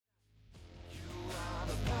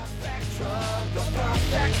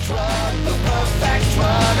perfect drug, the perfect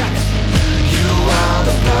drug. You are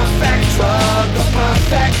the perfect drug, the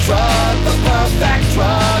perfect drug, the perfect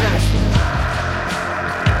drug.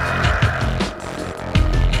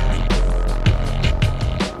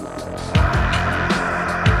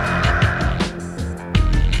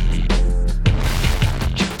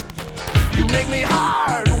 You make me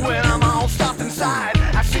hard when I'm all stuffed inside.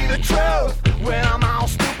 I see the truth when I'm all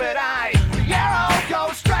stupid-eyed. The arrow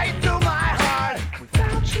goes straight through my heart.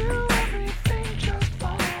 Without you, everything just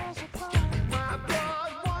falls apart. My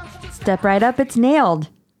blood wants to Step right up, it's Nailed.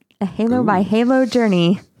 A Halo by Halo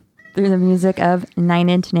journey through the music of Nine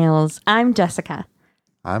Inch Nails. I'm Jessica.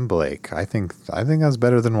 I'm Blake. I think that's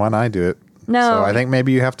better than when I do it. No. So I think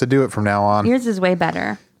maybe you have to do it from now on. Yours is way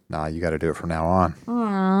better. Nah, you got to do it from now on.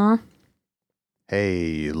 Aww.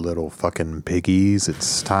 Hey, little fucking piggies.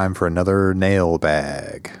 It's time for another nail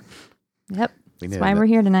bag. Yep. We That's need why a we're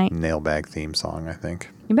here tonight. Nail bag theme song, I think.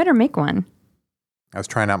 You better make one. I was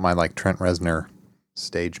trying out my Trent Reznor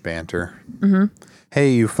stage banter. Mm-hmm.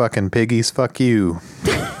 Hey, you fucking piggies, fuck you.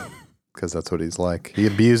 Because that's what he's like. He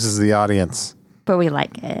abuses the audience. But we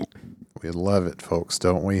like it. We love it, folks,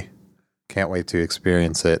 don't we? Can't wait to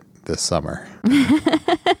experience it this summer.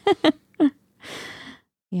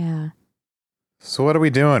 Yeah. So what are we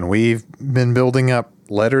doing? We've been building up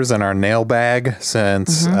letters in our nail bag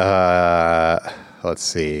since, let's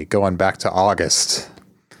see, going back to August.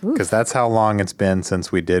 Because that's how long it's been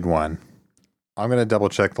since we did one. I'm going to double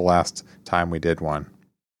check the last time we did one.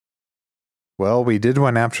 Well, we did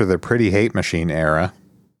one after the Pretty Hate Machine era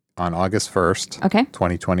on August 1st, Okay.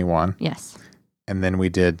 2021. Yes. And then we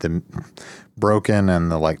did the Broken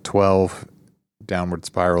and the 12 Downward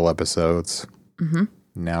Spiral episodes. Mm-hmm.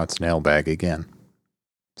 Now it's nail bag again.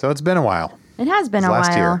 So it's been a while. It has been It a was while.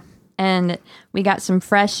 last year. And we got some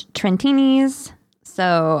fresh Trentinis.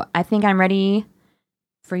 So I think I'm ready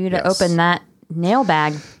for you to Yes. open that nail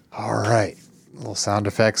bag. All right. Little sound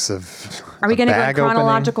effects of Are we going to go in bag opening.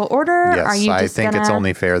 chronological order? Yes, Are you I just think it's gonna-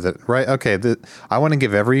 only fair that, right, okay, I want to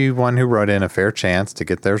give everyone who wrote in a fair chance to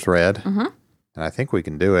get theirs read. Mm-hmm. And I think we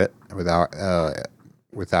can do it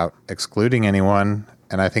without excluding anyone.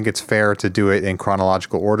 And I think it's fair to do it in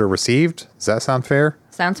chronological order received. Does that sound fair?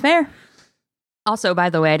 Sounds fair. Also, by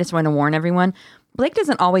the way, I just want to warn everyone, Blake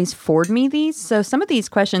doesn't always forward me these, so some of these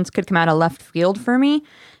questions could come out of left field for me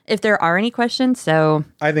if there are any questions. So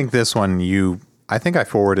I think this one I think I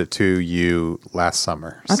forwarded it to you last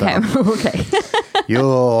summer. okay, So okay,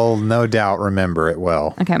 you'll no doubt remember it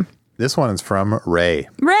well. okay. This one is from Ray.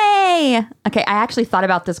 Ray. Okay, I actually thought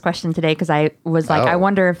about this question today because I was like, I Oh.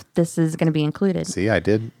 wonder if this is going to be included. See, I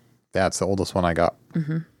did. That's the oldest one I got.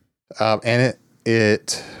 And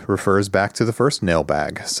it refers back to the first nail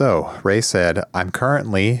bag. So Ray said, I'm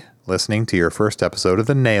currently listening to your first episode of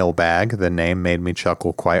the nail bag. The name made me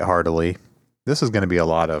chuckle quite heartily. This is going to be a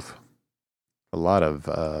lot of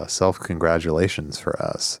self-congratulations for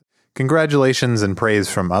us. Congratulations and praise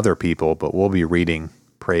from other people, but we'll be reading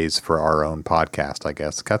praise for our own podcast, I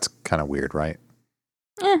guess. That's kind of weird, right?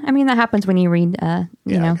 I mean, that happens when you read, I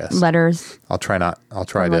guess. letters I'll try from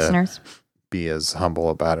to listeners. be as humble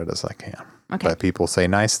about it as I can. Okay. But people say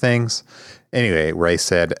nice things. Anyway, Ray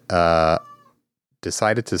said,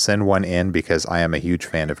 decided to send one in because I am a huge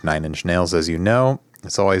fan of Nine Inch Nails, as you know.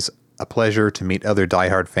 It's always a pleasure to meet other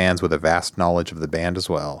diehard fans with a vast knowledge of the band as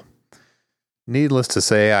well. Needless to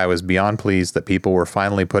say, I was beyond pleased that people were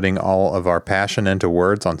finally putting all of our passion into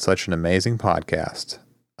words on such an amazing podcast.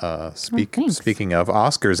 thanks. Speaking of,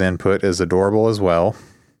 Oscar's input is adorable as well.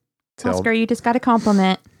 Oscar, you just got a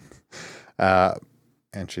compliment.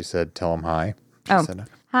 And she said, tell him hi. She Oh, said,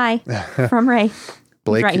 hi from Ray.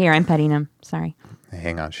 Blake, He's right here. I'm petting him. Sorry.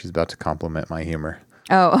 hang on, she's about to compliment my humor.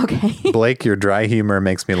 Oh, okay. Blake, your dry humor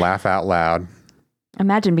makes me laugh out loud.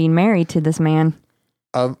 Imagine being married to this man.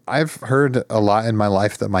 I've heard a lot in my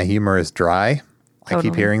life that my humor is dry. I keep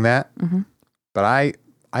Totally. hearing that. Mm-hmm. But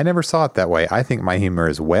I never saw it that way. I think my humor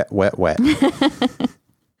is wet, wet, wet.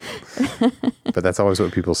 But that's always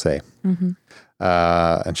what people say. Mm-hmm.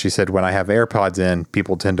 And she said, when I have AirPods in,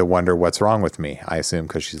 people tend to wonder what's wrong with me. I assume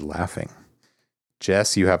because she's laughing.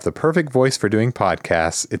 Jess, you have the perfect voice for doing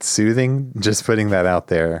podcasts. It's soothing. Just putting that out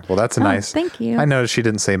there. Well, that's a nice. Thank you. I noticed she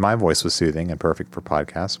didn't say my voice was soothing and perfect for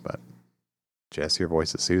podcasts, but Jess, your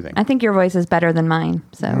voice is soothing. I think your voice is better than mine.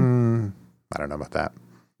 So, I don't know about that.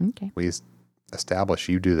 okay. We establish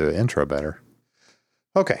you do the intro better.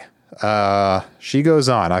 Okay. She goes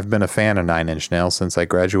on. I've been a fan of Nine Inch Nails since I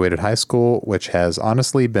graduated high school, which has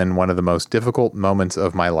honestly been one of the most difficult moments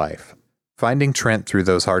of my life. Finding Trent through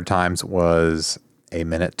those hard times was a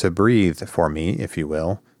minute to breathe for me, if you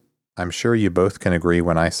will. I'm sure you both can agree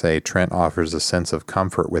when I say Trent offers a sense of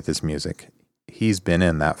comfort with his music. He's been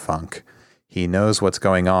in that funk. He knows what's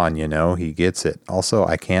going on, he gets it. Also,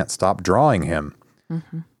 I can't stop drawing him.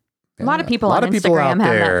 Mm-hmm. A lot of people on Instagram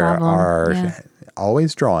have that problem. Are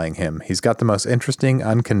always drawing him. He's got the most interesting,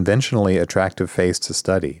 unconventionally attractive face to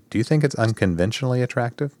study. Do you think it's unconventionally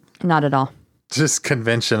attractive? Not at all. Just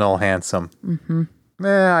conventional, handsome. Mm-hmm.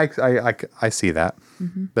 I see that.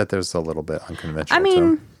 Mm-hmm. Bet there's a little bit unconventional. I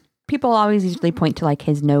mean, people always usually point to like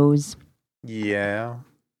his nose. Yeah.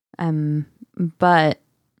 But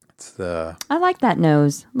it's the. I like that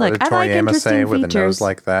nose. Look, I like interesting with features. A nose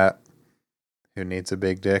like that. Who needs a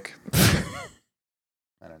big dick?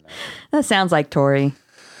 I don't know. That sounds like Tori.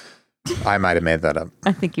 I might have made that up.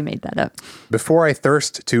 I think you made that up. Before I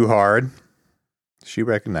thirst too hard, she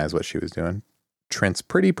recognized what she was doing. Trent's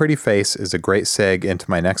pretty face is a great seg into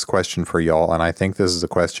my next question for y'all, and I think this is a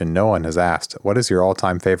question no one has asked. What is your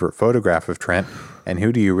all-time favorite photograph of Trent, and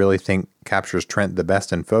who do you really think captures Trent the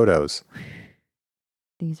best in photos?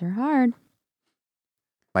 These are hard.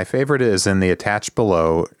 My favorite is in the attached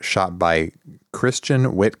below, shot by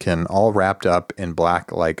Christian Whitkin, all wrapped up in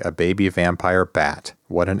black like a baby vampire bat.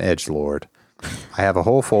 What an edgelord. I have a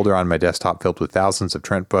whole folder on my desktop filled with thousands of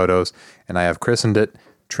Trent photos, and I have christened it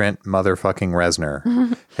Trent motherfucking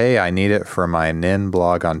Reznor. Hey, I need it for my Nin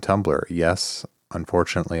blog on Tumblr. Yes,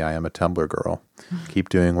 unfortunately, I am a Tumblr girl. Keep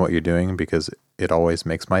doing what you're doing because it always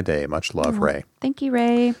makes my day. Much love, Ray. Thank you,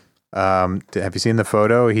 Ray. Have you seen the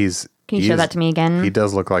photo? Can you show that to me again? He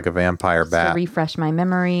does look like a vampire bat. To refresh my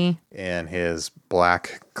memory. And his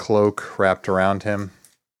black cloak wrapped around him.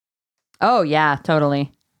 Oh, yeah,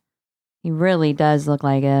 totally. He really does look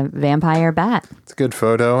like a vampire bat. It's a good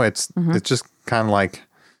photo. It's just kind of like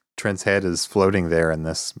Trent's head is floating there in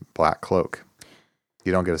this black cloak.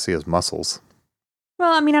 You don't get to see his muscles.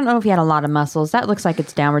 Well, I mean, I don't know if he had a lot of muscles. That looks like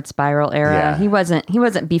it's Downward Spiral era. Yeah. He wasn't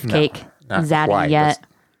Beefcake Zaddy yet.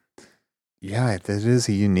 Yeah, that is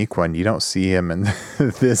a unique one. You don't see him in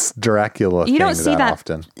this Dracula thing that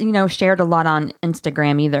often. Shared a lot on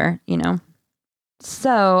Instagram either,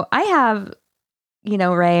 So I have,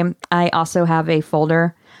 Ray, I also have a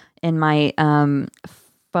folder in my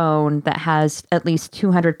phone that has at least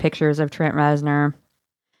 200 pictures of Trent Reznor.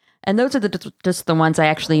 And those are just the ones I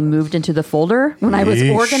actually moved into the folder when I was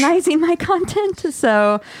organizing my content.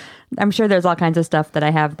 So I'm sure there's all kinds of stuff that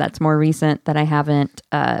I have that's more recent that I haven't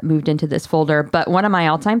moved into this folder. But one of my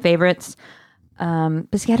all-time favorites, but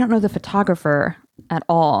see, I don't know the photographer at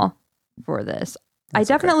all for this. That's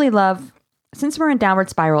I definitely love, since we're in Downward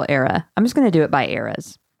Spiral era, I'm just going to do it by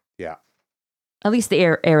eras. Yeah. At least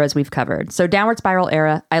the eras we've covered. So Downward Spiral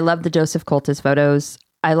era, I love the Joseph Cultus photos.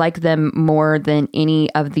 I like them more than any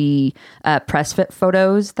of the press fit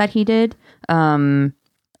photos that he did.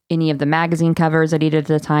 Any of the magazine covers that he did at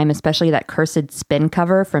the time, especially that Cursed Spin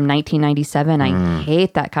cover from 1997. I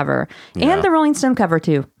hate that cover. Yeah. And the Rolling Stone cover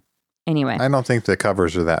too. Anyway. I don't think the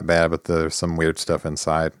covers are that bad, but there's some weird stuff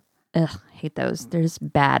inside. Ugh, hate those. They're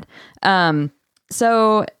just bad. But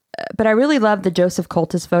I really love the Joseph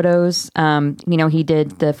Cultus photos. He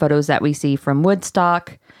did the photos that we see from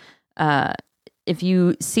Woodstock. If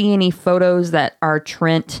you see any photos that are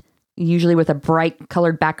Trent, usually with a bright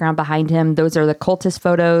colored background behind him, those are the Cultus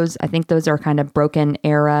photos. I think those are kind of broken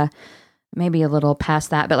era, maybe a little past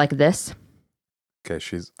that, but like this. Okay,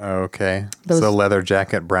 she's okay. So leather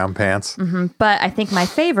jacket, brown pants. Mm-hmm. But I think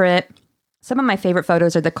some of my favorite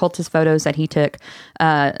photos are the Cultus photos that he took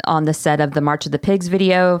on the set of the March of the Pigs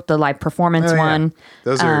video, the live performance one.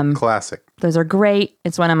 Those are classic. Those are great.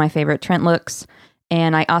 It's one of my favorite Trent looks.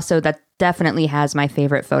 And that definitely has my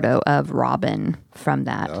favorite photo of Robin from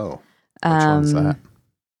that. Oh, which one's that?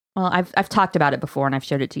 Well, I've talked about it before, and I've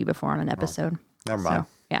showed it to you before on an episode. Never mind. So,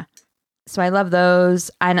 yeah. So I love those.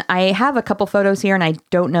 And I have a couple photos here, and I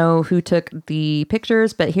don't know who took the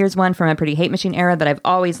pictures, but here's one from a Pretty Hate Machine era that I've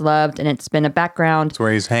always loved, and it's been a background. It's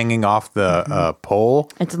where he's hanging off the pole.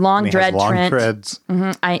 It's long dread Trent. Dreads.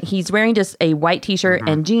 Mm-hmm. He's wearing just a white t-shirt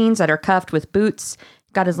and jeans that are cuffed with boots.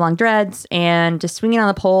 Got his long dreads and just swinging on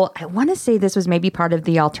the pole. I want to say this was maybe part of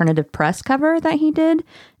the alternative press cover that he did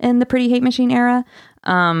in the Pretty Hate Machine era.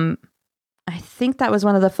 I think that was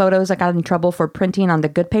one of the photos I got in trouble for printing on the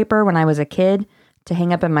good paper when I was a kid to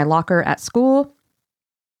hang up in my locker at school.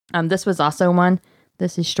 This was also one.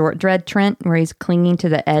 This is short dread Trent, where he's clinging to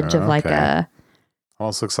the edge of like a...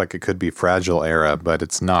 Almost looks like it could be Fragile era, but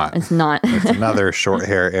it's not. It's not. It's another short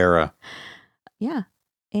hair era. Yeah.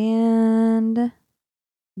 And...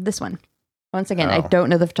 this one. Once again, I don't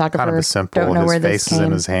know the photographer. Kind of a simple. Don't know where his face this came. is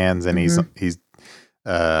in his hands, and he's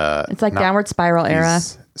it's like Downward Spiral era.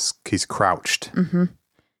 He's crouched. Mm-hmm.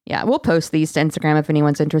 Yeah, we'll post these to Instagram if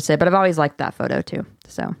anyone's interested, but I've always liked that photo too.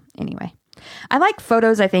 So anyway, I like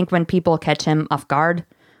photos, I think, when people catch him off guard.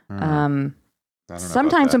 I don't know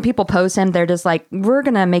Sometimes about when people pose him, they're just like, we're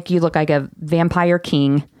going to make you look like a vampire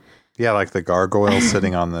king. yeah, like the gargoyle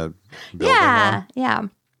sitting on the building. Yeah, yeah.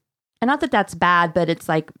 And not that that's bad, but it's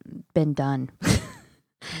like been done.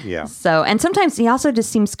 Yeah. So, and sometimes he also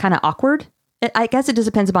just seems kind of awkward. I guess it just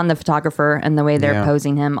depends upon the photographer and the way they're Yeah.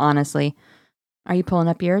 posing him, honestly. Are you pulling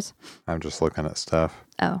up yours? I'm just looking at stuff.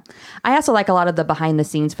 Oh, I also like a lot of the behind the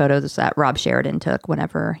scenes photos that Rob Sheridan took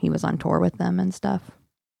whenever he was on tour with them and stuff.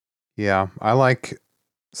 Yeah,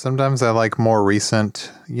 sometimes I like more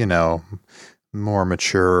recent, more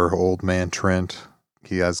mature old man Trent.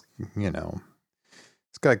 He has,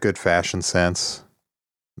 he's got good fashion sense.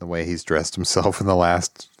 The way he's dressed himself in the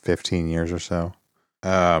last 15 years or so.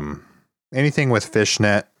 Anything with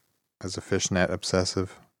fishnet, as a fishnet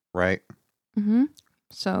obsessive, right? Mm-hmm.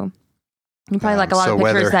 So you probably like a lot so of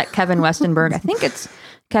pictures whether- that Kevin Westenberg, I think it's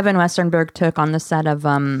Kevin Westenberg took on the set of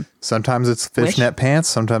Sometimes it's fishnet pants,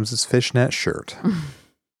 sometimes it's fishnet shirt.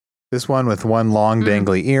 This one with one long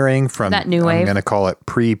dangly earring from That new I'm wave. going to call it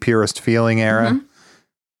pre-Purest Feeling era. Mhm.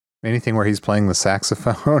 Anything where he's playing the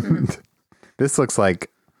saxophone. This looks like,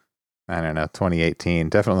 I don't know, 2018.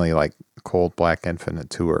 Definitely like Cold Black Infinite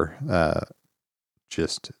Tour.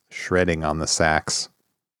 Just shredding on the sax.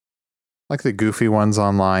 Like the goofy ones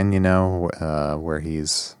online, where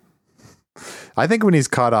he's... I think when he's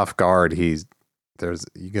caught off guard, you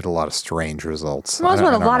get a lot of strange results. well, that's I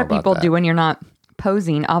what a don't lot know of about people that. do when you're not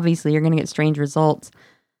posing. Obviously, you're going to get strange results.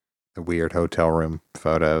 The weird hotel room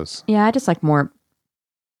photos. Yeah, I just like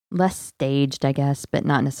less staged, I guess, but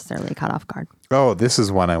not necessarily caught off guard. Oh, this is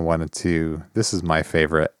one I wanted to. This is my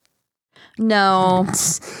favorite. No,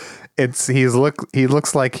 He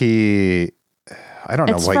looks like he. I don't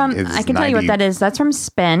know it's what from. his I can tell you what 90 that is. That's from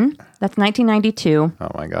Spin. That's 1992. Oh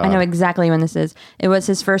my god! I know exactly when this is. It was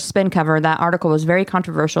his first Spin cover. That article was very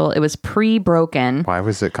controversial. It was pre-Broken. Why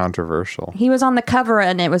was it controversial? He was on the cover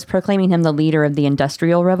and it was proclaiming him the leader of the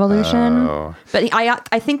Industrial Revolution. Oh, But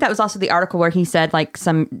I think that was also the article where he said like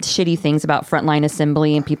some shitty things about frontline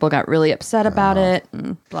assembly and people got really upset about it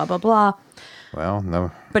and blah, blah, blah. well,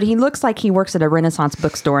 no. But he looks like he works at a Renaissance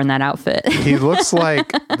bookstore in that outfit. He looks like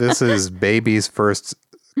this is baby's first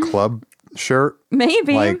club shirt.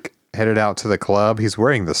 Maybe. Like headed out to the club. He's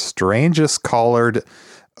wearing the strangest collared,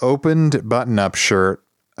 opened button-up shirt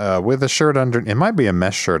with a shirt under. It might be a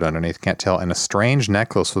mesh shirt underneath. Can't tell. And a strange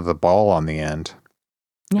necklace with a ball on the end.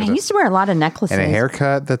 Yeah, he used to wear a lot of necklaces. And a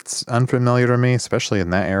haircut that's unfamiliar to me, especially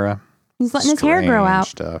in that era. He's letting his hair grow Strange out.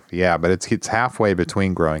 Stuff. Yeah, but it's halfway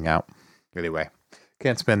between growing out. Anyway,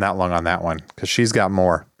 can't spend that long on that one because she's got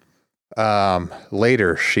more.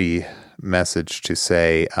 Later, she messaged to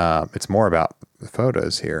say it's more about the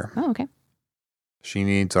photos here. Oh, okay. She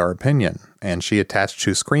needs our opinion, and she attached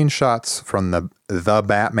 2 screenshots from the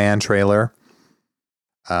Batman trailer.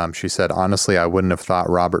 She said, honestly, I wouldn't have thought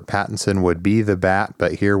Robert Pattinson would be the Bat,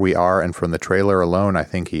 but here we are, and from the trailer alone, I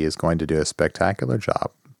think he is going to do a spectacular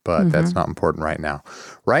job. But that's not important right now.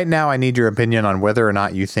 Right now, I need your opinion on whether or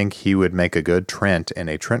not you think he would make a good Trent in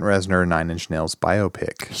a Trent Reznor 9 Inch Nails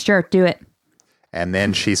biopic. Sure, do it. And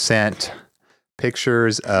then she sent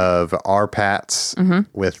pictures of our Pats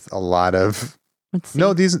with a lot of... Let's see.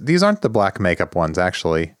 No, these aren't the black makeup ones,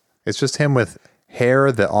 actually. It's just him with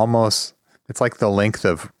hair that almost... It's like the length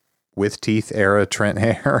of with teeth era Trent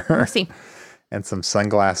hair. Let's see. And some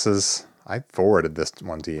sunglasses. I forwarded this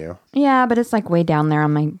one to you. Yeah, but it's like way down there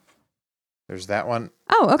on my... There's that one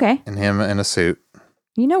Oh, okay. and him in a suit.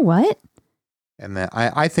 You know what? And then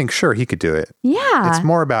I think, sure, he could do it. Yeah. It's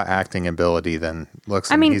more about acting ability than looks.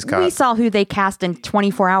 I And mean, he's got, we saw who they cast in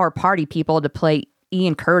 24-Hour Party People to play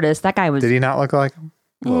Ian Curtis. That guy was... did he not look like him?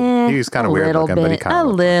 Well, he was kind of weird looking, but he kind a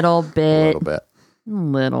of little a bit.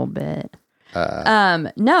 little bit.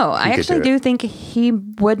 No, I could actually do it. do think he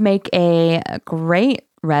would make a great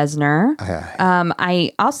Reznor.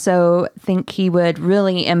 I also think he would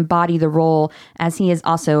really embody the role, as he is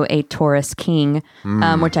also a Taurus king,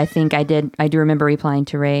 which I think I do remember replying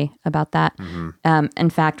to Ray about that. In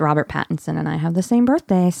fact, Robert Pattinson and I have the same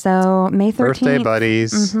birthday, so May 13th. Birthday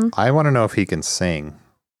buddies. I want to know if he can sing.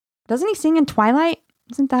 Doesn't he sing in Twilight?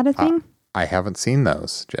 Isn't that a thing? I haven't seen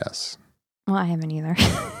those, Jess. Well, I haven't either.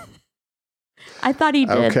 I thought he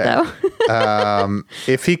did, Okay. though.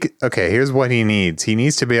 If he here's what he needs. He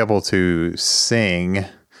needs to be able to sing,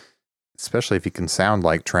 especially if he can sound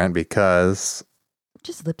like Trent, because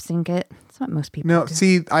Just lip sync it. That's what most people no, do.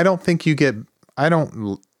 see, I don't think you get. I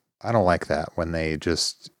don't like that when they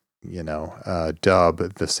just dub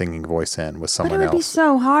the singing voice in with But someone it would be else.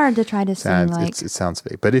 so hard to try to sing like. It sounds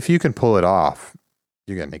fake. But if you can pull it off,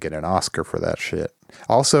 you're going to get an Oscar for that shit.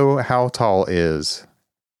 Also, how tall is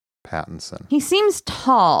Pattinson? He seems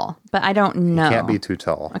tall, but I don't know. He can't be too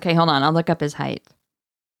tall. Okay, hold on. I'll look up his height.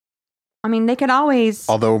 I mean, they could always.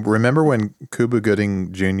 Although, remember when Cuba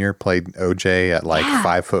Gooding Jr. played OJ at like Yeah.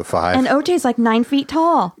 5'5"? And OJ's like 9 feet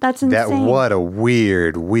tall. That's insane. What a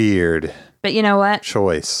weird But you know what?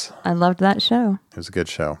 choice. I loved that show. It was a good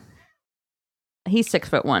show. He's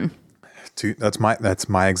 6'1". That's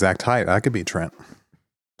my exact height. I could be Trent.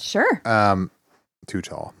 Sure. Too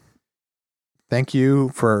tall. Thank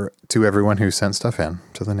you to everyone who sent stuff in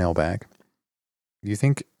to the nail bag. You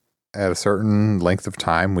think at a certain length of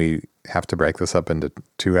time we have to break this up into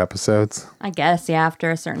 2 episodes? I guess, yeah, after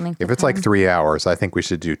a certain length If of it's like time. 3 hours, I think we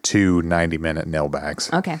should do 2 90-minute nail bags.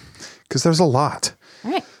 Okay. Because there's a lot.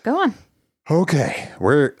 All right, go on. Okay.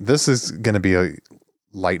 This is going to be a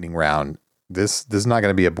lightning round. This is not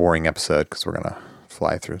going to be a boring episode because we're going to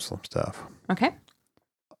fly through some stuff. Okay.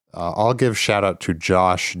 I'll give shout out to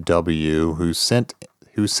Josh W, who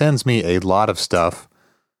sends me a lot of stuff.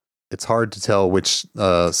 It's hard to tell which,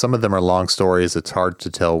 some of them are long stories. It's hard to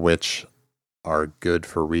tell which are good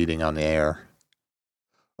for reading on the air.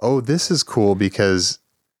 Oh, this is cool because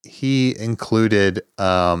he included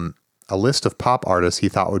a list of pop artists he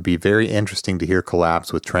thought would be very interesting to hear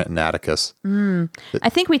collabs with Trent and Atticus. I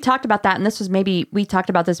think we talked about that, and we talked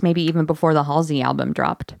about this maybe even before the Halsey album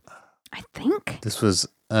dropped. I think. This was,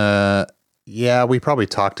 yeah, we probably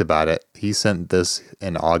talked about it. He sent this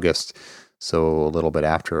in August, so a little bit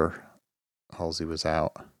after Halsey was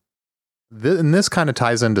out. And this kind of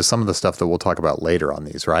ties into some of the stuff that we'll talk about later on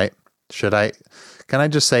these, right? Can I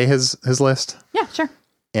just say his list? Yeah, sure.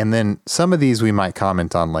 And then some of these we might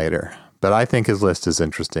comment on later, but I think his list is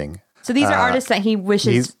interesting. So these are artists that he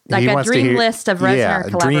wishes, like he a wants to dream hear- list of Reznor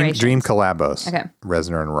collaborations. Dream collabos. Okay.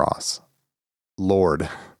 Reznor and Ross. Lord.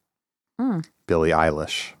 Billie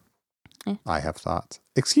Eilish. I have thoughts.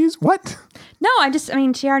 Excuse what? No,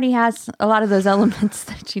 she already has a lot of those elements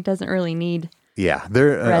that she doesn't really need. Yeah,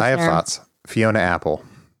 I have Reznor. thoughts. Fiona Apple.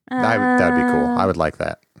 That'd be cool. I would like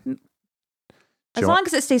that. As long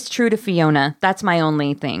as it stays true to Fiona, that's my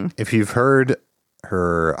only thing. If you've heard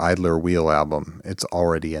her Idler Wheel album, it's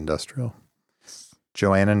already industrial.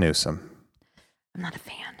 Joanna Newsom. I'm not a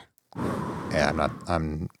fan. Yeah,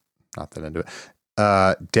 I'm not that into it.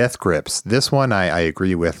 Death Grips. This one I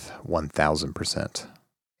agree with 1000%.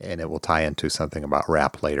 And it will tie into something about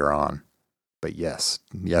rap later on. But yes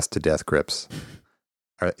to Death Grips.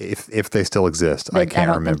 If they still exist, I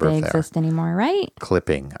can't remember if if they they're exist anymore, right?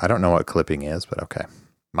 Clipping. I don't know what Clipping is, but okay.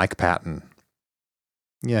 Mike Patton.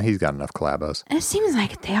 Yeah, he's got enough collabos. It seems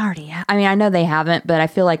like they already have. I mean, I know they haven't, but I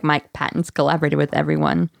feel like Mike Patton's collaborated with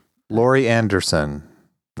everyone. Laurie Anderson.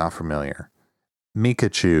 Not familiar.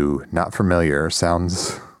 Mikachu. Not familiar.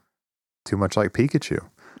 Sounds too much like Pikachu.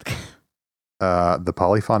 The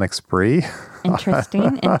Polyphonic Spree.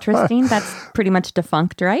 Interesting. That's pretty much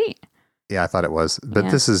defunct, right? Yeah, I thought it was. But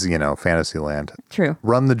Yeah. this is, Fantasyland. True.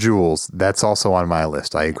 Run the Jewels. That's also on my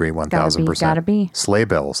list. I agree 1000%. Gotta be. Sleigh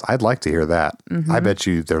Bells. I'd like to hear that. I bet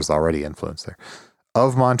you there's already influence there.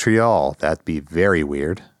 Of Montreal. That'd be very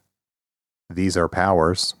weird. These Are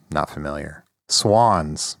Powers. Not familiar.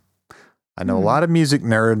 Swans. I know a lot of music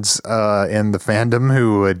nerds in the fandom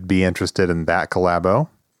who would be interested in that collabo.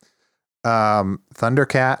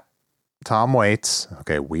 Thundercat. Tom Waits.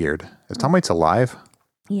 Okay, weird. Is Tom Waits alive?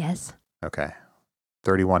 Yes. Okay.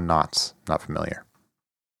 31 Knots. Not familiar.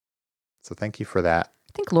 So thank you for that.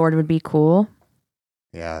 I think Lord would be cool.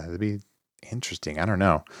 Yeah, it'd be interesting. I don't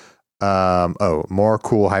know. More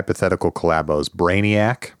cool hypothetical collabos.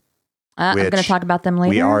 Brainiac. I'm going to Which talk about them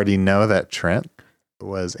later. We already know that Trent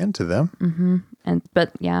was into them. Mm-hmm.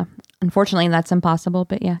 But yeah, unfortunately, that's impossible.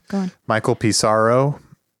 But yeah, go on. Michael Pissarro.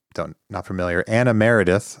 Not familiar. Anna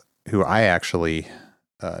Meredith, who I actually...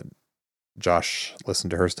 Josh listened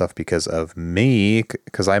to her stuff because of me,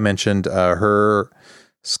 because I mentioned her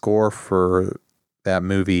score for that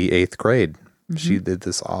movie 8th Grade. She did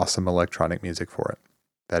this awesome electronic music for it.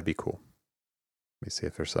 That'd be cool. Let me see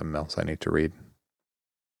if there's something else I need to read.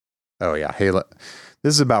 Oh yeah, hey,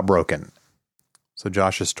 this is about Broken. So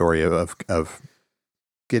Josh's story of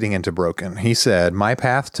getting into Broken. He said, "My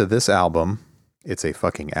path to this album." It's a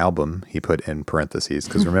fucking album, he put in parentheses,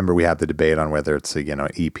 because remember we had the debate on whether it's a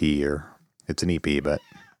EP or it's an EP, but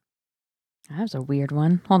That was a weird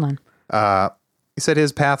one. Hold on. he said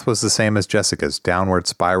his path was the same as Jessica's, downward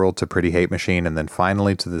spiral to Pretty Hate Machine, and then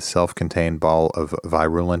finally to the self-contained ball of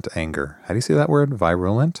virulent anger. How do you say that word?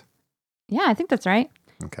 Virulent? Yeah, I think that's right.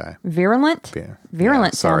 Okay. Virulent? Yeah.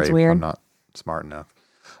 Virulent Sorry, sounds weird. I'm not smart enough.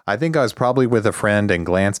 I think I was probably with a friend and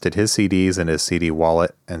glanced at his CDs and his CD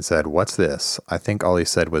wallet and said, "What's this?" I think all he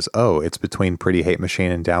said was, "Oh, it's between Pretty Hate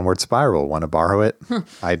Machine and Downward Spiral. Want to borrow it?"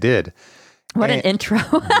 I did. What an intro.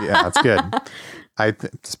 Yeah, that's good.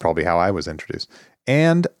 That's probably how I was introduced.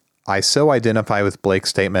 And I so identify with Blake's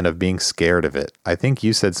statement of being scared of it. I think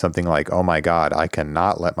you said something like, "Oh my God, I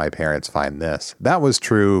cannot let my parents find this." That was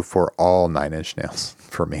true for all Nine Inch Nails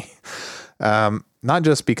for me. Not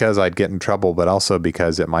just because I'd get in trouble, but also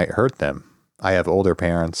because it might hurt them. I have older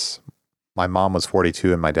parents. My mom was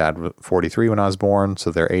 42 and my dad was 43 when I was born.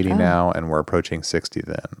 So they're 80 now and we're approaching 60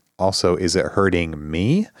 then. Also, is it hurting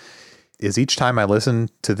me? Is each time I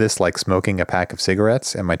listen to this like smoking a pack of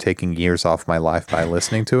cigarettes? Am I taking years off my life by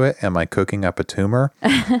listening to it? Am I cooking up a tumor?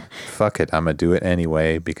 Fuck it. I'm going to do it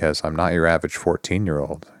anyway because I'm not your average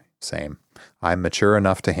 14-year-old. Same. I'm mature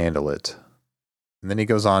enough to handle it. And then he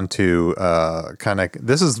goes on to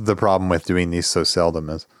this is the problem with doing these so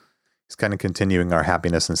seldom, is he's kind of continuing our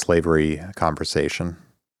happiness and slavery conversation.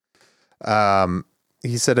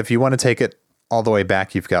 He said, if you want to take it all the way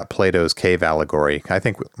back, you've got Plato's cave allegory. I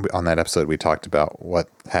think on that episode we talked about what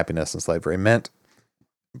happiness and slavery meant,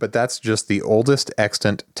 but that's just the oldest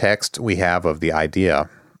extant text we have of the idea.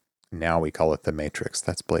 Now we call it the Matrix.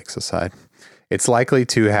 That's Blake's aside. It's likely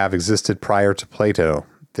to have existed prior to Plato.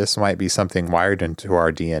 This might be something wired into our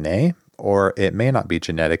DNA, or it may not be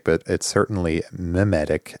genetic, but it's certainly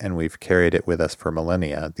mimetic, and we've carried it with us for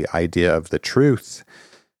millennia. The idea of the truth,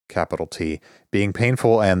 capital T, being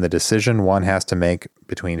painful and the decision one has to make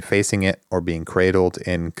between facing it or being cradled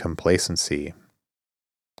in complacency.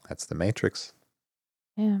 That's the Matrix.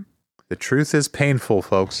 Yeah. The truth is painful,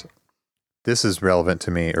 folks. This is relevant to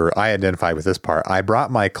me, or I identify with this part. I brought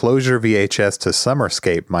my Closure VHS to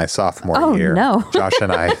Summerscape my sophomore year. Oh, no. Josh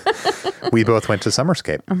and I, we both went to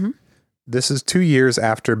Summerscape. Mm-hmm. This is 2 years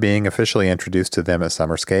after being officially introduced to them at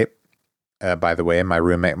Summerscape. By the way, my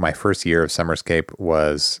roommate, my first year of Summerscape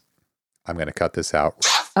was, I'm going to cut this out.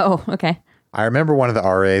 Oh, okay. I remember one of the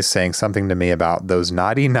RAs saying something to me about those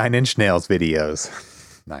naughty Nine Inch Nails videos.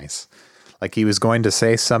 Nice. Like he was going to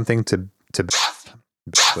say something to Beth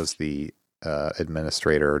was the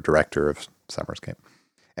administrator or director of Summerscape,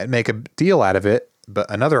 and make a deal out of it. But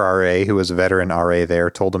another RA who was a veteran RA there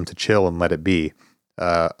told him to chill and let it be.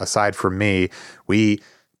 Aside from me, we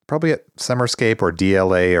probably at Summerscape or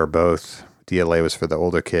DLA or both. DLA was for the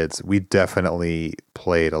older kids. We definitely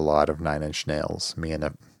played a lot of Nine Inch Nails, me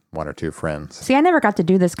and one or two friends. See, I never got to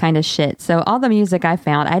do this kind of shit. So all the music I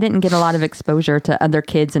found, I didn't get a lot of exposure to other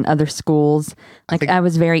kids in other schools. Like I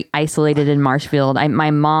was very isolated in Marshfield.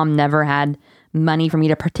 My mom never had money for me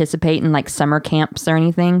to participate in like summer camps or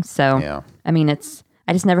anything. So, yeah. I mean, I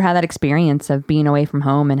just never had that experience of being away from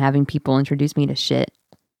home and having people introduce me to shit.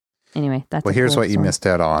 Anyway, that's here's what you missed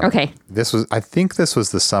out on. Okay. I think this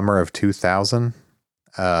was the summer of 2000.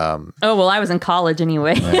 Well, I was in college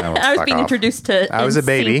anyway. Yeah, I was being introduced to I was a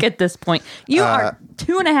baby at this point. You are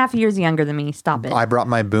 2.5 years younger than me. Stop it. I brought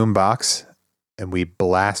my boombox and we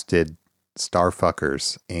blasted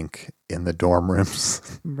Starfuckers Inc. in the dorm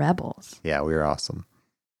rooms. Rebels. Yeah, we were awesome.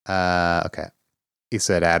 Okay. He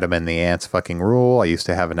said Adam and the Ants fucking rule. I used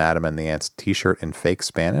to have an Adam and the Ants t-shirt in fake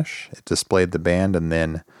Spanish. It displayed the band and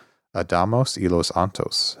then Adamos y los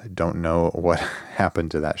Antos. I don't know what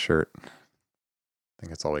happened to that shirt. I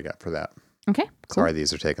think that's all we got for that. Okay. Cool. Sorry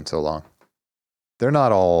these are taking so long. They're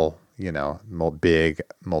not all, big,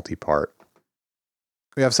 multi-part.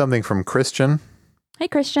 We have something from Christian. Hey,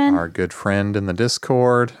 Christian. Our good friend in the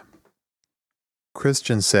Discord.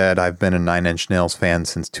 Christian said, I've been a Nine Inch Nails fan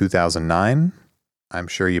since 2009. I'm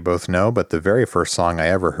sure you both know, but the very first song I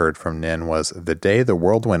ever heard from Nin was The Day the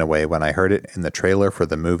World Went Away when I heard it in the trailer for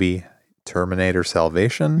the movie Terminator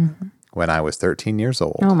Salvation when I was 13 years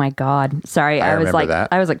old. Oh my God. Sorry, I was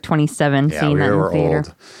like 27 seeing that in theater.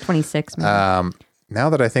 Old. 26 maybe. Now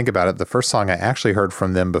that I think about it, the first song I actually heard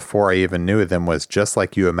from them before I even knew them was Just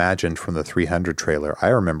Like You Imagined from the 300 trailer. I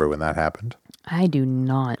remember when that happened. I do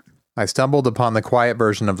not. I stumbled upon the quiet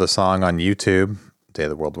version of the song on YouTube, Day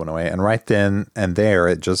the World Went Away, and right then and there,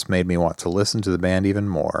 it just made me want to listen to the band even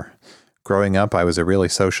more. Growing up, I was a really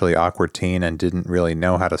socially awkward teen and didn't really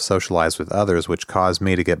know how to socialize with others, which caused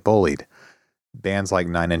me to get bullied. Bands like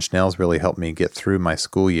Nine Inch Nails really helped me get through my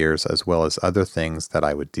school years as well as other things that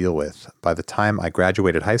I would deal with. By the time I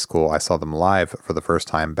graduated high school, I saw them live for the first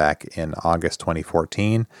time back in August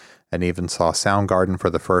 2014 and even saw Soundgarden for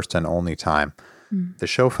the first and only time. The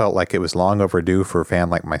show felt like it was long overdue for a fan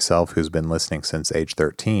like myself who's been listening since age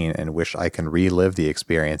 13 and wish I can relive the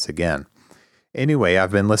experience again. Anyway,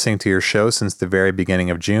 I've been listening to your show since the very beginning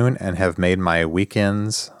of June and have made my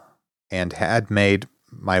weekends and had made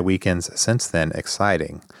my weekends since then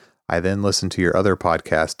exciting. I then listened to your other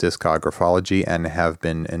podcast, Discographology, and have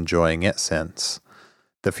been enjoying it since.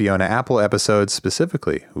 The Fiona Apple episodes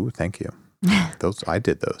specifically. Ooh, thank you. I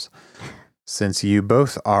did those. Since you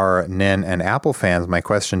both are Nen and Apple fans, my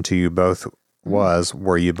question to you both was,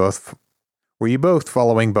 were you both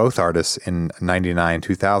following both artists in 99,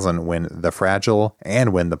 2000 when The Fragile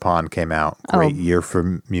and When the Pond came out? Great year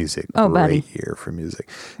for music. Oh, Great buddy. year for music.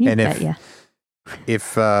 You And bet ya.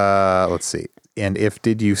 if let's see. And if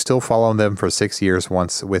did you still follow them for 6 years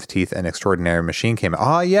once With Teeth and Extraordinary Machine came out?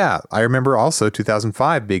 Oh, yeah. I remember also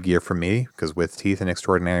 2005, big year for me, because With Teeth and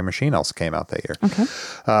Extraordinary Machine also came out that year.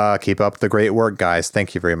 Okay. Keep up the great work, guys.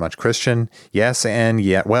 Thank you very much, Christian. Yes, and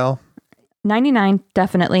yeah, well, 99,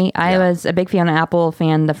 definitely. I Yeah. was a big Fiona Apple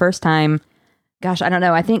fan the first time. Gosh, I don't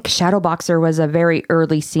know. I think Shadowboxer was a very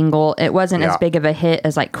early single. It wasn't Yeah. as big of a hit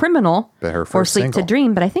as like Criminal But her or first Sleep single. to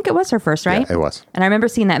Dream, but I think it was her first, right? Yeah, it was. And I remember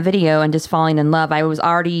seeing that video and just falling in love. I was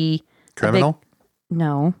already Criminal?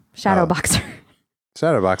 no, Shadowboxer.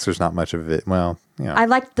 Shadowboxer's not much of it. Well, you know. I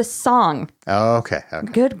liked the song. Oh, okay.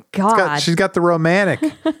 Good God. She's got the romantic.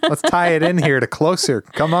 Let's tie it in here to Closer.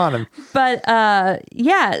 Come on. But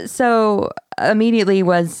yeah, so immediately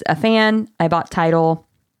was a fan. I bought Tidal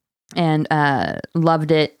and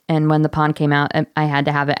loved it. And when The Pond came out, I had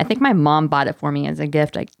to have it. I think my mom bought it for me as a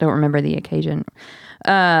gift. I don't remember the occasion.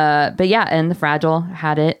 But yeah, and The Fragile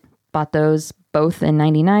had it. Bought those both in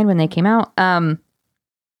 99 when they came out.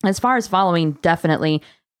 As far as following, definitely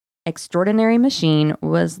Extraordinary Machine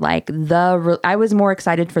was like I was more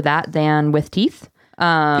excited for that than With Teeth.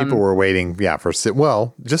 People were waiting,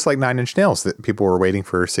 just like Nine Inch Nails, that people were waiting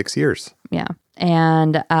for 6 years. Yeah.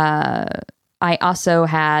 And I also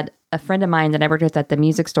had a friend of mine that I worked with at the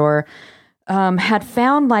music store had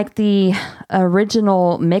found like the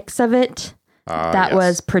original mix of it that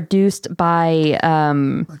was produced by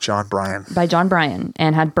John Bryan. John Bryan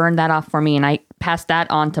and had burned that off for me. And I passed that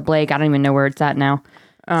on to Blake. I don't even know where it's at now.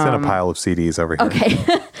 It's in a pile of CDs over here. Okay.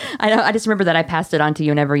 I know. I just remember that I passed it on to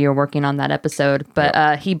you whenever you were working on that episode.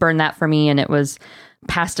 But he burned that for me, and it was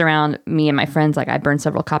passed around me and my friends. Like I burned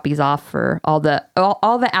several copies off for all the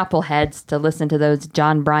Apple heads to listen to those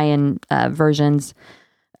John Bryan versions.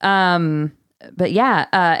 But yeah,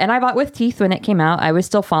 and I bought With Teeth when it came out. I was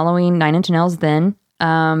still following Nine Inch Nails then.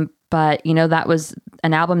 But you know, that was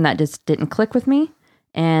an album that just didn't click with me.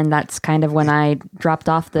 And that's kind of when I dropped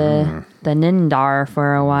off the Nindar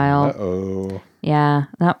for a while. Uh-oh. Yeah,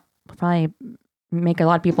 that will probably make a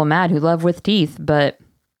lot of people mad who love With Teeth, but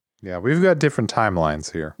Yeah, we've got different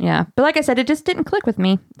timelines here. yeah. But like I said, it just didn't click with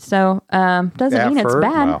me. So doesn't mean it's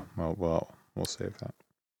bad. Well, we'll save that.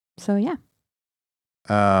 So yeah.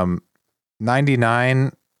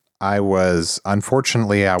 99, I was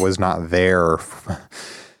not there,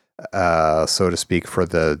 so to speak, for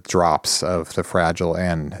the drops of The Fragile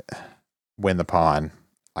and When the Pond.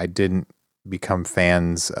 I didn't become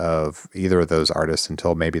fans of either of those artists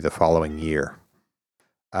until maybe the following year.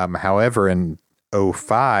 However, in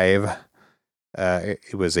 05,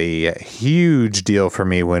 it was a huge deal for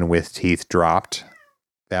me when With Teeth dropped.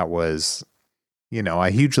 That was,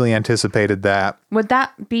 I hugely anticipated that. Would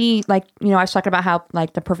that be like, I was talking about how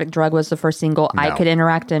like The Perfect Drug was the first single I No. could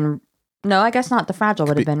interact in. No, I guess not. The Fragile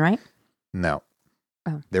would have been, right? No.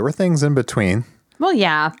 Oh. There were things in between. Well,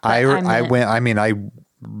 yeah. but I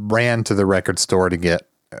ran to the record store to get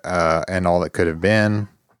and all that could have been,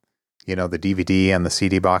 the DVD and the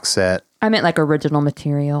CD box set, I meant like original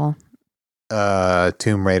material.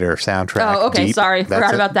 Tomb Raider soundtrack. Oh, okay. Deep. Sorry. That's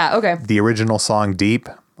Forgot it. about that. Okay. The original song Deep.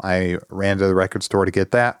 I ran to the record store to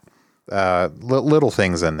get that. Little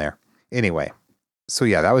things in there. Anyway. So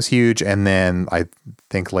yeah, that was huge. And then I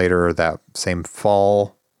think later that same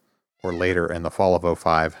fall or later in the fall of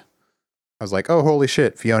 05, I was like, oh, holy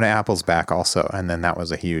shit, Fiona Apple's back also. And then that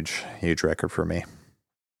was a huge, huge record for me.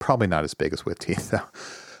 Probably not as big as With Teeth, though.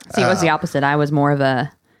 See, it was the opposite. I was more of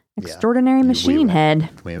a Extraordinary Machine head.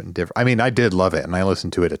 We went different. I mean, I did love it, and I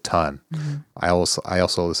listened to it a ton. Mm-hmm. I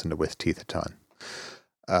also listened to With Teeth a ton.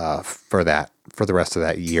 For the rest of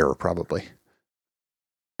that year, probably.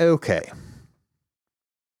 Okay.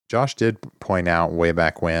 Josh did point out way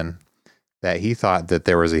back when that he thought that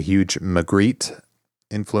there was a huge Magritte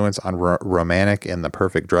influence on Romantic in the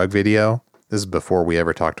Perfect Drug video. This is before we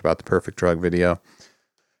ever talked about the Perfect Drug video.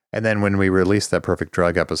 And then when we released that Perfect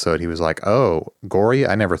Drug episode, he was like, oh, Gory?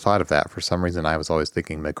 I never thought of that. For some reason, I was always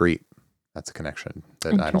thinking Magritte. That's a connection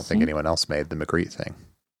that I don't think Interesting. anyone else made, the Magritte thing.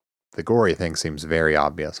 The Gory thing seems very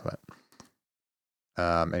obvious, but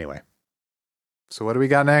anyway. So what do we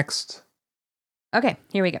got next? Okay,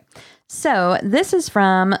 here we go. So this is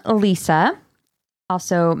from Lisa,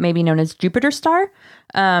 also maybe known as Jupiter Star.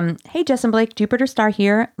 Hey, Jess and Blake, Jupiter Star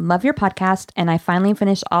here. Love your podcast, and I finally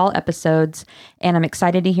finished all episodes, and I'm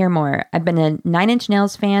excited to hear more. I've been a Nine Inch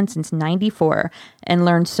Nails fan since '94 and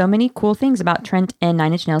learned so many cool things about Trent and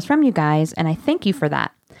Nine Inch Nails from you guys, and I thank you for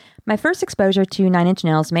that. My first exposure to Nine Inch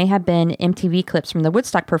Nails may have been MTV clips from the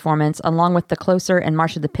Woodstock performance, along with the Closer and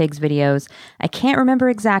March of the Pigs videos. I can't remember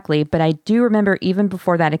exactly, but I do remember even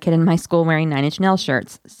before that a kid in my school wearing Nine Inch Nails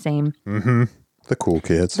shirts. Same. Mm-hmm. The cool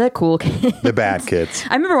kids. The cool kids. The bad kids.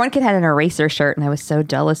 I remember one kid had an Eraser shirt, and I was so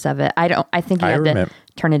jealous of it. I think you had to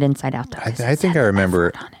turn it inside out. I think I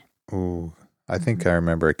remember. Ooh, I think I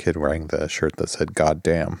remember a kid wearing the shirt that said "God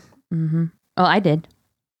damn." Mm-hmm. Oh, I did.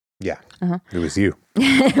 Yeah, It was you.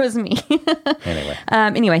 It was me.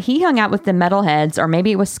 Anyway, he hung out with the metalheads, or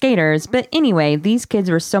maybe it was skaters. But anyway, these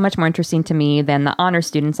kids were so much more interesting to me than the honor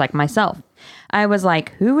students like myself. I was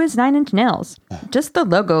like, who is Nine Inch Nails? Just the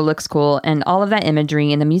logo looks cool, and all of that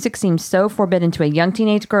imagery, and the music seemed so forbidden to a young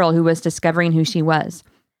teenage girl who was discovering who she was.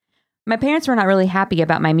 My parents were not really happy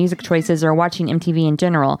about my music choices or watching MTV in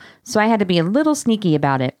general, so I had to be a little sneaky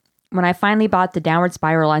about it. When I finally bought the Downward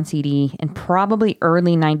Spiral on CD in probably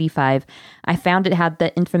early '95, I found it had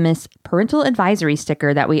the infamous parental advisory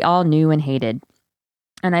sticker that we all knew and hated.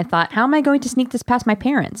 And I thought, how am I going to sneak this past my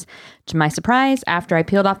parents? To my surprise, after I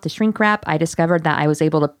peeled off the shrink wrap, I discovered that I was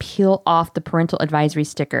able to peel off the parental advisory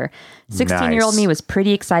sticker. 16-year-old me was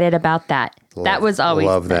pretty excited about that. That was always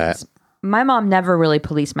love that. My mom never really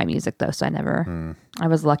policed my music, though, so I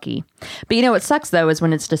was lucky. But you know what sucks, though, is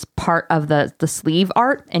when it's just part of the sleeve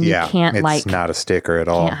art, and you can't, it's not a sticker at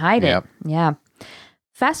all. Can't hide it. Yeah.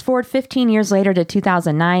 Fast forward 15 years later to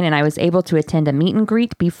 2009, and I was able to attend a meet and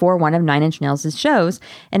greet before one of Nine Inch Nails' shows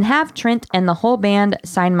and have Trent and the whole band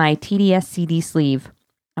sign my TDS CD sleeve.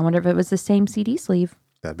 I wonder if it was the same CD sleeve.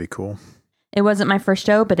 That'd be cool. It wasn't my first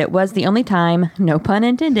show, but it was the only time, no pun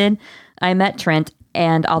intended, I met Trent.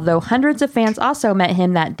 And although hundreds of fans also met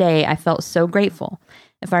him that day, I felt so grateful.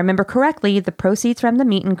 If I remember correctly, the proceeds from the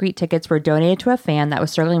meet and greet tickets were donated to a fan that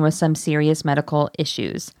was struggling with some serious medical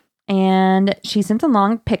issues. And she sent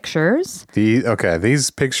along pictures.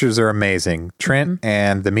 These pictures are amazing. Trent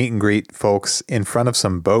and the meet and greet folks in front of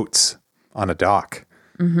some boats on a dock.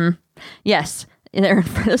 Mm-hmm. Yes. They're in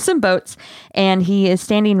front of some boats, and he is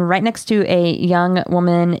standing right next to a young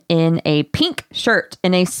woman in a pink shirt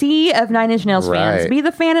in a sea of Nine Inch Nails fans. Be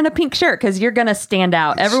the fan in a pink shirt because you're going to stand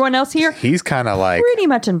out. Everyone else here, he's kind of like pretty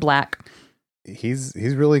much in black. He's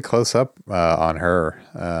really close up on her.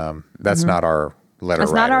 That's not our letter writer.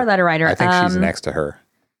 That's not our letter writer. I think she's next to her.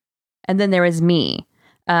 And then there is me.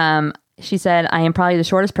 She said, I am probably the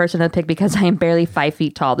shortest person to pick because I am barely 5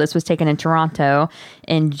 feet tall. This was taken in Toronto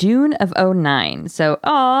in June of '09. So,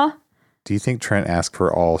 aw. Do you think Trent asked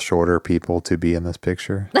for all shorter people to be in this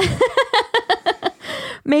picture?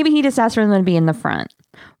 Maybe he just asked for them to be in the front.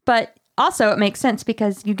 But also, it makes sense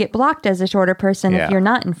because you get blocked as a shorter person if you're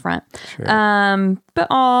not in front. Sure. But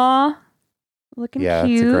aw, looking cute. Yeah,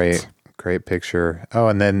 it's a great picture. Oh,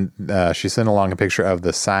 and then she sent along a picture of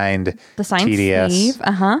the signed TDS sleeve.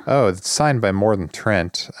 Oh, it's signed by more than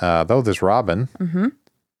Trent. Though there's Robin. Mm-hmm.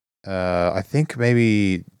 I think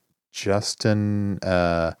maybe Justin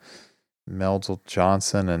Meldal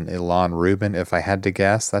Johnson and Ilan Rubin. If I had to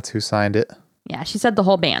guess, that's who signed it. Yeah, she said the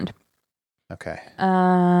whole band. Okay.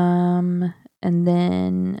 And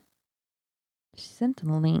then she sent a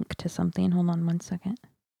link to something. Hold on one second.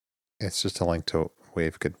 It's just a link to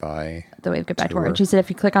Wave Goodbye. The Wave Goodbye tour. And she said if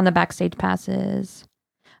you click on the backstage passes.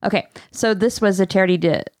 Okay, so this was a charity.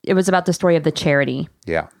 It was about the story of the charity.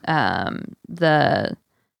 Yeah. A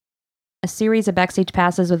series of backstage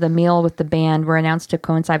passes with a meal with the band were announced to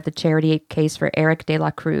coincide with the charity case for Eric De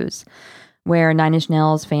La Cruz, where Nine Inch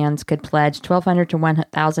Nails fans could pledge $1,200 to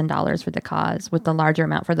 $1,000 for the cause, with the larger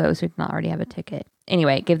amount for those who did not already have a ticket.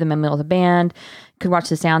 Anyway, it gave them a meal with the band, could watch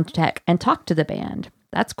the sound check, and talk to the band.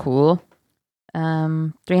 That's cool.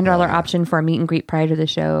 $300 option for a meet and greet prior to the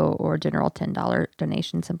show, or general $10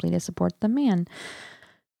 donation simply to support the man.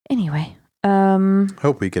 Anyway,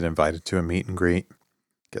 hope we get invited to a meet and greet,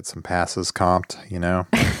 get some passes comped, you know.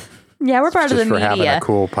 Yeah, we're part of the media. Just for having a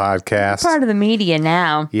cool podcast. We're part of the media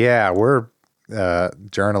now. Yeah, we're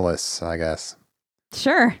journalists, I guess.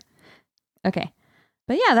 Sure. Okay.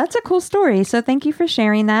 But yeah, that's a cool story. So thank you for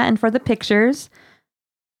sharing that and for the pictures.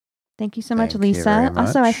 Thank you so much, Lisa.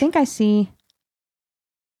 Also, I think I see.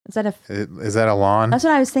 Is that Ilan? That's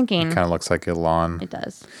what I was thinking. It kind of looks like Ilan. It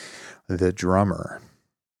does. The drummer.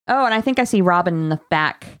 Oh, and I think I see Robin in the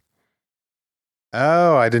back.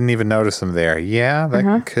 Oh, I didn't even notice him there. Yeah,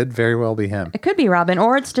 that could very well be him. It could be Robin,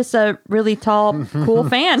 or it's just a really tall, cool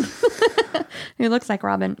fan who looks like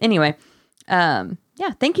Robin. Anyway, yeah,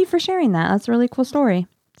 thank you for sharing that. That's a really cool story.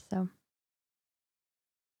 So,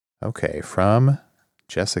 Okay, from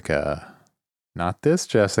Jessica. Not this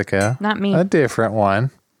Jessica. not me. A different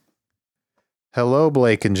one. Hello,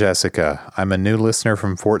 Blake and Jessica. I'm a new listener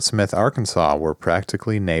from Fort Smith, Arkansas. We're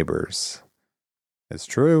practically neighbors. It's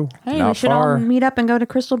true. Hey, Not we should far. all meet up and go to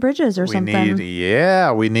Crystal Bridges or something.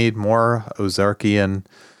 We need more Ozarkian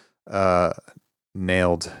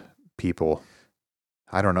nailed people.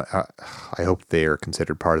 I don't know. I hope they are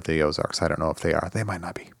considered part of the Ozarks. I don't know if they are. They might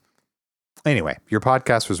not be. Anyway, your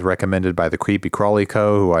podcast was recommended by the Creepy Crawly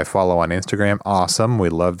Co., who I follow on Instagram. Awesome. We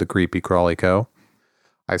love the Creepy Crawly Co.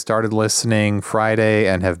 I started listening Friday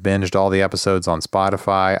and have binged all the episodes on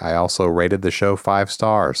Spotify. I also rated the show 5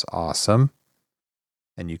 stars. Awesome.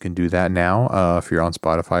 And you can do that now. If you're on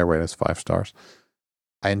Spotify, rate us 5 stars.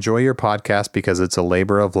 I enjoy your podcast because it's a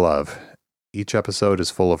labor of love. Each episode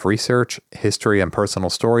is full of research, history, and personal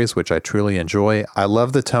stories, which I truly enjoy. I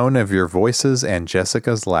love the tone of your voices and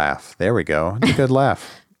Jessica's laugh. There we go. It's a good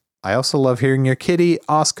laugh. I also love hearing your kitty,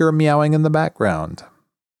 Oscar, meowing in the background.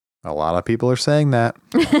 A lot of people are saying that.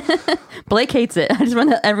 Blake hates it. I just want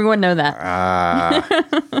to let everyone know that.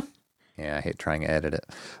 Yeah, I hate trying to edit it.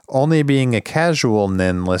 Only being a casual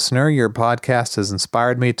Nin listener, your podcast has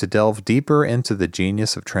inspired me to delve deeper into the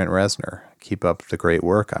genius of Trent Reznor. Keep up the great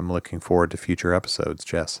work. I'm looking forward to future episodes,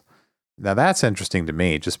 Jess. Now that's interesting to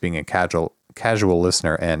me, just being a casual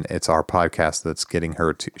listener, and it's our podcast that's getting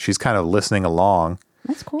her to, she's kind of listening along.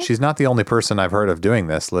 That's cool. She's not the only person I've heard of doing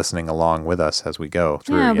this, listening along with us as we go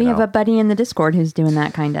through. Yeah, we have a buddy in the Discord who's doing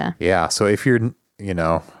that kind of. Yeah, so if you're,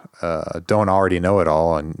 don't already know it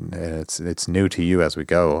all, and it's new to you as we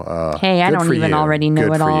go. Hey, I don't even already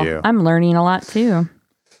know it all. I'm learning a lot too.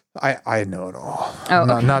 I know it all. Oh,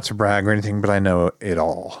 not to brag or anything, but I know it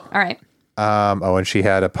all. All right. And she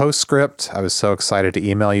had a postscript. I was so excited to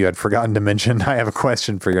email you. I'd forgotten to mention I have a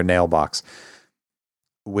question for your nail box.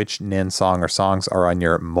 Which Nin song or songs are on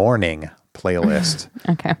your morning playlist?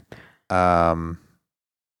 Okay.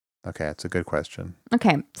 Okay, that's a good question.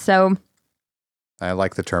 Okay, so I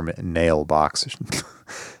like the term nail box.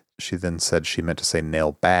 She then said she meant to say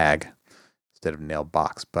nail bag instead of nail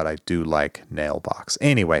box, but I do like nail box.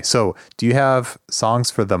 Anyway, so do you have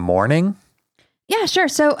songs for the morning? yeah, sure.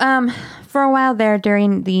 So for a while there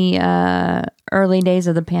during the early days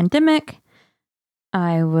of the pandemic,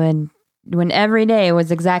 I would, when every day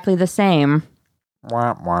was exactly the same.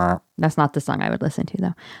 Wah, wah. That's not the song I would listen to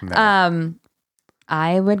though. No.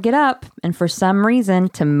 I would get up, and for some reason,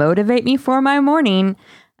 to motivate me for my morning,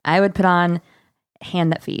 I would put on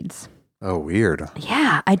Hand That Feeds. Oh, weird.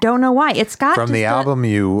 Yeah, I don't know why. It's got From the album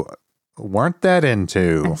you weren't that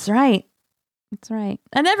into. That's right. That's right.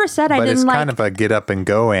 I never said I But didn't it's like. kind of a get up and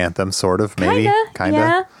go anthem, sort of, maybe. Kinda.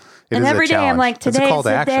 Yeah. It And is a every day I'm challenge. like, It's a today's call to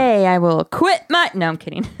the action. day I will quit my. No, I'm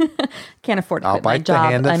kidding. Can't afford to I'll quit my bite the job,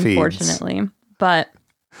 hand that feeds. unfortunately. But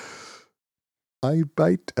I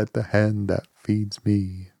bite at the hand that feeds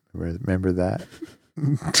me. Remember that?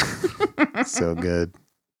 So good.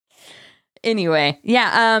 anyway,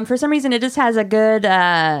 yeah. For some reason, it just has a good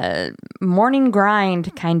morning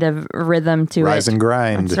grind kind of rhythm to Rise it. and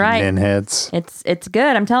grind. That's right. Nin heads. It's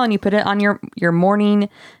good. I'm telling you, put it on your morning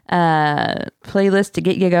playlist to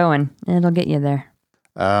get you going. It'll get you there.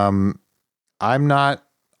 I'm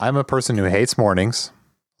a person who hates mornings.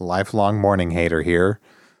 Lifelong morning hater here.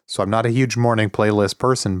 So I'm not a huge morning playlist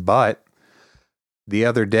person, but the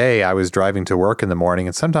other day I was driving to work in the morning,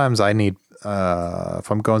 and sometimes I need,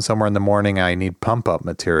 if I'm going somewhere in the morning, I need pump up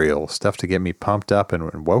material, stuff to get me pumped up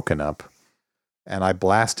and woken up. And I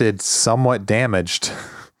blasted Somewhat Damaged.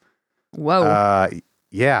 Whoa.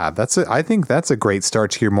 Yeah, I think that's a great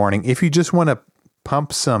start to your morning. If you just want to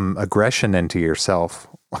pump some aggression into yourself,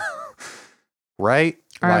 right?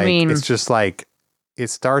 I mean, it's just like, it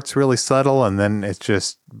starts really subtle and then it's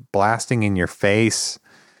just blasting in your face.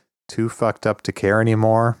 Too fucked up to care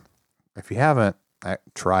anymore. If you haven't,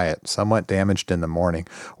 try it. Somewhat Damaged in the Morning,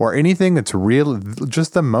 or anything that's real,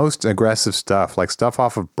 just the most aggressive stuff, like stuff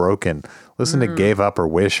off of Broken. Listen to Gave Up or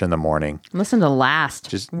Wish in the morning. Listen to Last.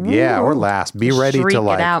 Just or Last. Be ready Shriek to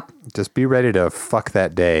it out. just be ready to fuck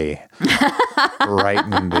that day. Right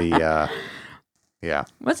in the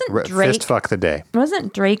Wasn't Drake fist fuck the day.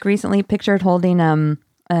 Wasn't Drake recently pictured holding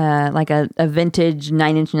like a vintage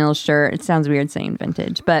 9 Inch Nails shirt? It sounds weird saying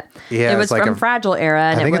vintage, but Yeah, it was it's like from Fragile era.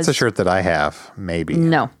 And I think it was, it's a shirt that I have, maybe.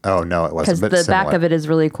 No. Oh no, it wasn't. because the back of it is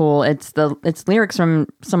really cool. It's lyrics from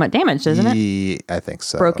Somewhat Damaged, isn't it? I think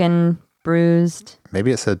so. Broken, bruised.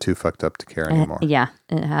 Maybe it said too fucked up to care anymore. Yeah,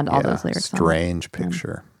 it had all those lyrics. Strange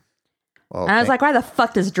picture. Well, And I was like, why the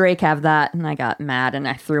fuck does Drake have that? And I got mad and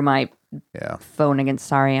I threw my phone against.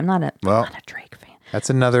 Sorry, I'm not a Drake fan. That's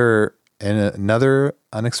another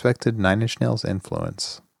unexpected Nine Inch Nails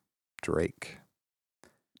influence. Drake.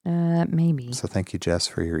 Maybe. So thank you, Jess,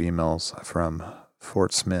 for your emails from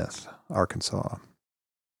Fort Smith, Arkansas.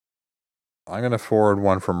 I'm going to forward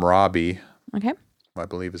one from Robbie. Okay. Who I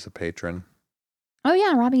believe is a patron. Oh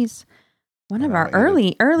yeah, Robbie's one of our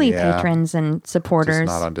early patrons and supporters. Just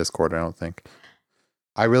not on Discord, I don't think.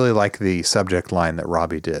 I really like the subject line that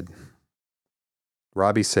Robbie did.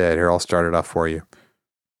 Robbie said, here, I'll start it off for you.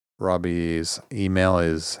 Robbie's email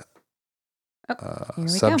is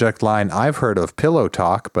subject line, I've heard of pillow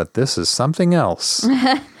talk, but this is something else.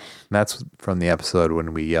 That's from the episode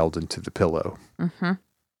when we yelled into the pillow. Mm-hmm.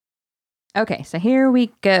 Okay, so here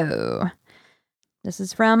we go. This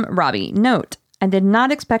is from Robbie. Note, I did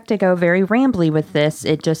not expect to go very rambly with this.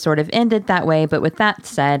 It just sort of ended that way. But with that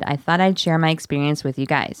said, I thought I'd share my experience with you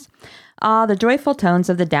guys. The joyful tones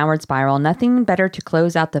of the Downward Spiral. Nothing better to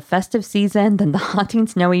close out the festive season than the haunting,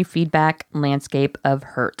 snowy feedback landscape of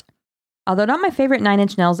Hurt. Although not my favorite Nine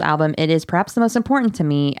Inch Nails album, it is perhaps the most important to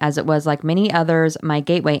me, as it was, like many others, my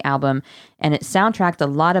gateway album, and it soundtracked a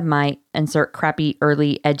lot of my insert crappy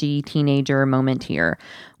early edgy teenager moment here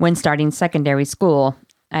when starting secondary school.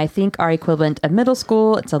 I think our equivalent of middle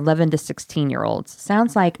school, it's 11 to 16-year-olds.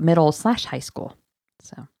 Sounds like middle/high school.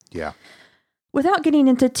 So yeah. Without getting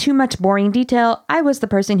into too much boring detail, I was the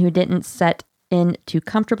person who didn't set in too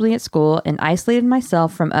comfortably at school and isolated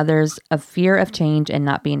myself from others of fear of change and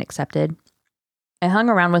not being accepted. I hung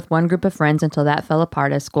around with one group of friends until that fell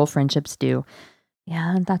apart, as school friendships do.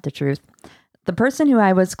 Yeah, that's the truth. The person who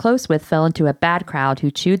I was close with fell into a bad crowd who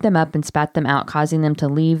chewed them up and spat them out, causing them to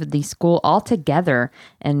leave the school altogether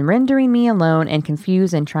and rendering me alone and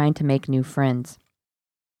confused and trying to make new friends.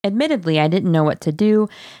 Admittedly, I didn't know what to do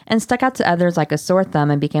and stuck out to others like a sore thumb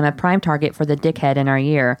and became a prime target for the dickhead in our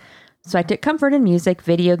year. So I took comfort in music,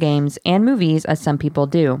 video games, and movies, as some people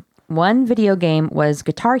do. One video game was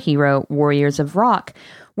Guitar Hero Warriors of Rock,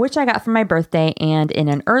 which I got for my birthday, and in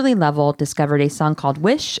an early level discovered a song called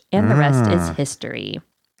Wish, and the rest is history.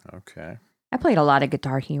 Okay. I played a lot of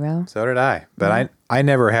Guitar Hero. So did I, but I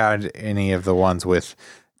never had any of the ones with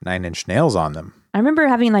Nine Inch Nails on them. I remember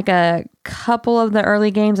having like a couple of the early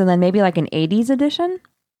games and then maybe like an 80s edition.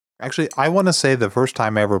 Actually, I want to say the first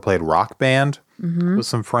time I ever played Rock Band with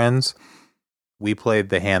some friends, we played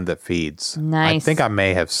The Hand That Feeds. Nice. I think I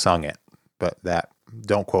may have sung it, but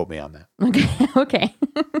don't quote me on that. Okay.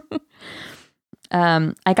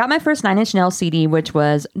 I got my first Nine Inch Nails CD, which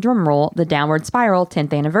was, drumroll, the Downward Spiral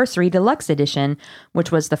 10th Anniversary Deluxe Edition,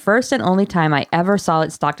 which was the first and only time I ever saw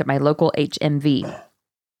it stocked at my local HMV.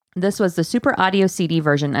 This was the Super Audio CD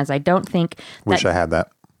version, as I don't think I had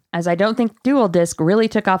that. As I don't think dual disc really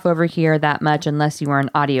took off over here that much unless you were an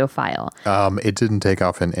audiophile. It didn't take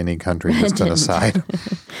off in any country, just an aside.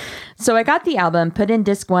 So I got the album, put in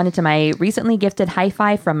disc 1 into my recently gifted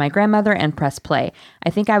hi-fi from my grandmother, and pressed play. I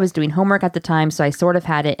think I was doing homework at the time, so I sort of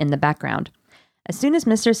had it in the background. As soon as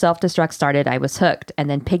Mr. Self-Destruct started, I was hooked, and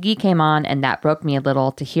then Piggy came on, and that broke me a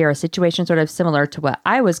little to hear a situation sort of similar to what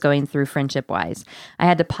I was going through friendship-wise. I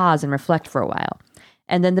had to pause and reflect for a while.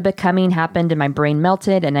 And then the becoming happened and my brain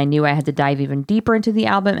melted and I knew I had to dive even deeper into the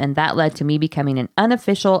album, and that led to me becoming an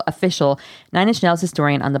official Nine Inch Nails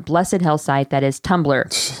historian on the blessed hell site that is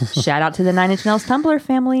Tumblr. Shout out to the Nine Inch Nails Tumblr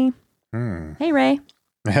family. Hey, Ray.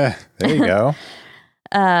 There you go.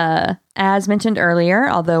 As mentioned earlier,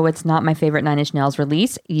 although it's not my favorite Nine Inch Nails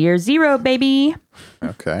release, Year Zero, baby.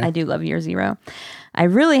 Okay. I do love Year Zero. I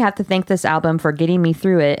really have to thank this album for getting me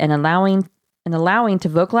through it and allowing to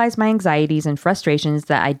vocalize my anxieties and frustrations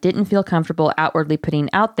that I didn't feel comfortable outwardly putting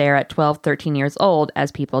out there at 12, 13 years old,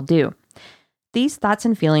 as people do. These thoughts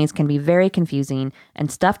and feelings can be very confusing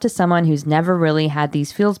and stuff to someone who's never really had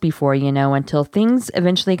these feels before, until things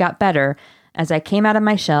eventually got better as I came out of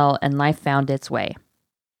my shell and life found its way.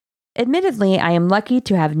 Admittedly, I am lucky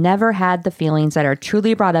to have never had the feelings that are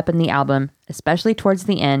truly brought up in the album, especially towards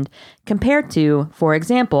the end, compared to, for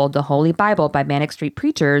example, The Holy Bible by Manic Street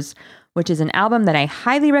Preachers, which is an album that I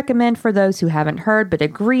highly recommend for those who haven't heard, but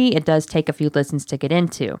agree it does take a few listens to get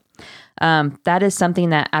into. That is something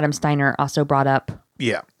that Adam Steiner also brought up.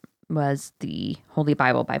 Yeah. Was The Holy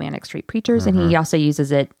Bible by Manic Street Preachers, and he also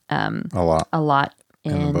uses it a lot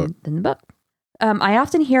in the book. I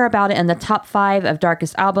often hear about it in the top 5 of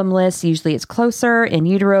darkest album lists. Usually it's Closer, In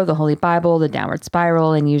Utero, The Holy Bible, The Downward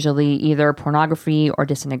Spiral, and usually either Pornography or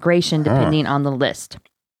Disintegration, depending on the list.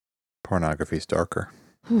 Pornography's darker.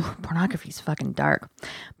 Pornography's fucking dark.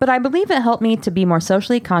 But I believe it helped me to be more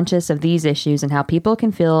socially conscious of these issues and how people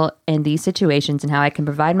can feel in these situations and how I can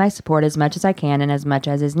provide my support as much as I can and as much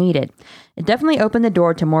as is needed. It definitely opened the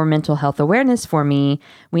door to more mental health awareness for me.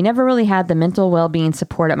 We never really had the mental well-being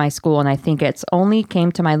support at my school, and I think it's only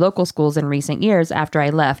came to my local schools in recent years after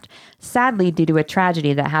I left, sadly due to a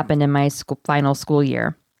tragedy that happened in my final school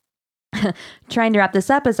year. Trying to wrap this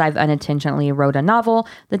up, as I've unintentionally wrote a novel,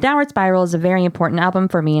 The Downward Spiral is a very important album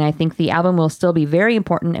for me, and I think the album will still be very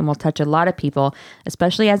important and will touch a lot of people,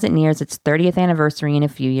 especially as it nears its 30th anniversary in a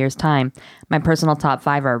few years' time. My personal top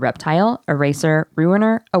 5 are Reptile, Eraser,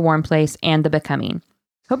 Ruiner, A Warm Place, and The Becoming.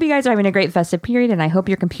 Hope you guys are having a great festive period, and I hope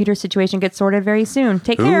your computer situation gets sorted very soon.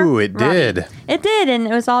 Take care. Ooh, it Robbie. did. It did, and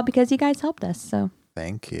it was all because you guys helped us, so.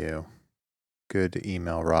 Thank you. Good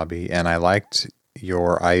email, Robbie. And I liked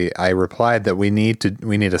your I replied that we need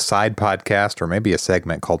a side podcast or maybe a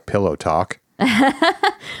segment called Pillow Talk.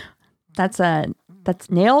 That's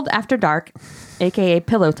Nailed After Dark, aka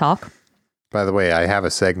Pillow Talk. By the way, I have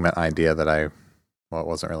a segment idea that it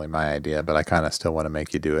wasn't really my idea, but I kind of still want to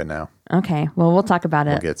make you do it now. Okay, well, we'll talk about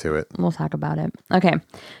it. We'll get to it. We'll talk about it. Okay.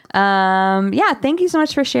 Yeah, thank you so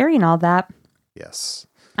much for sharing all that. Yes.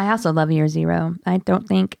 I also love Year Zero. I don't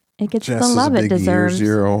think it gets Jess the is love a it big deserves.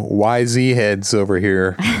 Year Zero YZ heads over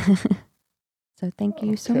here. So thank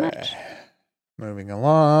you so much. Moving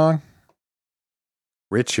along.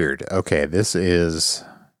 Richard. Okay, this is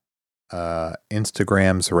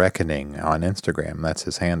Instagram's Reckoning on Instagram. That's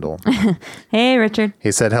his handle. Hey, Richard.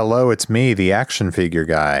 He said, "Hello, it's me, the action figure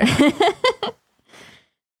guy.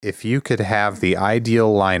 If you could have the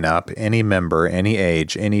ideal lineup, any member, any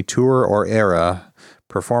age, any tour or era,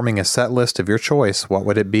 performing a set list of your choice, what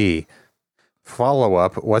would it be? Follow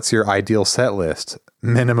up, what's your ideal set list?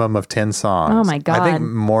 Minimum of 10 songs." Oh my God. I think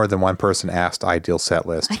more than one person asked ideal set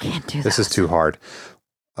list. I can't do This is too hard.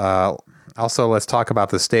 Also, let's talk about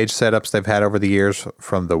the stage setups they've had over the years,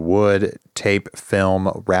 from the wood, tape,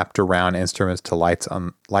 film, wrapped around instruments to lights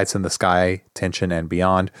in the sky, tension, and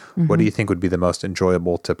beyond. Mm-hmm. What do you think would be the most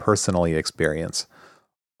enjoyable to personally experience?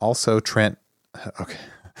 Also, Trent, okay,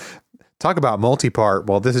 talk about multi-part.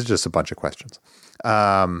 Well, this is just a bunch of questions.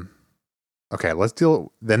 Okay, let's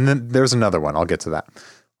deal. Then there's another one. I'll get to that.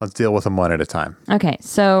 Let's deal with them one at a time. Okay,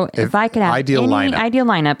 so if I could have ideal any lineup. ideal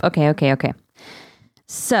lineup. Okay.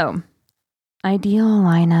 So, ideal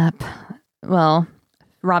lineup. Well,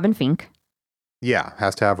 Robin Fink. Yeah,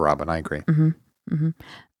 has to have Robin. I agree. Mm-hmm.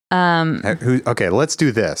 Okay, let's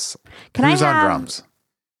do this. Who's on drums?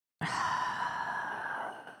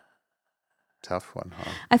 Tough one,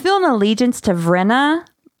 huh? I feel an allegiance to Vrenna.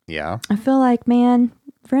 Yeah. I feel like, man,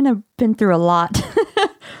 Vrenna been through a lot.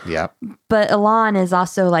 Yeah. But Alon is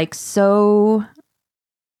also like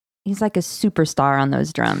he's like a superstar on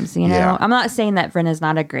those drums, you know? Yeah. I'm not saying that Vrenna's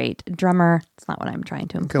not a great drummer. It's not what I'm trying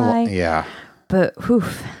to imply. Yeah. But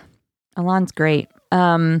Alon's great.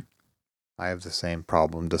 I have the same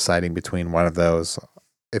problem deciding between one of those.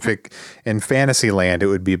 If it in Fantasyland, it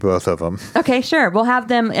would be both of them. Okay, sure. We'll have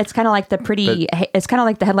them. It's kind of like it's kind of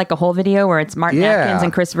like the Head Like a Hole video where it's Martin Atkins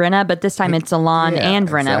and Chris Vrenna, but this time it's Alon and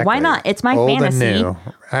Vrenna. Exactly. Why not? It's my Old fantasy. And new.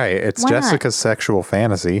 Right. It's Why Jessica's sexual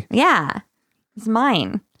fantasy. Yeah. It's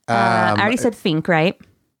mine. I already said Fink, right?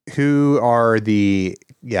 Who are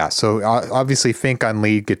so obviously Fink on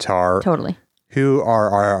lead guitar. Totally. Who are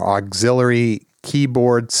our auxiliary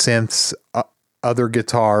keyboard, synths, other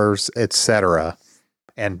guitars, etc.,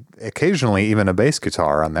 and occasionally even a bass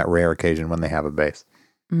guitar on that rare occasion when they have a bass.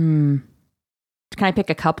 Can I pick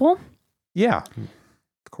a couple? Yeah,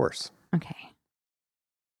 of course. Okay.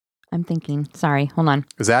 I'm thinking. Sorry, hold on.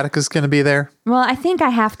 Is Atticus going to be there? Well, I think I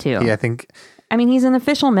have to. Yeah, I think. I mean, he's an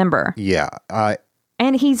official member. Yeah.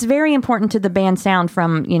 And he's very important to the band sound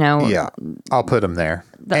from, Yeah, I'll put him there.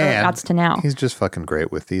 the And outs to now. he's just fucking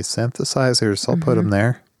great with these synthesizers. I'll put him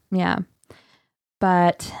there. Yeah.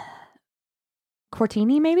 But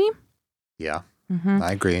Cortini, maybe? Yeah, Mm-hmm.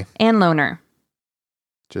 I agree. And Loner.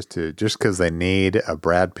 Just because they need a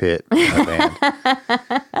Brad Pitt in a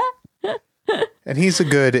band. And he's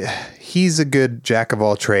a good jack of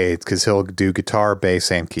all trades because he'll do guitar,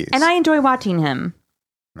 bass, and keys. And I enjoy watching him.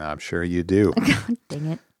 I'm sure you do. God dang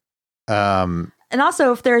it. Um, And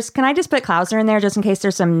also, can I just put Klausner in there just in case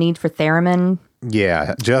there's some need for theremin?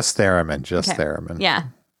 yeah, just theremin, Okay. theremin. Yeah.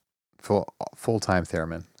 Full-time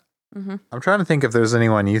theremin. Mm-hmm. I'm trying to think if there's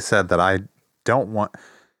anyone you said that I don't want,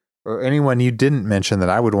 or anyone you didn't mention that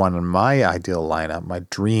I would want in my ideal lineup, my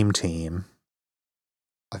dream team.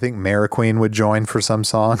 I think Mariqueen would join for some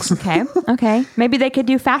songs. Okay. Maybe they could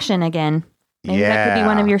do Fashion again. Maybe that could be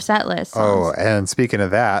one of your set lists. Oh, and speaking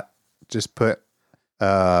of that, just put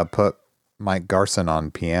Mike Garson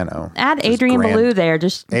on piano. Add which is Adrian grand. Ballou there.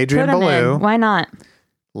 Just Adrian put him Ballou. in. Why not?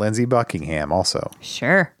 Lindsey Buckingham also.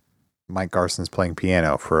 Sure. Mike Garson's playing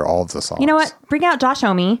piano for all of the songs. You know what? Bring out Josh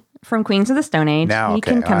Homme from Queens of the Stone Age. Now, he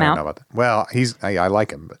okay, can come I don't out. know about that. Well, I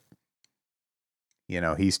like him, but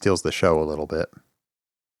he steals the show a little bit.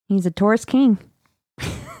 He's a Taurus king.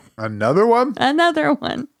 Another one? Another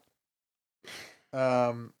one.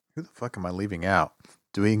 Who the fuck am I leaving out?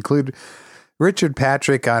 Do we include Richard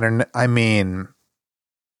Patrick? I mean,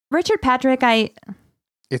 Richard Patrick,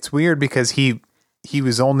 it's weird because he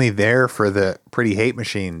was only there for the Pretty Hate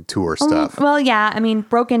Machine tour stuff. Well, yeah. I mean,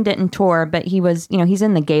 Broken didn't tour, but he was, he's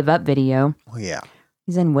in the Gave Up video. Well, yeah.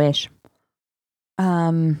 He's in Wish.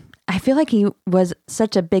 I feel like he was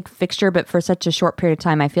such a big fixture, but for such a short period of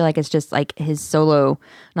time, I feel like it's just like his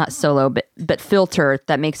not solo, but filter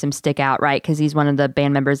that makes him stick out, right? Because he's one of the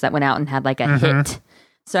band members that went out and had like a hit.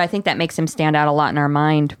 So I think that makes him stand out a lot in our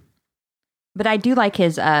mind. But I do like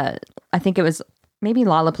his, I think it was maybe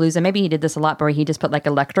Lollapalooza. Maybe he did this a lot where he just put like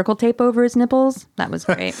electrical tape over his nipples. That was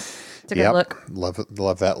great. It's a good look.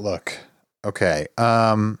 Love that look. Okay.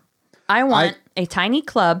 I want a tiny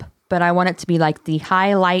club, but I want it to be like the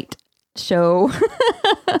highlight show.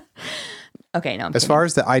 Okay, no. As far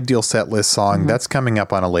as the ideal set list song, that's coming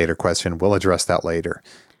up on a later question. We'll address that later.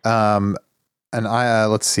 And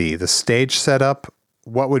let's see, the stage setup.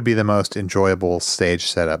 What would be the most enjoyable stage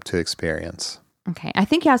setup to experience? Okay, I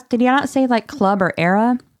think did he not say like club or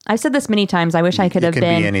era? I've said this many times. I wish I could have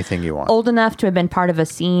been be anything you want. Old enough to have been part of a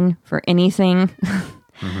scene for anything.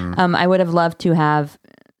 I would have loved to have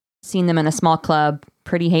seen them in a small club,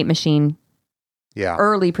 Pretty Hate Machine. Yeah.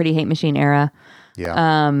 Early Pretty Hate Machine era.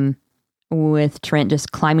 Yeah. With Trent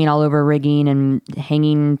just climbing all over rigging and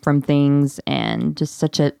hanging from things and just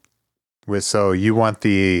such a... So you want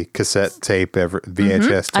the cassette tape,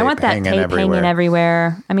 VHS tape I want that hanging tape everywhere. hanging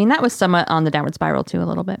everywhere. I mean, that was somewhat on the Downward Spiral too, a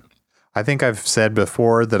little bit. I think I've said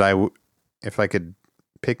before that if I could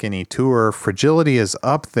pick any tour, Fragility is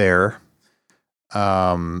up there.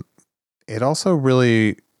 It also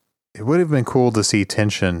really... It would have been cool to see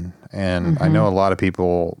Tension, and I know a lot of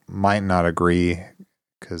people might not agree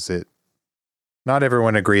because not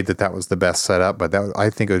everyone agreed that was the best setup, but I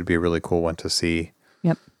think it would be a really cool one to see.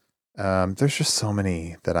 Yep. There's just so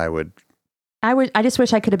many that I just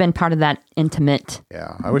wish I could have been part of that intimate.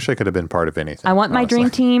 Yeah, I wish I could have been part of anything. I want my dream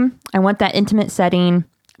team. I want that intimate setting,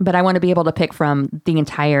 but I want to be able to pick from the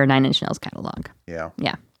entire Nine Inch Nails catalog. Yeah.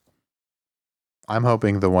 Yeah. I'm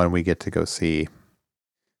hoping the one we get to go see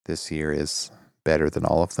this year is better than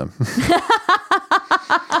all of them.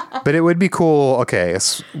 But it would be cool. Okay,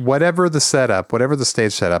 whatever the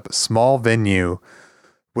stage setup, small venue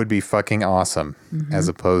would be fucking awesome as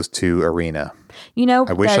opposed to arena.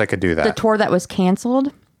 I wish I could do that. The tour that was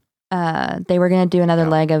canceled, they were going to do another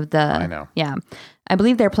leg of the... I know. Yeah. I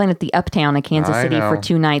believe they're playing at the Uptown in Kansas City for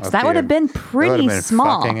 2 nights. That would have been pretty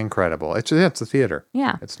small. Fucking incredible. It's a theater.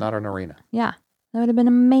 Yeah. It's not an arena. Yeah. That would have been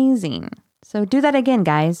amazing. So do that again,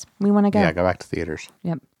 guys. We want to go. Yeah, go back to theaters.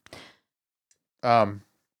 Yep.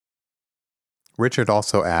 Richard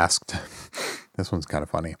also asked, this one's kind of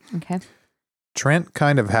funny. Okay. Trent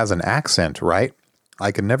kind of has an accent, right?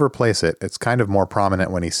 I can never place it. It's kind of more prominent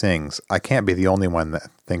when he sings. I can't be the only one that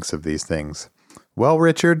thinks of these things. Well,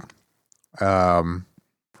 Richard, I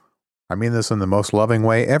mean this in the most loving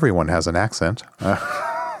way. Everyone has an accent.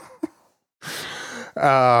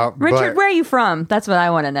 Richard, where are you from? That's what I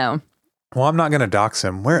want to know. Well, I'm not going to dox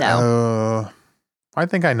him. I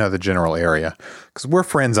think I know the general area because we're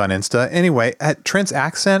friends on Insta. Anyway, at Trent's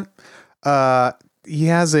accent, he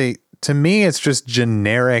has to me, it's just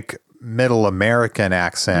generic middle American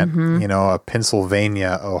accent, a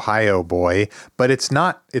Pennsylvania, Ohio boy, but it's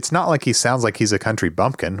not like he sounds like he's a country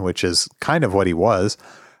bumpkin, which is kind of what he was.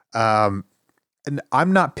 And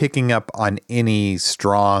I'm not picking up on any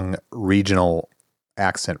strong regional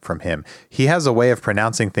accent from him. He has a way of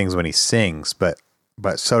pronouncing things when he sings, but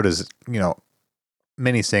so does,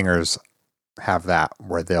 many singers have that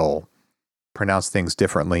where they'll pronounce things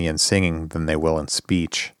differently in singing than they will in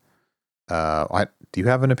speech. Do you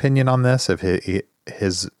have an opinion on this? If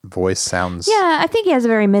his voice sounds... Yeah, I think he has a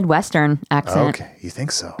very Midwestern accent. Okay, you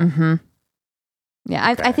think so? Mm-hmm.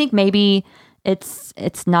 Yeah, okay. I think maybe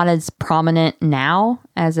it's not as prominent now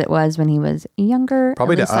as it was when he was younger.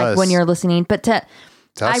 Probably to us. Like when you're listening. But to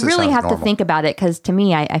I us, really have normal. to think about it because to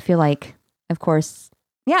me, I feel like, of course,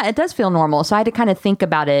 yeah, it does feel normal. So I had to kind of think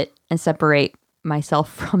about it and separate myself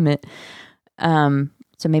from it.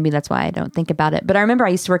 So maybe that's why I don't think about it. But I remember I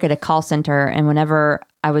used to work at a call center, and whenever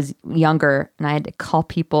I was younger and I had to call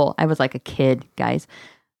people, I was like a kid, guys.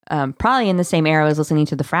 Probably in the same era I was listening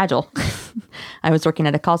to The Fragile. I was working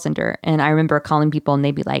at a call center, and I remember calling people, and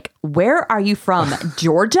they'd be like, "Where are you from?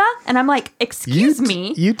 Georgia?" And I'm like, "Excuse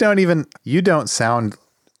me." You don't sound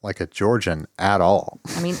like a Georgian at all.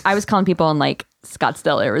 I mean, I was calling people in like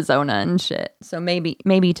Scottsdale, Arizona, and shit. So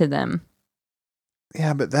maybe to them.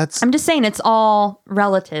 Yeah, but that's I'm just saying it's all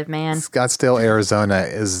relative, man. Scottsdale, Arizona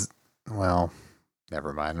is, well,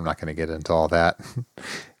 never mind. I'm not going to get into all that.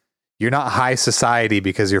 You're not high society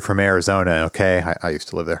because you're from Arizona, okay? I used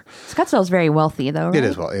to live there. Scottsdale's very wealthy, though, right? It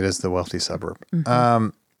is it is the wealthy suburb.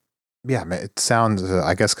 Yeah, it sounds,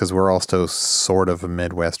 I guess, because we're also sort of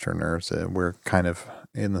Midwesterners. We're kind of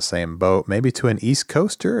in the same boat. Maybe to an East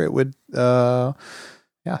Coaster, it would, sound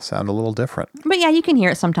a little different. But yeah, you can hear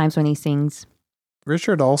it sometimes when he sings.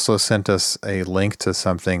 Richard also sent us a link to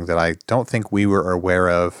something that I don't think we were aware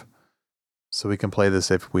of. So we can play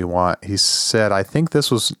this if we want. He said, I think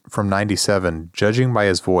this was from 97. Judging by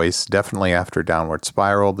his voice, definitely after Downward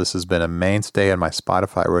Spiral. This has been a mainstay in my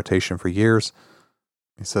Spotify rotation for years.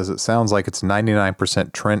 He says it sounds like it's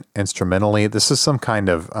 99% Trent instrumentally. This is some kind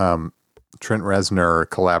of Trent Reznor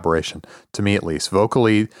collaboration, to me at least.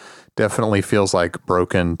 Vocally, definitely feels like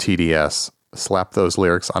broken TDS. Slap those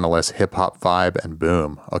lyrics on a less hip-hop vibe and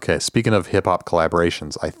boom. Okay, speaking of hip-hop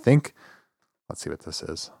collaborations, I think, let's see what this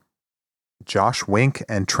is. Josh Wink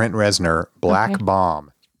and Trent Reznor, Black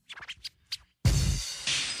Bomb.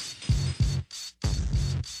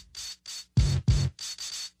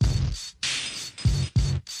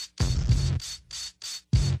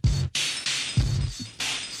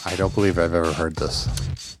 I don't believe I've ever heard this.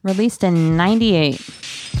 Released in 98.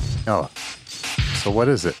 Oh, so what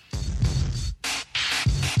is it?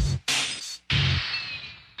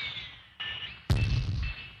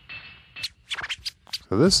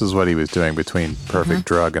 So this is what he was doing between Perfect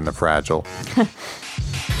Drug and The Fragile.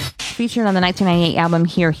 Featured on the 1998 album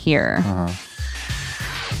Here Here.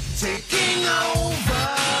 Taking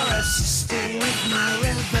over, assisting with my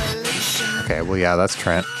revelation. Okay, well, yeah, that's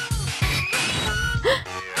Trent.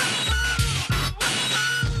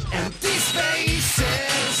 Empty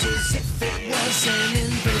spaces as if it was an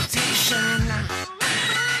invitation.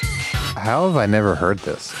 How have I never heard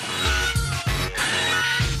this?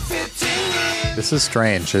 This is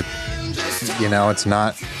strange. It's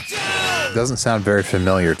not, it doesn't sound very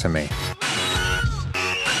familiar to me.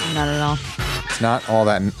 Not at all. It's not all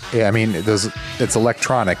that, yeah, I mean, it's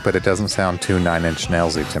electronic, but it doesn't sound too Nine Inch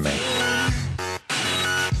Nailsy to me.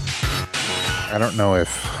 I don't know if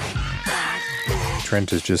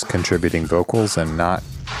Trent is just contributing vocals and not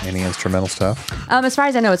any instrumental stuff. As far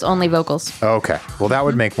as I know, it's only vocals. Okay, well, that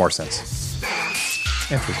would make more sense.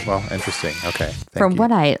 Interesting. Okay. From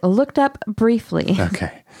what I looked up briefly.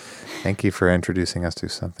 Okay. Thank you for introducing us to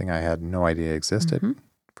something I had no idea existed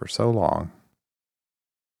for so long.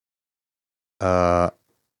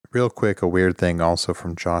 Real quick, a weird thing also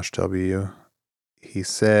from Josh W. He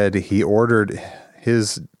said he ordered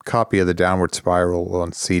his copy of the Downward Spiral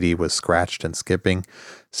on CD was scratched and skipping.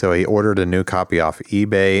 So he ordered a new copy off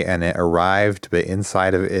eBay and it arrived, but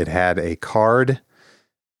inside of it had a card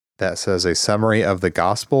that says a summary of the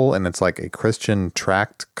gospel, and it's like a Christian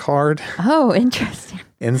tract card. Oh, interesting.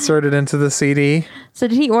 Inserted into the CD. So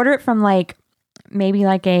did he order it from maybe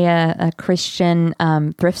a Christian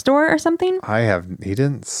thrift store or something? He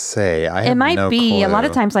didn't say. It might be. Clue. A lot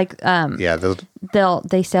of times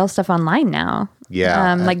they sell stuff online now.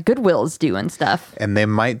 Yeah. Like Goodwill's do and stuff. And they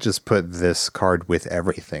might just put this card with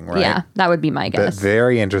everything, right? Yeah, that would be my guess. But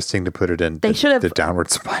very interesting to put it in they should have the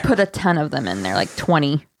Downward Spiral. Put a ton of them in there, like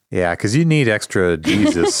 20. Yeah, because you need extra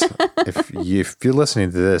Jesus. If you're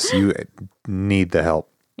listening to this, you need the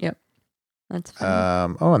help. Yep. That's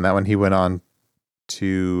funny. And that one he went on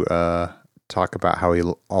to talk about how he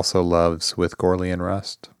also loves With Gorley and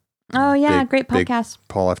Rust. Oh, yeah. Great podcast. Big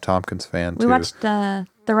Paul F. Tompkins fan, We watched The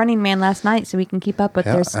Running Man last night so we can keep up with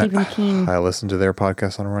their Stephen King. I listened to their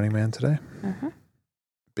podcast on Running Man today.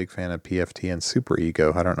 Big fan of PFT and Super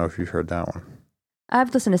Ego. I don't know if you've heard that one.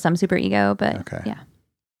 I've listened to some Super Ego, but yeah.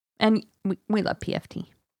 And we love PFT.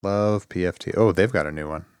 Love PFT. Oh, they've got a new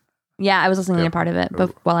one. Yeah, I was listening to part of it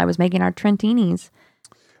while I was making our Trentinis.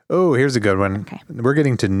 Oh, here's a good one. Okay. We're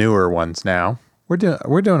getting to newer ones now. We're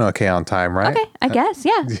doing okay on time, right? Okay, I guess,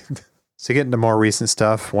 yeah. So getting to more recent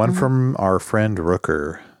stuff. One from our friend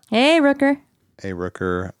Rooker. Hey, Rooker. Hey,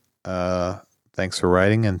 Rooker. Thanks for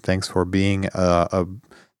writing and thanks for being a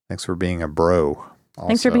bro. Also.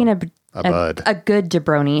 Thanks for being a bud. A good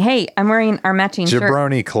jabroni. Hey, I'm wearing our matching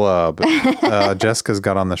Jabroni shirt. Club. Jessica's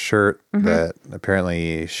got on the shirt that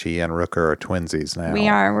apparently she and Rooker are twinsies now. We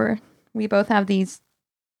are. We both have these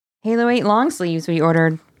Halo 8 long sleeves we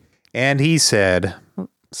ordered. And he said,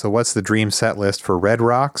 So what's the dream set list for Red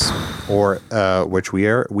Rocks, or which we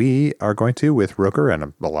are going to with Rooker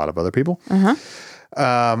and a lot of other people,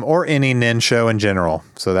 or any Nin show in general.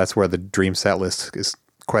 So that's where the dream set list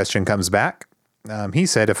question comes back. He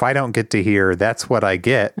said, if I don't get to hear That's What I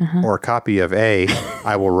Get or Copy of A,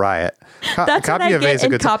 I will riot. That's What I Get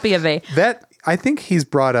and Copy of A. That I think he's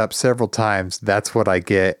brought up several times. That's What I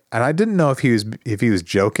Get, and I didn't know if he was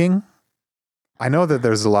joking. I know that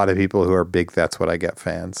there's a lot of people who are big That's What I Get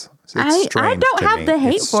fans. I don't have the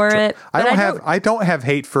hate for it. I don't have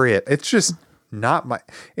hate for it. It's just not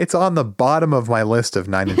it's on the bottom of my list of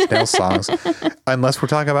Nine Inch Nails songs, unless we're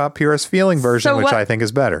talking about Purest Feeling version, which I think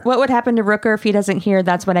is better. What would happen to Rooker if he doesn't hear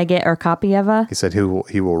That's What I Get or Copy of A? He said he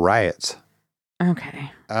will riot.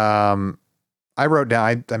 Okay. I wrote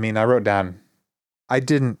down,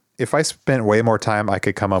 if I spent way more time, I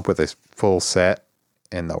could come up with a full set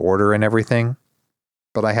in the order and everything,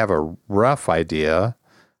 but I have a rough idea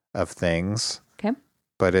of things. Okay.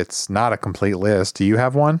 But it's not a complete list. Do you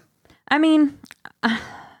have one? I mean,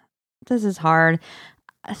 this is hard.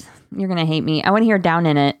 You're going to hate me. I want to hear Down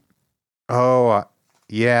in It. Oh,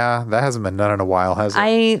 yeah. That hasn't been done in a while, has it?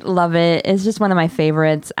 I love it. It's just one of my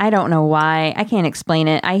favorites. I don't know why. I can't explain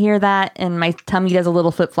it. I hear that and my tummy does a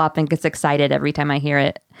little flip flop and gets excited every time I hear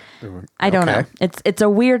it. I don't know. It's a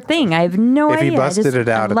weird thing. I have no idea. If he busted it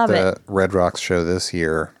out at the Red Rocks show this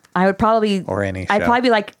year, I would probably, or any show. I'd probably be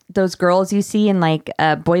like those girls you see in like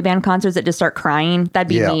boy band concerts that just start crying. That'd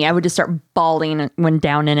be me. I would just start bawling when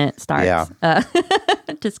Down in It starts. Yeah.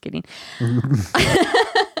 Just kidding.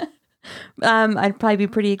 I'd probably be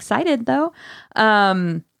pretty excited though.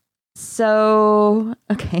 So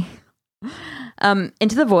okay.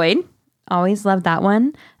 Into the Void. Always loved that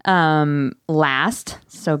one. Last.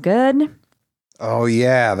 So good. Oh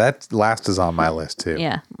yeah. That Last is on my list too.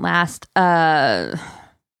 Yeah. Last.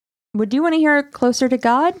 Would you want to hear Closer to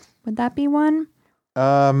God? Would that be one?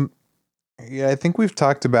 Yeah, I think we've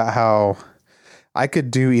talked about how I could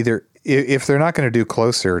do either. If they're not going to do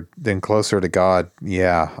Closer, then Closer to God.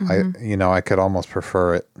 Yeah, I could almost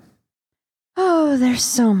prefer it. Oh, there's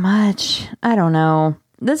so much. I don't know.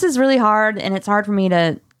 This is really hard, and it's hard for me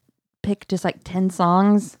to pick just like 10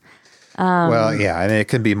 songs. Well, yeah, and it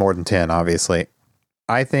could be more than 10, obviously.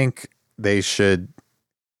 I think they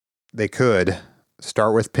could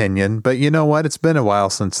start with Pinion, but you know what? It's been a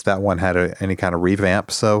while since that one had any kind of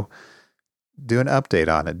revamp, so do an update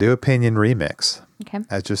on it. Do a Pinion remix. Okay.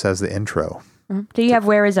 As the intro. Do you have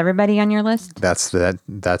Where Is Everybody on your list? That's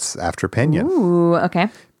after Pinion. Ooh, okay.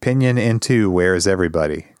 Pinion into Where Is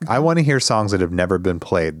Everybody? I want to hear songs that have never been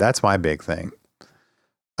played. That's my big thing.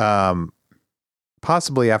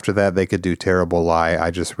 Possibly after that, they could do Terrible Lie.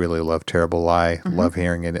 I just really love Terrible Lie. Love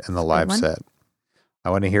hearing it in the live set.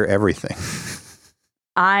 I want to hear everything.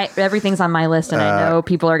 Everything's on my list, and I know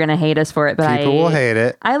people are going to hate us for it, but people will hate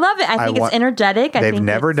it. I love it. I think it's energetic. They've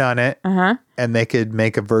never done it, and they could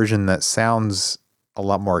make a version that sounds a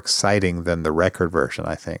lot more exciting than the record version.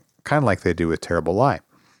 I think, kind of like they do with Terrible Lie,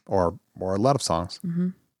 or a lot of songs.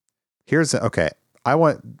 I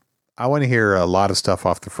want to hear a lot of stuff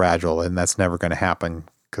off the Fragile, and that's never going to happen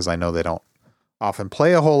because I know they don't often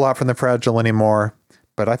play a whole lot from the Fragile anymore.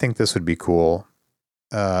 But I think this would be cool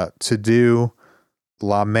to do.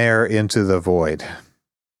 La Mer Into the Void.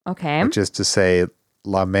 Okay. Which is to say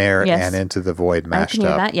La Mer and Into the Void mashed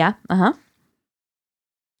up. That, yeah.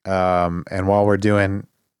 And while we're doing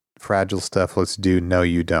Fragile stuff, let's do No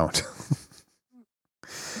You Don't.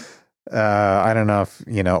 I don't know if,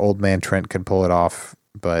 Old Man Trent could pull it off,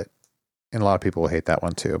 and a lot of people will hate that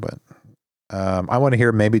one too, but I want to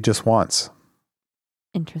hear Maybe Just Once.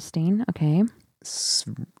 Interesting. Okay. It's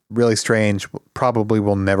really strange. Probably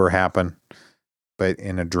will never happen. But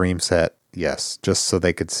in a dream set, yes, just so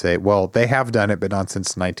they could say, well, they have done it, but not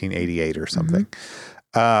since 1988 or something.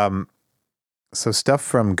 So stuff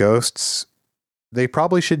from Ghosts, they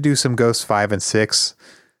probably should do some Ghosts 5 and 6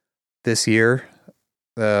 this year.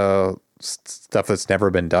 Stuff that's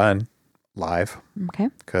never been done live. Okay.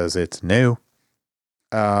 Because it's new.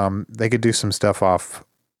 They could do some stuff off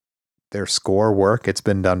their score work. It's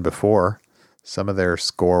been done before. Some of their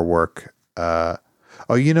score work.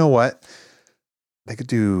 You know what? They could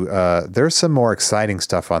do, there's some more exciting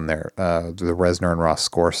stuff on there. The Reznor and Ross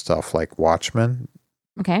score stuff, like Watchmen.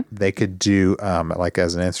 Okay. They could do, like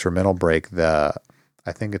as an instrumental break, I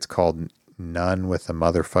think it's called None with a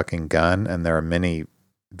Motherfucking Gun. And there are many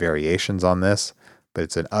variations on this, but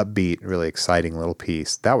it's an upbeat, really exciting little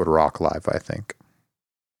piece. That would rock live, I think.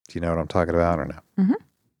 Do you know what I'm talking about or no?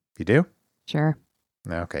 You do? Sure.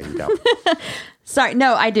 Okay, you don't. Sorry.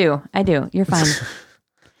 No, I do. You're fine.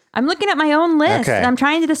 I'm looking at my own list. Okay. And I'm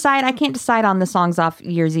trying to decide. I can't decide on the songs off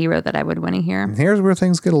year 0 that I would want to hear. And here's where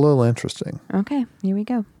things get a little interesting. Okay, here we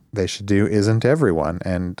go. They should do Isn't Everyone,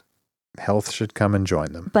 and Health should come and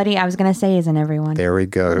join them. Buddy, I was going to say Isn't Everyone. There we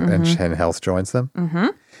go. And Health joins them. Mm-hmm.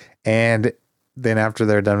 And then after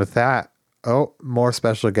they're done with that, more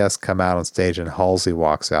special guests come out on stage, and Halsey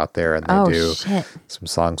walks out there, and they do Shit. some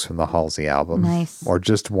songs from the Halsey album. Nice. Or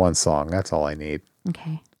just one song. That's all I need.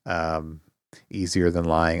 Okay. Easier Than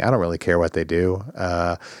Lying. I don't really care what they do.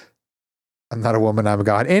 I'm Not a Woman, I'm a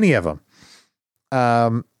God. Any of them.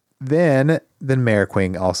 Then Mayor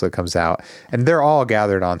Queen also comes out, and they're all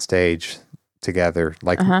gathered on stage together.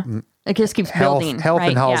 Like It just keeps building. Health right?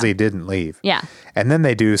 and Halsey Yeah. didn't leave. Yeah. And then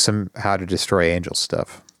they do some How to Destroy Angels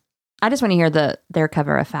stuff. I just want to hear their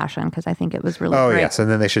cover of Fashion because I think it was really great. Yes. And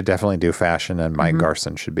then they should definitely do Fashion, and Mike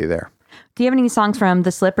Garson should be there. Do you have any songs from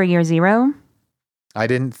The Slip or Year 0? I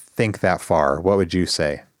didn't think that far. What would you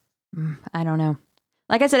say? I don't know.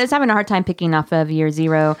 Like I said, I was having a hard time picking off of year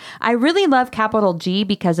 0. I really love Capital G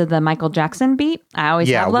because of the Michael Jackson beat. I always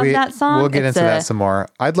have loved that song. We'll get into that some more.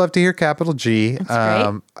 I'd love to hear Capital G. It's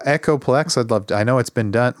great. Echoplex, I'd love to. I know it's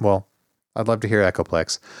been done. Well, I'd love to hear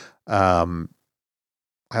Echoplex. I'm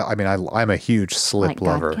a huge Slip Like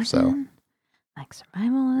lover. God So Given, like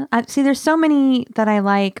Survival. See, there's so many that I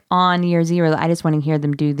like on year 0 that I just want to hear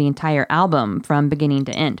them do the entire album from beginning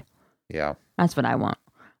to end. yeah, That's what I want.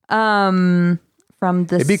 From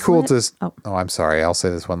the it'd be cool Slip- to. Oh, I'm sorry. I'll say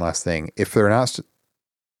this one last thing. If they're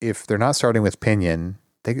not starting with Pinion,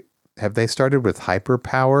 have they started with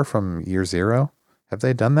Hyperpower from year 0? Have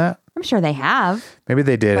they done that? I'm sure they have. Maybe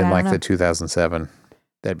they did But in I don't like know. the 2007.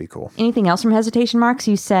 That'd be cool. Anything else from Hesitation Marks?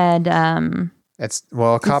 You said A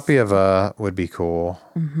copy of would be cool.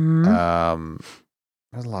 mhm.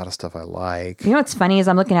 There's a lot of stuff I like. You know what's funny is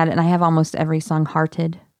I'm looking at it and I have almost every song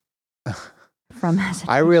hearted from Hesitation.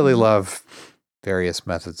 I really love Various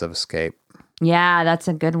Methods of Escape. Yeah, that's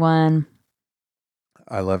a good one.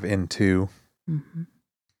 I love Into. Mhm.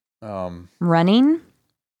 Running.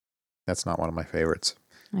 That's not one of my favorites.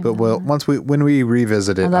 I But know. when we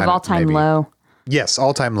revisit it, I love All Time maybe- Low. Yes,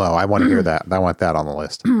 All Time Low. I want to hear that. I want that on the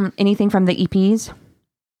list. Anything from the EPs?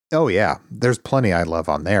 Oh yeah, there's plenty I love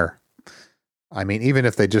on there. I mean, even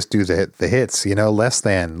if they just do the hits, Less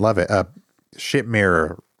Than, love it. Ship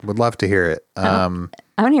Mirror, would love to hear it. I want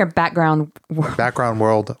to hear Background World. Background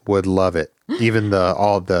World, would love it. Even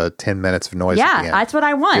all the 10 minutes of noise. at the Yeah, end. that's what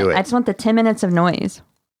I want. Do it. I just want the 10 minutes of noise.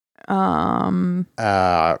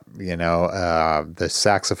 The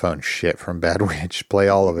saxophone shit from Bad Witch. Play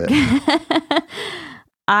all of it.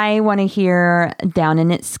 I want to hear Down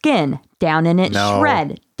in Its Skin, Down in Its No.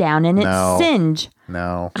 Shred, Down in Its No. Singe.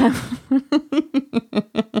 No.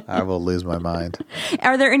 I will lose my mind.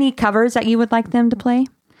 Are there any covers that you would like them to play?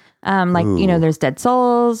 Ooh. There's Dead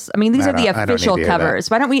Souls. I mean, these are the I don't need official to hear that. covers.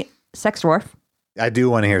 Why don't we? Sex Dwarf. I do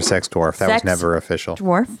want to hear Sex Dwarf. That Sex was never official.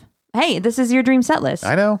 Dwarf. Hey, this is your dream set list.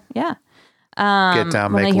 I know. Yeah. Get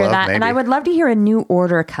Down, When I Make hear Love, that, and maybe. I would love to hear a New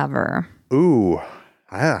Order cover. Ooh.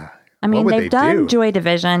 I mean, what would they've they done do? Joy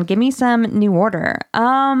Division. Give me some New Order.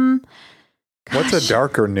 What's a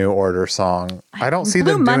darker New Order song? I don't see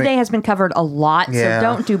Blue them Monday doing, has been covered a lot, Yeah. so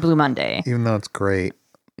don't do Blue Monday. even though it's great.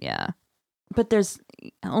 Yeah. But there's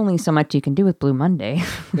only so much you can do with Blue Monday.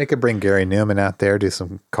 They could bring Gary Newman out there, do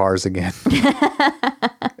some Cars again,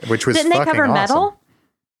 which was Didn't they fucking cover awesome. Metal?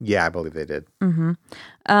 Yeah, I believe they did.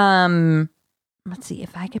 Let's see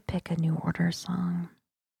if I could pick a New Order song.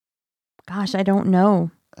 Gosh, I don't know.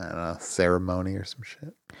 I don't know, Ceremony or some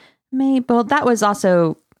shit. Maybe, well, that was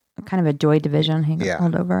also kind of a Joy Division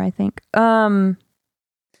holdover, I think.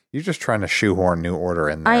 You're just trying to shoehorn New Order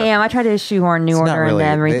in there. I am. I try to shoehorn New It's not Order really,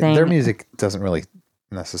 into everything. their music doesn't really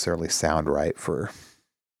necessarily sound right for.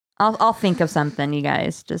 I'll think of something, you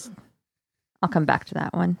guys. I'll come back to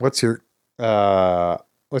that one. What's your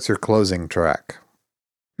closing track?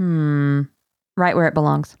 Right Where It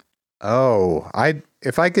Belongs. Oh,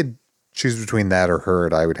 if I could choose between that or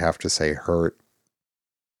Hurt, I would have to say Hurt.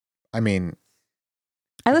 I mean,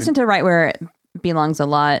 I listened to Right Where It Belongs a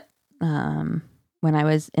lot when I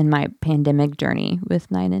was in my pandemic journey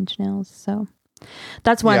with 9 Inch Nails. So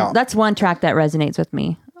that's one track that resonates with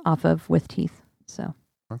me off of With Teeth. So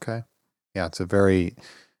okay. Yeah, it's a very,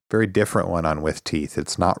 very different one on With Teeth.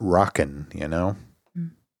 It's not rockin',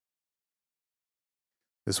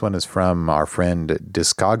 This one is from our friend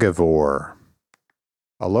Discogivore.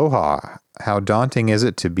 Aloha. How daunting is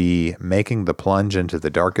it to be making the plunge into the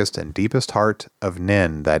darkest and deepest heart of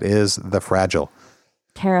Nin, that is the fragile?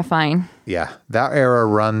 Terrifying. Yeah, that era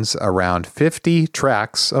runs around 50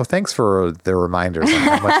 tracks. Oh, thanks for the reminders on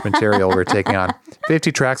how much material we're taking on.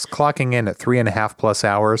 50 tracks, clocking in at 3.5 plus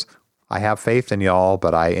hours. I have faith in y'all,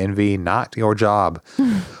 but I envy not your job.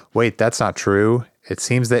 Wait, that's not true. It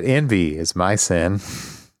seems that envy is my sin.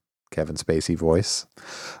 Kevin Spacey voice.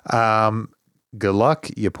 Good luck,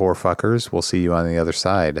 you poor fuckers. We'll see you on the other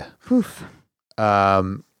side. Oof.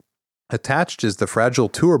 Attached is the Fragile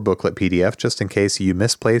Tour booklet PDF, just in case you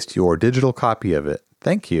misplaced your digital copy of it.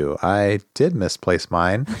 Thank you. I did misplace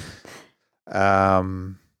mine. I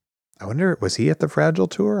wonder, was he at the Fragile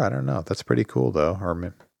Tour? I don't know. That's pretty cool, though.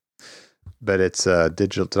 But it's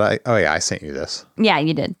digital. Oh, yeah, I sent you this. Yeah,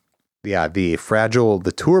 you did. Yeah, the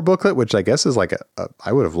tour booklet, which I guess is like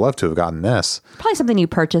I would have loved to have gotten this. Probably something you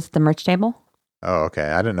purchased at the merch table. Oh, okay.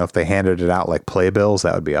 I didn't know if they handed it out like playbills.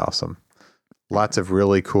 That would be awesome. Lots of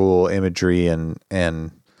really cool imagery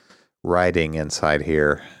and writing inside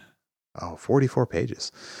here. Oh, 44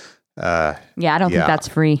 pages. Yeah, I don't think that's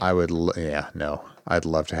free. I would, no. I'd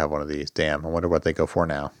love to have one of these. Damn, I wonder what they go for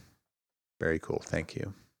now. Very cool. Thank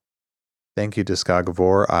you. Thank you,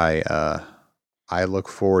 Discogavore. I look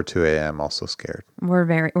forward to it. I'm also scared.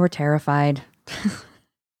 We're terrified.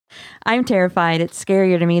 I'm terrified. It's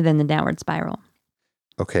scarier to me than the downward spiral.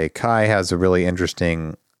 Okay, Kai has a really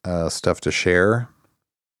interesting stuff to share.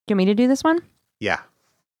 Do you want me to do this one? Yeah.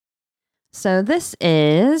 So this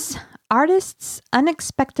is Artists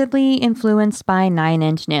Unexpectedly Influenced by Nine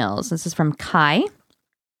Inch Nails. This is from Kai.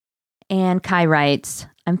 And Kai writes,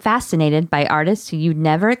 I'm fascinated by artists who you'd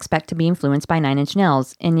never expect to be influenced by Nine Inch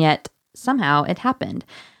Nails, and yet somehow it happened.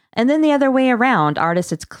 And then the other way around,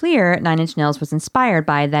 artists it's clear Nine Inch Nails was inspired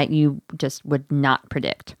by that you just would not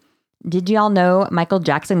predict. Did y'all know Michael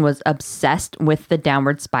Jackson was obsessed with the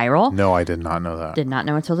downward spiral? No, I did not know that. Did not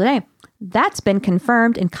know until today. That's been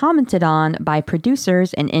confirmed and commented on by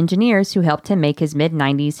producers and engineers who helped him make his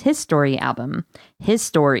mid-90s His Story album. His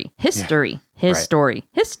Story. History. Yeah, his right. Story.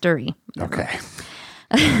 History. Okay.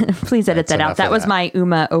 Please edit that out. That was my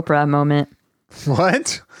Uma Oprah moment.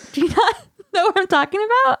 What? Do you not know what I'm talking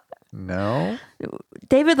about? No.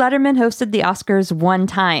 David Letterman hosted the Oscars one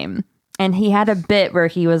time, and he had a bit where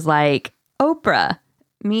he was like, Oprah,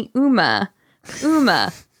 me Uma,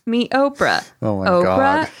 me Oprah. Oh my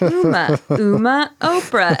Oprah, God. Uma,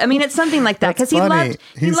 Oprah. I mean, it's something like that because he loved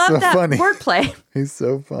that wordplay. He's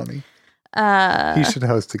so funny. He should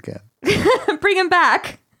host again. Bring him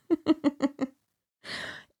back.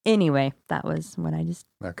 Anyway, that was what I just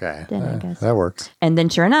did, I guess. That works. And then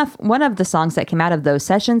sure enough, one of the songs that came out of those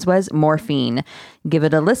sessions was Morphine. Give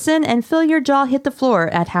it a listen and feel your jaw hit the floor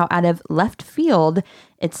at how out of left field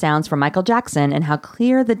it sounds from Michael Jackson and how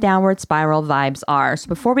clear the downward spiral vibes are. So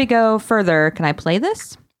before we go further, can I play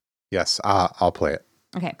this? Yes, I'll play it.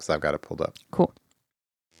 Okay. Because I've got it pulled up. Cool.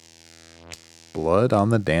 Blood on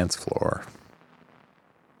the Dance Floor.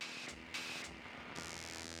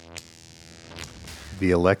 The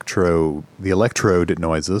electrode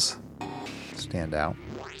noises stand out.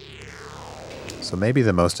 So maybe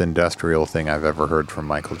the most industrial thing I've ever heard from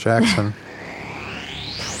Michael Jackson.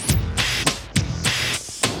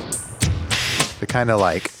 The kind of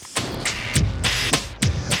like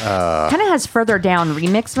kind of has further down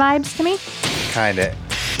remix vibes to me. Kind of.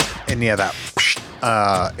 And yeah, that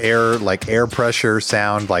air pressure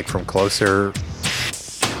sound like from closer.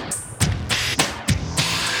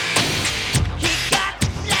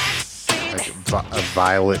 Like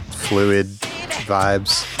violet fluid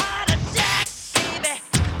vibes.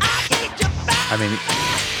 I mean,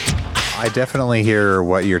 I definitely hear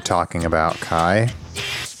what you're talking about, Kai.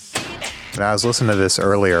 When I was listening to this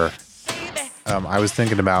earlier, I was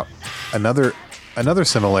thinking about another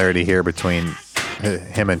similarity here between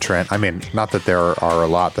him and Trent. I mean, not that there are a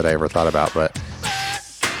lot that I ever thought about, but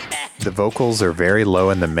the vocals are very low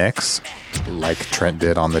in the mix, like Trent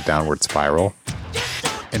did on the Downward Spiral,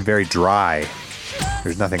 and very dry.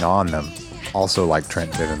 There's nothing on them, also like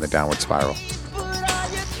Trent did in the Downward Spiral.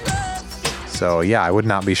 So yeah, I would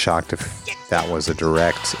not be shocked if that was a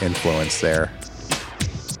direct influence there.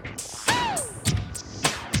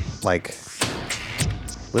 Like,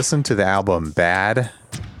 listen to the album Bad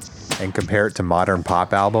and compare it to modern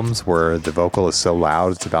pop albums where the vocal is so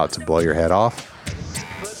loud it's about to blow your head off.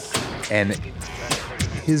 And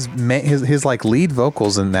his like lead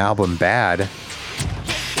vocals in the album Bad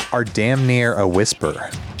are damn near a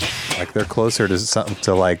whisper. Like they're closer to something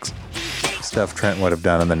to like stuff Trent would have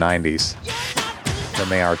done in the 90s than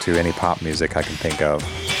they are to any pop music I can think of.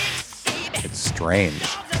 It's strange.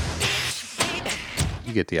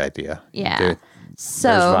 You get the idea. Yeah. There's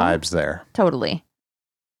vibes there. Totally.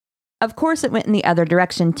 of course, it went in the other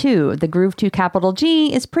direction too. The groove to capital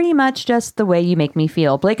G is pretty much just the way you make me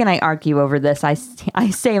feel. Blake and I argue over this. I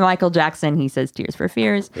say Michael Jackson. He says Tears for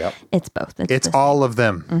Fears. Yep. It's both. It's all of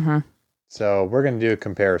them. Mm-hmm. So we're going to do a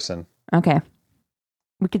comparison. Okay.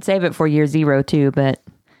 We could save it for year 0 too, but...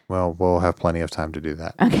 Well, we'll have plenty of time to do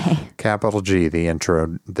that. Okay. Capital G, the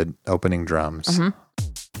intro, the opening drums. Mm-hmm.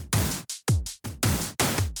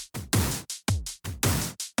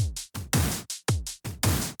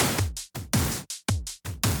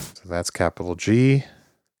 So that's capital G.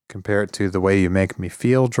 Compare it to the way you make me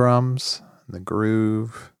feel drums, the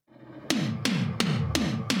groove.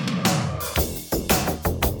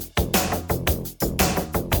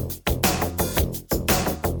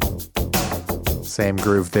 Same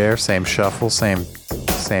groove there, same shuffle, same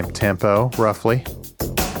tempo, roughly.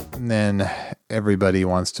 And then Everybody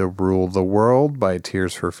Wants to Rule the World by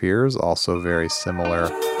Tears for Fears, also very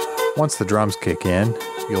similar. Once the drums kick in,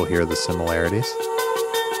 you'll hear the similarities.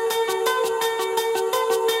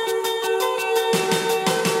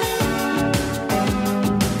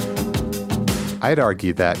 I'd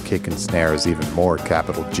argue that kick and snare is even more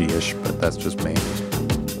capital G-ish, but that's just me.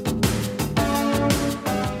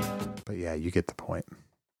 But yeah, you get the point.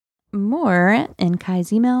 More in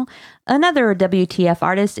Kai's email. Another WTF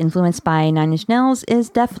artist influenced by Nine Inch Nails is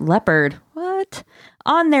Def Leppard. What?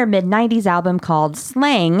 On their mid-90s album called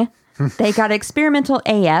Slang, they got experimental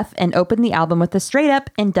AF and opened the album with a straight-up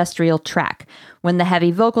industrial track. When the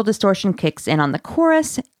heavy vocal distortion kicks in on the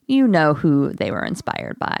chorus, you know who they were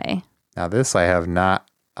inspired by. Now this I have not.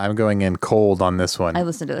 I'm going in cold on this one. I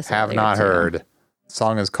listened to this. Have not too. heard. The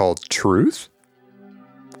song is called Truth?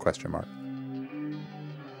 Question mark.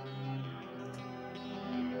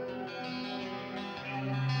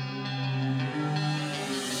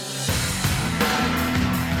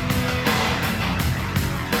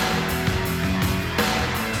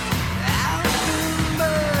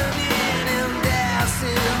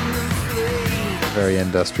 Very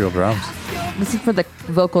industrial drums. This is for the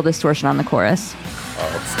vocal distortion on the chorus.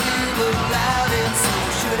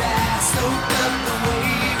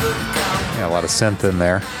 Yeah, a lot of synth in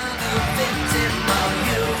there.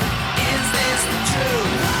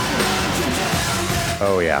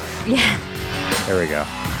 Oh, yeah. Yeah. There we go.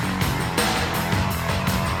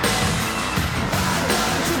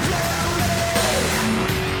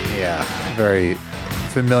 Yeah, very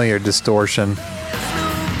familiar distortion.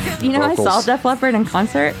 You know, vocals. I saw Def Leppard in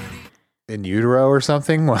concert. In utero or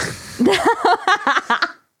something? What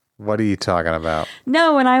are you talking about?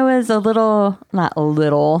 No, when I was I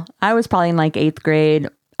was probably in like 8th grade.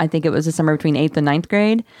 I think it was the summer between 8th and 9th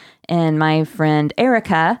grade. And my friend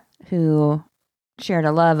Erica, who shared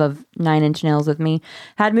a love of Nine Inch Nails with me,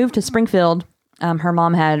 had moved to Springfield. Her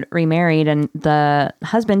mom had remarried, and the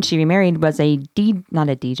husband she remarried was not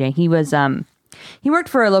a DJ. He was, he worked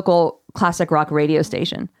for a local classic rock radio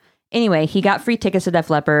station. Anyway, he got free tickets to Def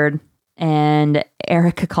Leppard, and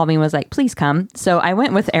Erica called me and was like, please come. So I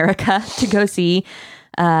went with Erica to go see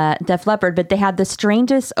Def Leppard, but they had the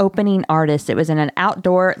strangest opening artist. It was in an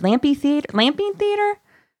outdoor Lamping Theater?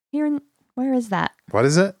 Where is that? What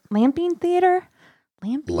is it? Lamping Theater?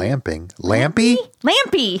 Lamping. Lampy?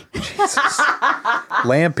 Lampy?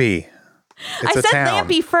 Lampy. It's I said town.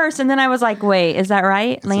 Lampy first, and then I was like, wait, is that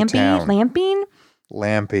right? It's a town. Lamping?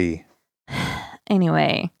 Lampy.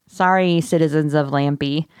 Anyway, sorry, citizens of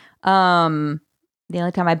Lampy. The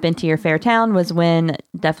only time I've been to your fair town was when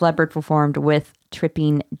Def Leppard performed with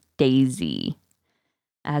Tripping Daisy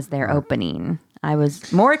as their opening. I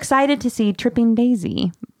was more excited to see Tripping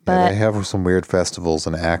Daisy, but Yeah, they have some weird festivals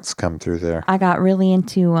and acts come through there. I got really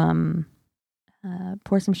into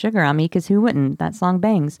Pour Some Sugar on Me, because who wouldn't? That song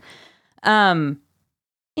bangs. Anywho,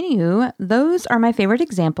 those are my favorite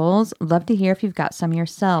examples. Love to hear if you've got some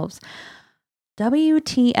yourselves.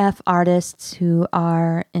 WTF artists who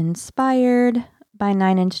are inspired by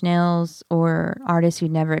Nine Inch Nails, or artists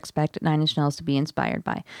you'd never expect Nine Inch Nails to be inspired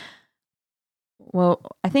by. Well,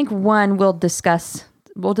 I think one we'll discuss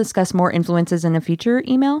more influences in a future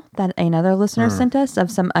email that another listener sent us of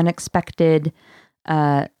some unexpected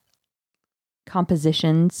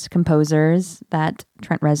composers that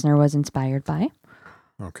Trent Reznor was inspired by.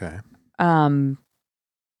 Okay.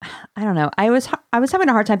 I don't know. I was having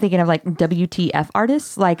a hard time thinking of like WTF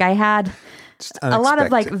artists. Like I had a lot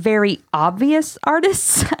of like very obvious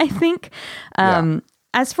artists, I think.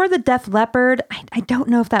 As for the Def Leppard, I don't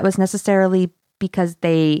know if that was necessarily because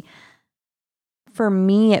for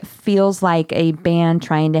me, it feels like a band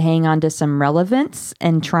trying to hang on to some relevance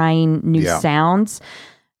and trying new sounds.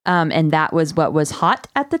 And that was what was hot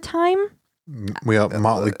at the time.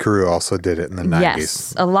 Motley Crue also did it in the 90s.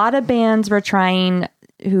 Yes. A lot of bands were trying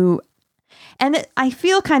who And I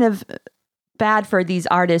feel kind of bad for these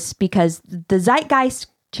artists because the zeitgeist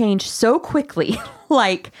changed so quickly,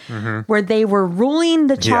 like where they were ruling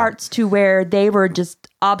the charts to where they were just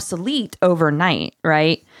obsolete overnight,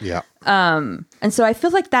 right? Yeah. And so I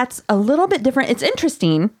feel like that's a little bit different. It's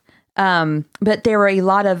interesting, but there were a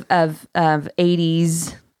lot of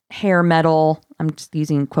 80s hair metal, I'm just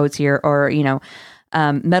using quotes here, or,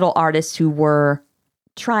 metal artists who were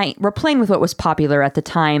playing with what was popular at the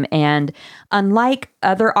time. And unlike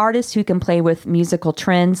other artists who can play with musical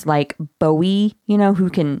trends like Bowie, who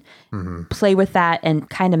can play with that and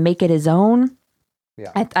kind of make it his own,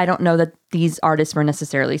 I don't know that these artists were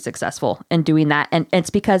necessarily successful in doing that. And it's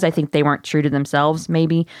because I think they weren't true to themselves,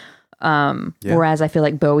 maybe. Whereas I feel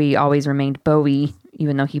like Bowie always remained Bowie,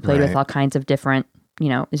 even though he played with all kinds of different,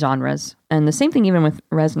 genres. And the same thing even with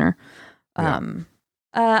Reznor.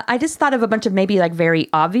 I just thought of a bunch of maybe like very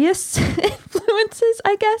obvious influences,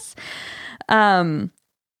 I guess.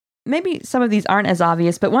 Maybe some of these aren't as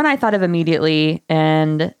obvious, but one I thought of immediately,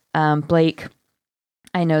 and Blake,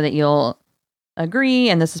 I know that you'll agree,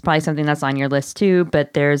 and this is probably something that's on your list too,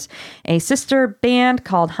 but there's a sister band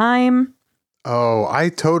called Haim. Oh, I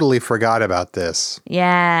totally forgot about this.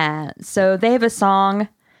 Yeah. So they have a song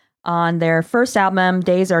on their first album,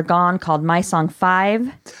 Days Are Gone, called My Song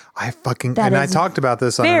 5. I talked about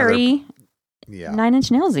this on very Nine Inch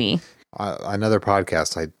Nailsy. Another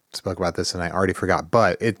podcast. I spoke about this and I already forgot.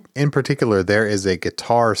 But in particular, there is a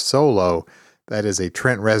guitar solo that is a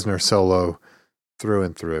Trent Reznor solo through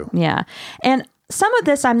and through. Yeah. And some of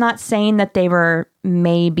this, I'm not saying that they were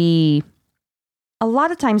maybe... A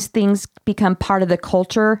lot of times things become part of the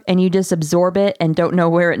culture and you just absorb it and don't know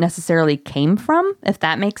where it necessarily came from, if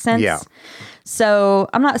that makes sense. Yeah. So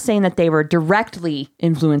I'm not saying that they were directly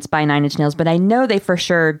influenced by Nine Inch Nails, but I know they for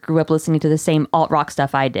sure grew up listening to the same alt-rock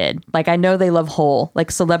stuff I did. Like, I know they love Hole,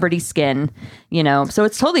 like Celebrity Skin, So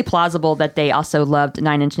it's totally plausible that they also loved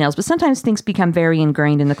Nine Inch Nails. But sometimes things become very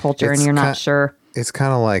ingrained in the culture and you're not sure. It's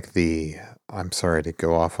kind of like I'm sorry to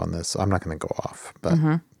go off on this. I'm not going to go off, but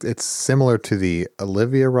it's similar to the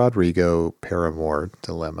Olivia Rodrigo Paramore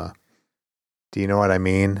dilemma. Do you know what I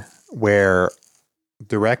mean? Where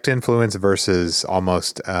direct influence versus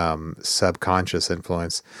almost subconscious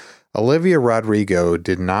influence. Olivia Rodrigo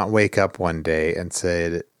did not wake up one day and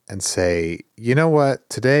say, you know what?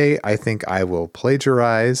 Today I think I will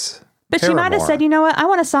plagiarize But Paramore. She might have said, you know what? I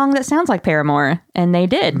want a song that sounds like Paramore. And they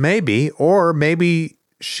did. Maybe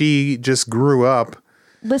she just grew up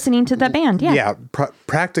listening to that band. Yeah. Yeah.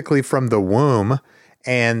 Practically from the womb.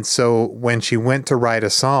 And so when she went to write a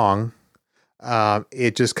song,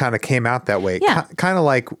 it just kind of came out that way. Yeah. Kind of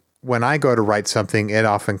like when I go to write something, it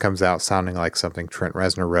often comes out sounding like something Trent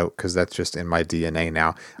Reznor wrote because that's just in my DNA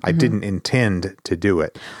now. I didn't intend to do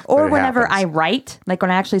it. Or whenever I write, like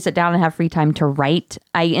when I actually sit down and have free time to write,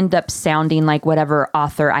 I end up sounding like whatever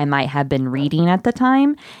author I might have been reading at the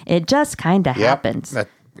time. It just kind of happens.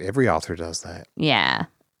 Every author does that. Yeah.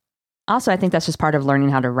 Also, I think that's just part of learning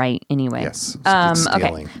how to write anyway. Yes.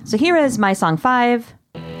 Okay. So here is My Song 5.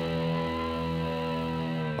 A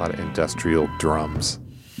lot of industrial drums.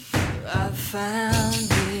 I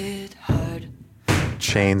found it hard.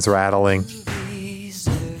 Chains rattling.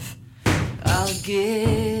 Reserve. I'll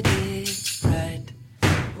get it right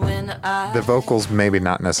when I The vocals, maybe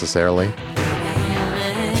not necessarily.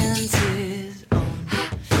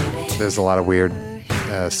 There's a lot of weird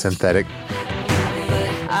synthetic.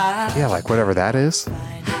 Yeah, like whatever that is.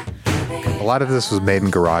 A lot of this was made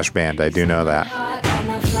in GarageBand. I do know that.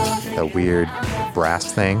 That weird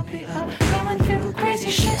brass thing.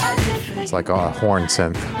 It's like a horn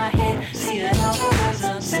synth.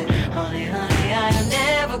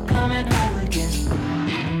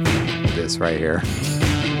 This right here.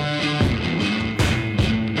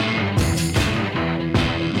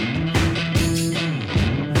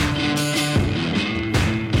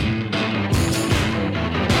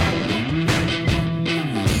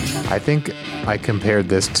 I think I compared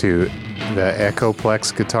this to the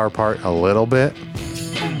Echoplex guitar part a little bit.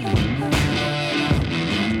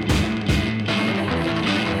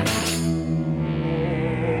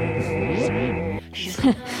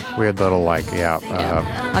 Weird little I'll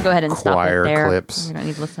go ahead and stop it there. Clips. We don't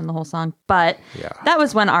need to listen to the whole song. But that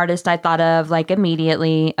was one artist I thought of like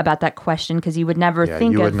immediately about that question because you would never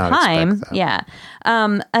think of Haim. Yeah.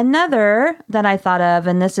 Another that I thought of,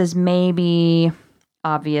 and this is maybe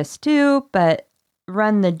obvious too, but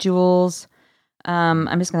Run the Jewels.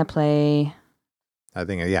 I'm just going to play. I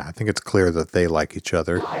think it's clear that they like each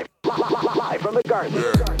other. Live from the garden.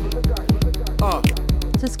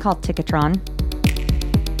 This is called Ticketron.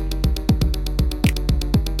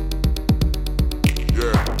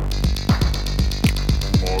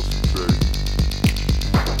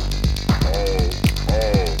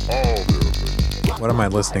 What am I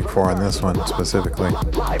listening for on this one specifically?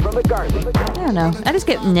 I don't know. I just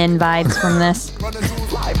get Nin vibes from this.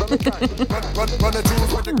 I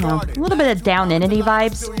don't know. A little bit of down-inity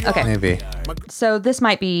vibes. Okay. Maybe. So this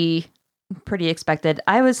might be pretty expected.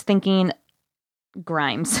 I was thinking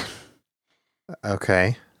Grimes.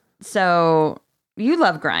 Okay. So you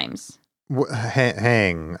love Grimes.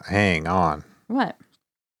 Hang on. What?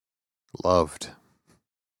 Loved.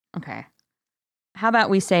 Okay. How about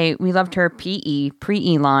we say we loved her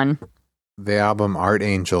pre-Elon. The album Art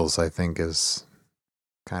Angels, I think, is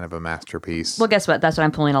kind of a masterpiece. Well, guess what? That's what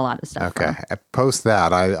I'm pulling a lot of stuff Okay. from. Post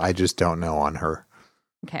that. I just don't know on her.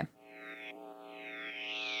 Okay.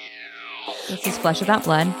 This is Flesh Without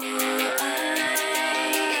Blood.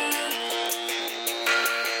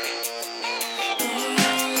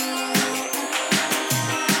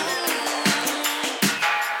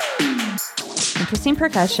 Interesting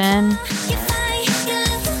percussion.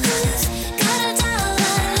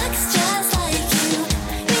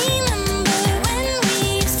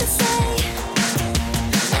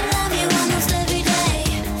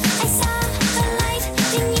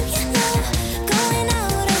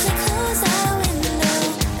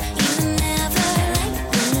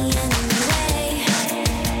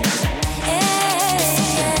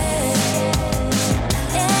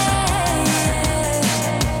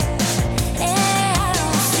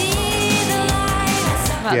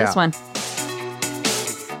 Yeah. This one.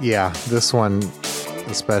 Yeah, this one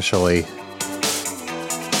especially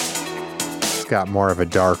got more of a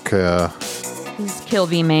dark. This is Kill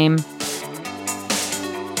V Mame.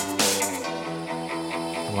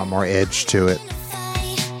 A lot more edge to it.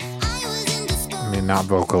 I mean, not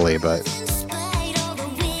vocally, but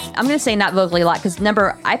I'm going to say not vocally a lot because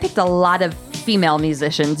I picked a lot of female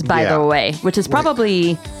musicians, by Yeah. the way, which is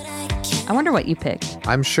probably. I wonder what you picked.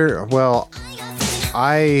 I'm sure. Well,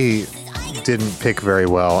 I didn't pick very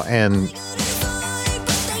well, and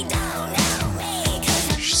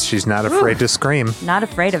she's not afraid to scream, Not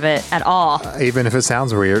afraid of it at all. even if it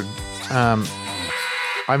sounds weird. I'm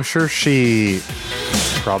sure she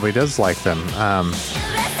probably does like them.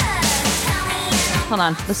 Hold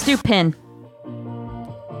on. Let's do Pin.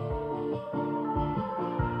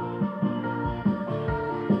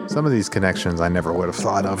 Some of these connections I never would have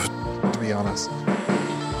thought of, to be honest.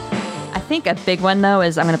 I think a big one, though,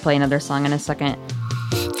 is I'm going to play another song in a second.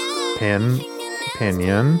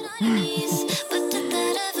 Pinion.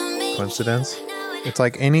 Coincidence? It's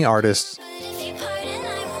like any artist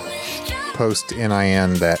post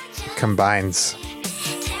NIN that combines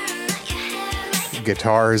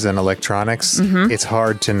guitars and electronics. It's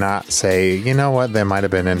hard to not say, you know what, they might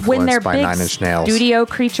have been When they're influenced by big Nine Inch Nails. studio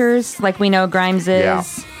creatures, like we know Grimes is. Yeah.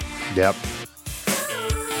 Yep.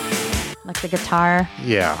 Like the guitar.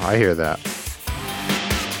 Yeah, I hear that.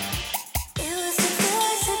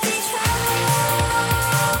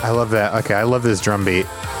 I love that. Okay, I love this drum beat.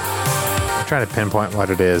 I'm trying to pinpoint what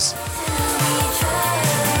it is.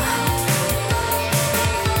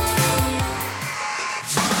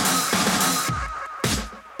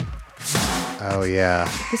 Oh, yeah.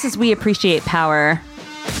 This is We Appreciate Power.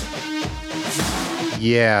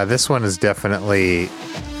 Yeah, this one is definitely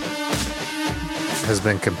has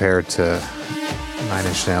been compared to Nine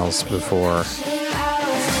Inch Nails before.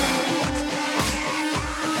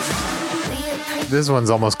 This one's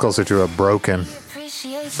almost closer to a Broken.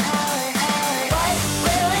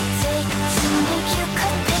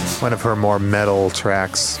 One of her more metal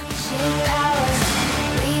tracks.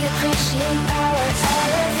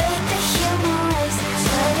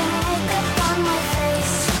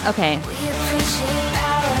 Okay.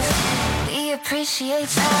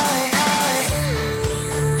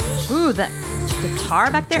 Ooh, that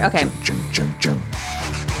guitar back there? Okay.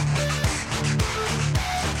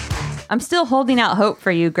 I'm still holding out hope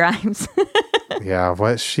for you, Grimes. Yeah,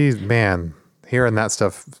 man, hearing that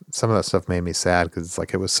stuff, some of that stuff made me sad because it's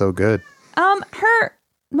like it was so good. Her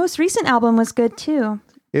most recent album was good too.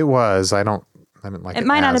 It was. I didn't like it. It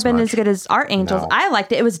might not have been much. as good as Art Angels. No. I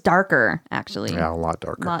liked it. It was darker, actually. Yeah, a lot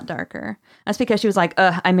darker. A lot darker. That's because she was like,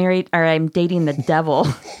 I'm dating the devil.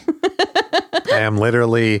 I am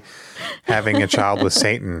literally having a child with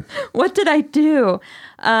Satan. What did I do?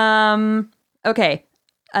 Okay.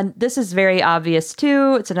 This is very obvious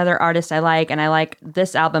too. It's another artist I like, and I like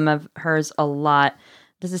this album of hers a lot.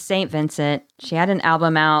 This is St. Vincent. She had an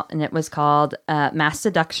album out, and it was called Mass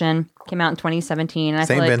Seduction. Came out in 2017. And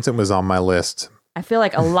St. Vincent was on my list. I feel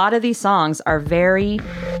like a lot of these songs are very...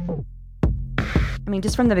 I mean,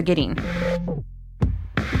 just from the beginning.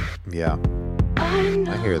 Yeah.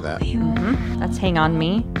 I hear that. Mm-hmm. That's Hang On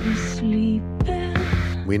Me.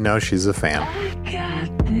 We know she's a fan.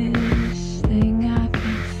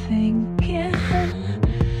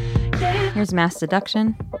 Here's Mass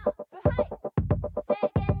Seduction.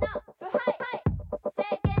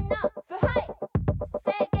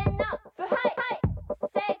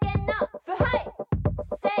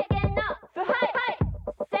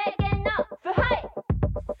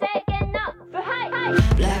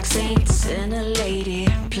 Black Saints and a lady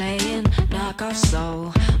playing knockoff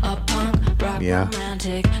soul. A punk rock Yeah.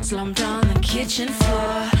 romantic slumped on the kitchen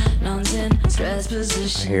floor. Nuns in stress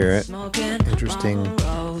position. I hear it. Smoking Interesting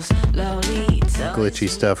Marlboros. Lolita glitchy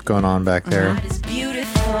stuff going on back there. is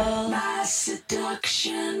beautiful. My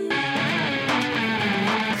seduction.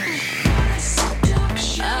 My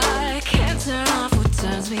seduction. I can't turn off what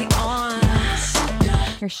turns me on.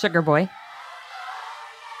 Here's Sugar Boy.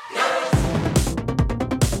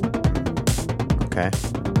 Okay.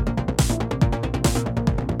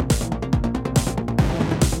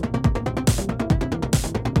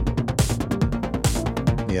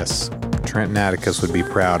 Yes, Trenton Atticus would be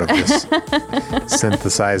proud of this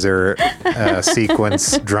synthesizer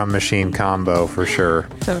sequence drum machine combo for sure.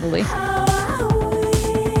 Totally.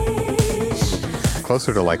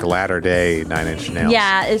 Closer to like latter day Nine Inch Nails.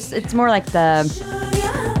 Yeah, it's more like the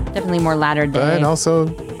definitely more latter day. But also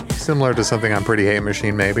similar to something on Pretty Hate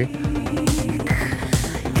Machine, maybe.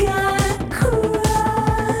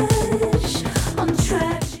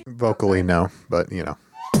 Vocally, no, but you know.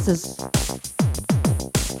 This is.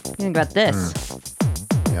 Think about this.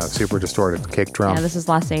 Yeah, super distorted kick drum. Yeah, this is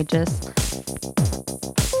Los Ages.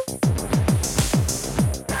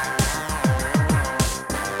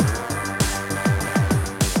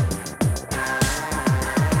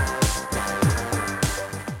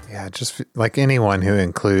 Yeah, just like anyone who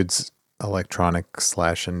includes electronic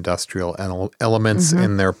 / industrial elements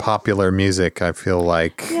in their popular music, I feel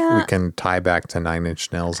like Yeah. we can tie back to Nine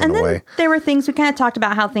Inch Nails in And a then way. there were things we kind of talked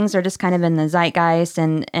about how things are just kind of in the zeitgeist,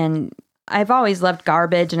 and I've always loved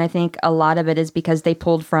Garbage, and I think a lot of it is because they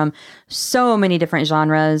pulled from so many different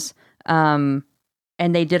genres, and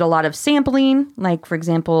they did a lot of sampling. Like for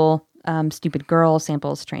example, "Stupid Girl"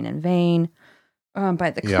 samples "Train in Vain"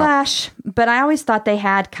 by the Yeah. Clash, but I always thought they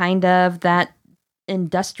had kind of that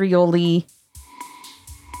industrially.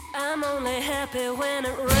 I'm only happy when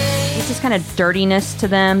it rains. It's just kind of dirtiness to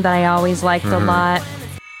them that I always liked a lot.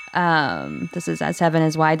 This is As Heaven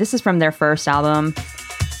Is Wide. This is from their first album.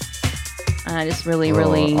 I just really,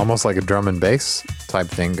 really. Almost like a drum and bass type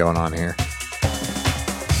thing going on here.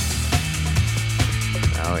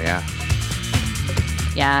 Oh, yeah.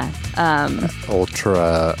 Yeah.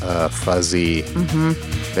 Ultra fuzzy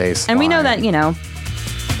bass. And we know line. that, you know,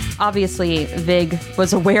 obviously Vig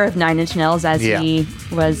was aware of Nine Inch Nails as Yeah. he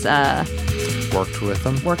was Worked with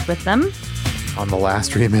them worked with them. on the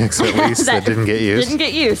last remix, at least, that didn't get used. Didn't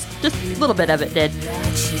get used. Just a little bit of it did.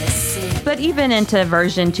 But even into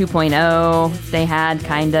version 2.0, they had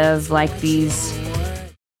kind of like these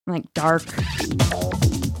like dark,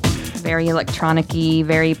 very electronic-y,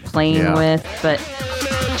 very playing Yeah. with, but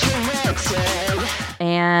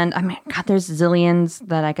and I mean, God, there's zillions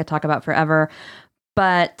that I could talk about forever.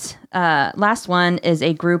 But last one is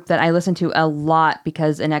a group that I listened to a lot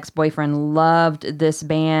because an ex-boyfriend loved this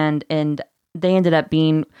band, and they ended up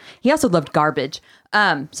being. He also loved Garbage.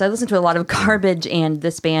 So I listened to a lot of Garbage and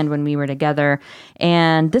this band when we were together.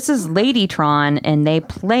 And this is Ladytron, and they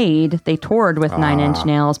toured with Nine Inch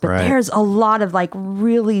Nails, but right. there's a lot of like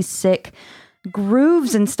really sick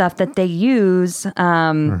grooves and stuff that they use.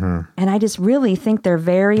 And I just really think they're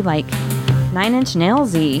very like Nine Inch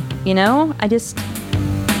Nails-y, you know?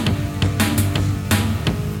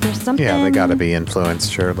 there's something. Yeah, they got to be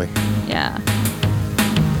influenced, surely. Yeah.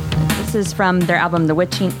 This is from their album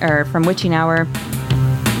from Witching Hour.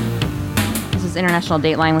 This is International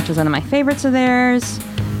Dateline, which is one of my favorites of theirs.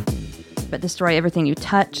 But Destroy Everything You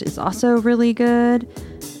Touch is also really good.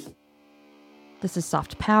 This is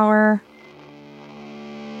Soft Power.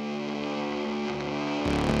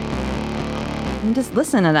 And just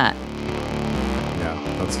listen to that. Yeah,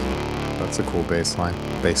 that's a cool bass line,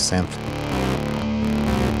 bass synth.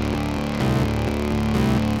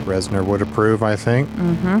 Reznor would approve, I think.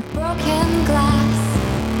 Broken glass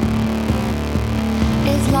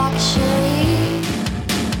is luxury.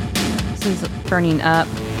 This is Burning Up.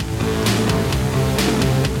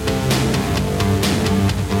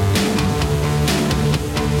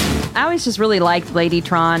 I always just really liked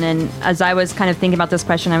Ladytron, and as I was kind of thinking about this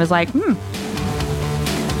question, I was like,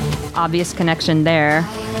 obvious connection there.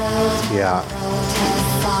 Yeah.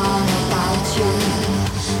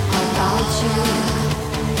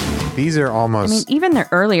 These are I almost. mean, even their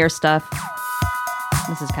earlier stuff.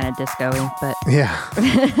 This is kind of disco-y, but Yeah.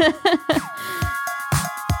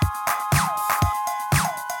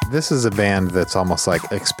 This is a band that's almost like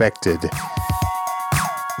expected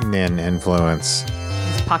Nin influence.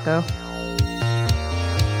 It's Paco.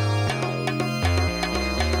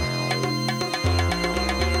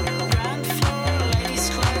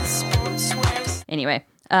 Anyway,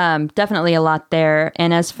 definitely a lot there.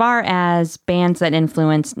 And as far as bands that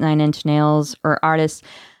influenced Nine Inch Nails or artists,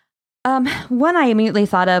 one I immediately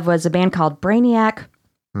thought of was a band called Brainiac.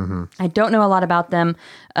 Mm-hmm. I don't know a lot about them.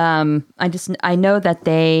 I know that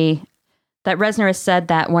that Reznor has said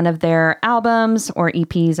that one of their albums or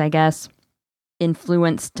EPs, I guess,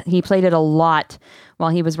 influenced. He played it a lot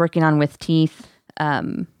while he was working on With Teeth. Let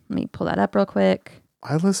me pull that up real quick.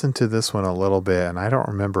 I listened to this one a little bit, and I don't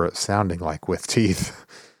remember it sounding like With Teeth.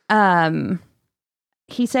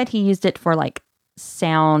 He said he used it for like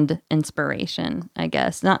sound inspiration, I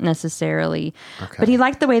guess, not necessarily, but he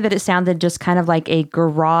liked the way that it sounded, just kind of like a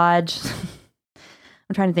garage.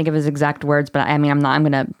 I'm trying to think of his exact words, but I mean, I'm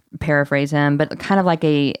going to paraphrase him, but kind of like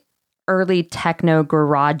a early techno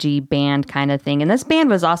garagey band kind of thing. And this band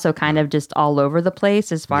was also kind of just all over the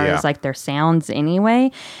place as far as like their sounds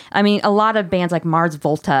anyway. I mean, a lot of bands like Mars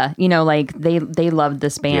Volta, you know, like they loved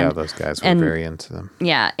this band. Yeah, those guys were very into them.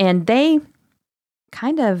 Yeah, and they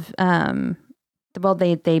kind of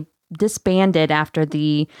they disbanded after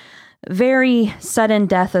the very sudden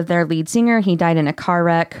death of their lead singer. He died in a car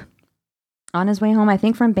wreck on his way home, I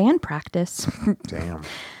think, from band practice. Damn.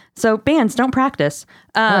 So bands don't practice.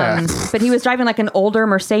 But he was driving like an older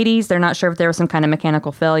Mercedes. They're not sure if there was some kind of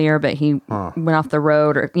mechanical failure, but he went off the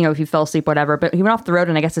road, or, you know, if he fell asleep, whatever. But he went off the road,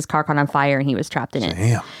 and I guess his car caught on fire and he was trapped in it.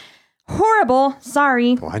 Damn. Horrible.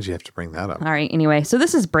 Sorry. Why'd you have to bring that up? All right. Anyway, so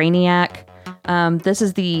this is Brainiac. This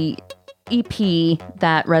is the EP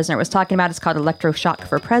that Reznor was talking about. It's called Electroshock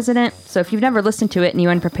for President. So if you've never listened to it and you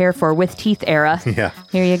want to prepare for With Teeth era,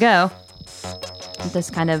 here you go.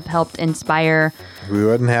 This kind of helped inspire. We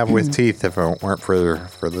wouldn't have With Teeth if it weren't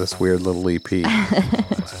for this weird little EP.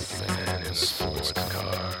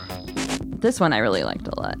 This one I really liked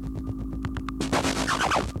a lot.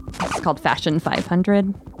 It's called Fashion 500.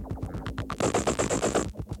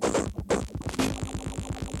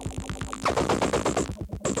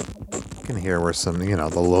 You can hear where some, you know,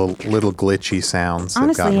 the little glitchy sounds have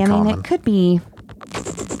Honestly, gotten I mean, common. it could be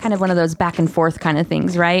kind of one of those back and forth kind of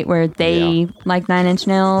things, right? Where they like Nine Inch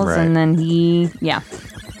Nails, Right. and then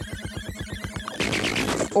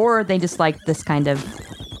or they just like this kind of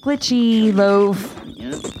glitchy,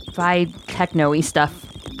 lo-fi, techno-y stuff.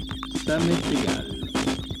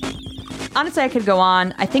 Honestly, I could go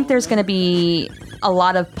on. I think there's going to be a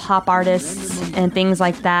lot of pop artists and things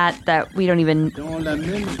like that we don't even...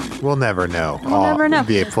 We'll never know. We'll never know.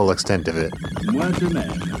 The full extent of it.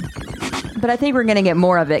 But I think we're going to get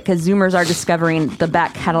more of it because Zoomers are discovering the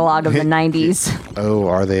back catalog of the 90s. Oh,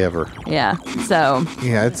 are they ever? Yeah, so...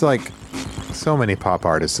 Yeah, it's like so many pop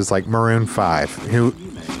artists. It's like Maroon 5, who,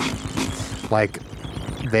 like,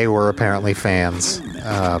 they were apparently fans,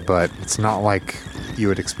 but it's not like you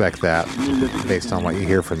would expect that based on what you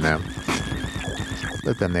hear from them.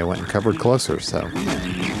 But then they went and covered Closer, so...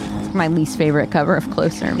 My least favorite cover of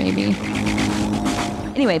Closer, maybe.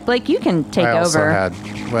 Anyway, Blake, you can take over.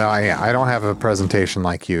 I don't have a presentation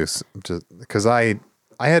like you, just because I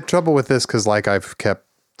had trouble with this because, like I've kept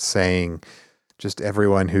saying, just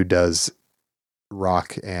everyone who does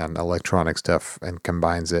rock and electronic stuff and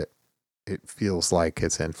combines it, it feels like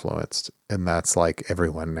it's influenced, and that's like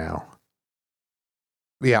everyone now.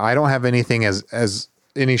 Yeah, I don't have anything as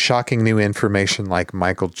any shocking new information like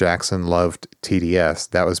Michael Jackson loved TDS.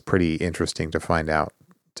 That was pretty interesting to find out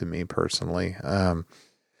to me personally.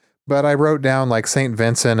 But I wrote down like St.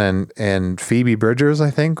 Vincent and Phoebe Bridgers,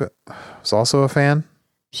 I think, was also a fan.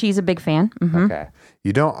 She's a big fan. Mm-hmm. Okay.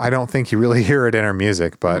 I don't think you really hear it in her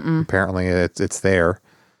music, but apparently it's there.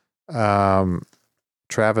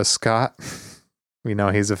 Travis Scott, we know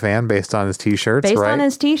he's a fan based on his t-shirts, Based right? on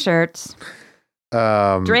his t-shirts.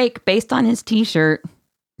 Drake, based on his t-shirt.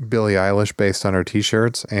 Billie Eilish based on her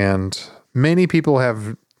t-shirts, and many people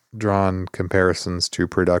have drawn comparisons to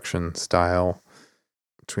production style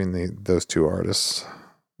between those two artists,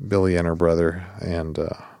 Billie and her brother, and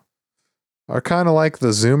are kind of like the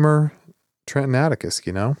Zoomer Trenton Atticus,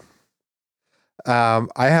 you know? I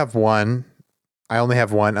only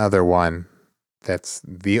have one other one that's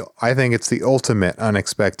I think it's the ultimate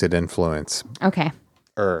unexpected influence. Okay.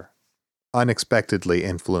 Or unexpectedly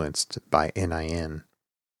influenced by NIN.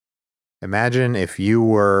 Imagine if you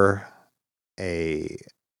were a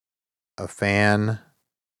fan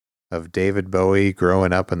of David Bowie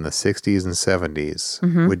growing up in the 60s and 70s.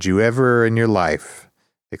 Mm-hmm. Would you ever in your life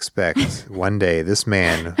expect one day this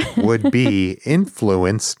man would be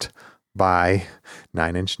influenced by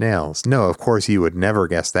Nine Inch Nails. No, of course you would never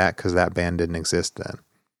guess that because that band didn't exist then.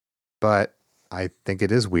 But I think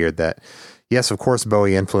it is weird that, yes, of course,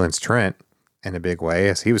 Bowie influenced Trent in a big way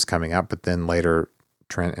as he was coming up, but then later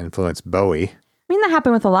Trent influenced Bowie. I mean, that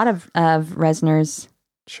happened with a lot of Reznor's.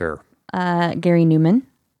 Sure. Gary Newman.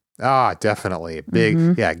 Ah, definitely.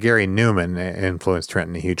 Big. Yeah, Gary Newman influenced Trent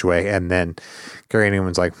in a huge way. And then Gary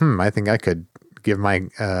Newman's like, I think I could give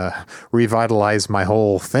revitalize my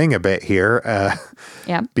whole thing a bit here.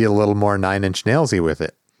 Yeah. Be a little more Nine Inch Nailsy with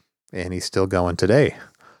it. And he's still going today.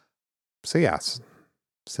 So yeah, it's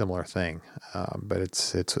a similar thing. But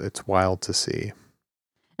it's wild to see.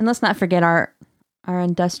 And let's not forget our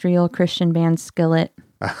industrial Christian band Skillet.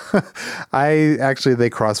 They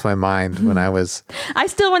crossed my mind when I was. I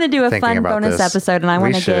still want to do a thinking fun about bonus this. episode, and I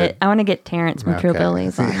want to get Terrence from True Okay.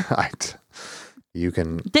 Billies on. You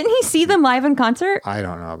can. Didn't he see them live in concert? I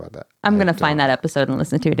don't know about that. I'm gonna find that episode and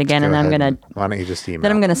listen to it again, and Go I'm ahead. gonna. Why don't you just email?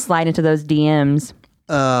 Then I'm gonna slide into those DMs.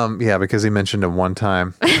 Yeah, because he mentioned him one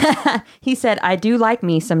time. He said, "I do like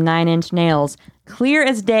me some 9 Inch Nails." Clear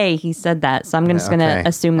as day, he said that. So I'm just gonna Okay.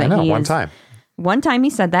 assume that I know, he one is. time. One time he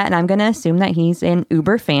said that, and I'm gonna assume that he's an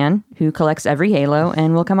Uber fan who collects every Halo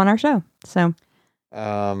and will come on our show. So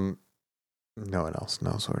No one else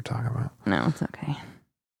knows what we're talking about. no, it's okay.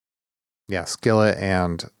 Yeah, Skillet,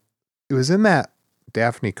 and it was in that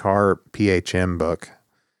Daphne Carr PHM book.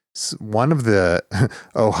 One of the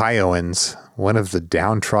Ohioans, one of the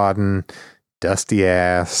downtrodden, dusty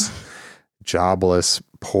ass, jobless,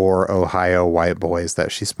 poor Ohio white boys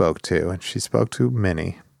that she spoke to, and she spoke to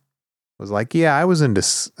many, was like, yeah, I was into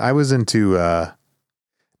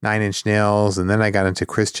 9 Inch Nails, and then I got into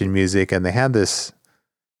Christian music, and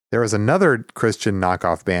there was another Christian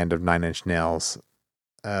knockoff band of 9 Inch Nails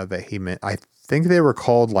that he meant. I think they were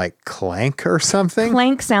called like Clank or something.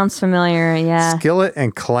 Clank sounds familiar. Yeah, Skillet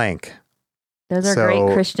and Clank. those are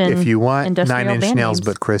great Christian. If you want industrial 9 Inch band Nails names.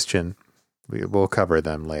 but Christian, we'll cover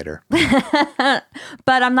them later. But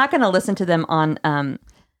I'm not going to listen to them on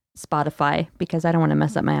Spotify because I don't want to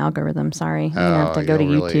mess up my algorithm. Sorry, I'm gonna have to go to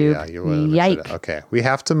you'll really- YouTube. yeah, you will mess it Yike. up. Okay, we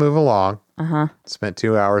have to move along. Uh-huh. Spent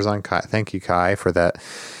 2 hours on Kai. Thank you, Kai, for that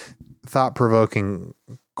thought-provoking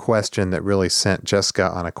question that really sent Jessica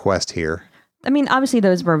on a quest here. I mean, obviously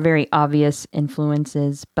those were very obvious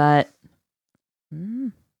influences, but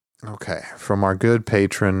Okay, from our good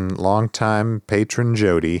patron, longtime patron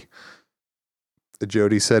Jody.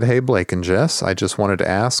 Jody said, "Hey, Blake and Jess, I just wanted to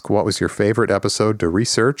ask, what was your favorite episode to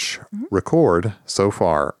research, record so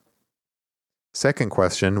far? Second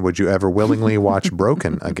question, would you ever willingly watch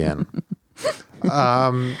Broken again?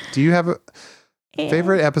 Do you have a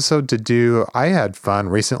favorite episode to do? I had fun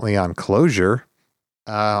recently on Closure.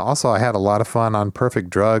 Also, I had a lot of fun on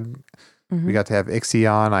Perfect Drug. We got to have Ixie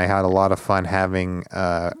on. I had a lot of fun having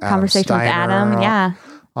conversation with Adam. Yeah.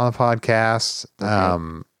 on the podcast.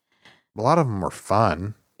 A lot of them were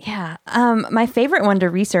fun. Yeah. My favorite one to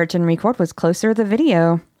research and record was Closer, the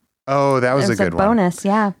video. Oh, that was It a was good a one. bonus.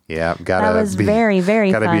 Yeah. Yeah, That was very,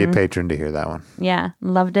 very gotta fun. be a patron to hear that one. Yeah.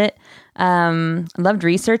 Loved it. Loved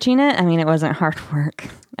researching it. I mean, it wasn't hard work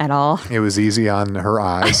at all. It was easy on her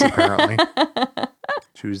eyes, apparently.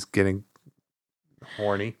 She was getting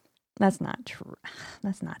horny. That's not true.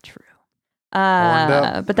 That's not true. Horned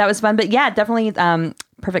up. But that was fun. But yeah, definitely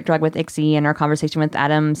Perfect Drug with Ixie and our conversation with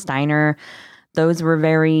Adam Steiner. Those were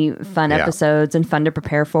very fun Yeah. episodes and fun to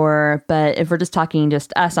prepare for. But if we're just talking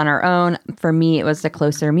just us on our own, for me, it was the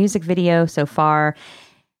Closer music video so far.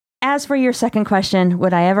 As for your second question,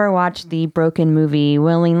 would I ever watch the Broken movie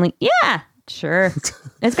willingly? Yeah, sure.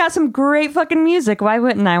 It's got some great fucking music. Why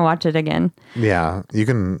wouldn't I watch it again? Yeah, you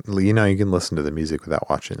can listen to the music without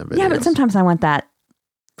watching the videos. Yeah, but sometimes I want that.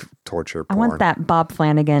 Torture I porn. want that Bob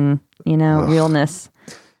Flanagan, realness.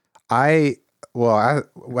 After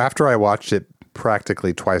I watched it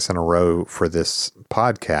practically twice in a row for this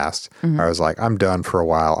podcast, I was like, I'm done for a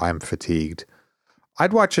while. I'm fatigued.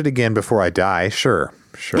 I'd watch it again before I die. Sure.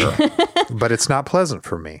 But it's not pleasant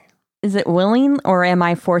for me. Is it willing or am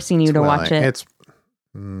I forcing you to watch it? It's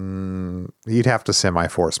you'd have to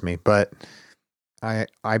semi-force me, but I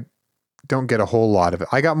don't get a whole lot of it.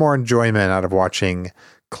 I got more enjoyment out of watching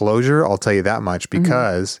Closure, I'll tell you that much,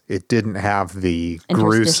 because it didn't have the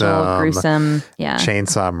Interstitial, gruesome. Yeah.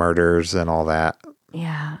 chainsaw murders and all that.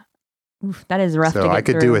 Yeah. Oof, that is rough to So get I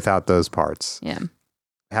could through. do without those parts. Yeah.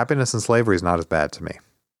 Happiness and Slavery is not as bad to me.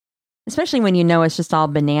 Especially when it's just all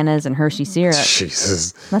bananas and Hershey syrup.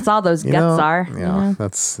 Jesus. That's all those guts are. Yeah,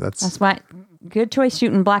 that's That's why good choice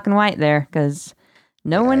shooting black and white there, because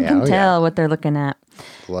no one can tell what they're looking at.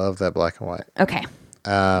 love that black and white. Okay.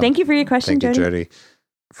 Thank you for your question, Thank you, Jody. Jody.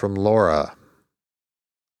 From Laura.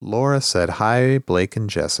 Laura said, "Hi, Blake and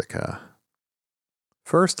Jessica.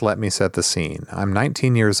 First, let me set the scene. I'm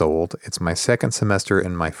 19 years old. It's my second semester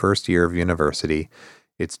in my first year of university.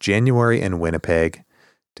 It's January in Winnipeg.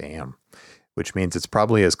 Damn. Which means it's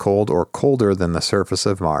probably as cold or colder than the surface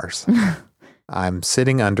of Mars. I'm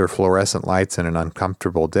sitting under fluorescent lights in an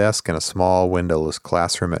uncomfortable desk in a small windowless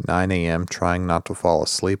classroom at 9 a.m., trying not to fall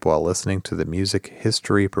asleep while listening to the music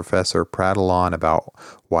history professor prattle on about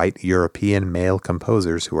white European male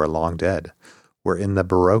composers who are long dead. We're in the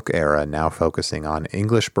Baroque era, now focusing on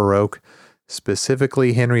English Baroque,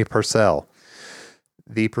 specifically Henry Purcell.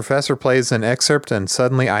 The professor plays an excerpt, and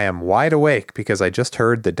suddenly I am wide awake because I just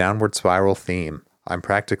heard the Downward Spiral theme. I'm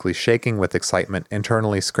practically shaking with excitement,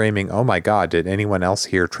 internally screaming, "Oh my God, did anyone else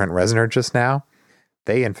hear Trent Reznor just now?"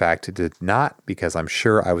 They, in fact, did not, because I'm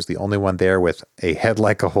sure I was the only one there with a head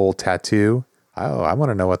like a hole tattoo. Oh, I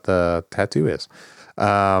want to know what the tattoo is.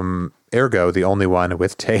 Ergo, the only one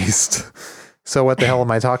with taste. So what the hell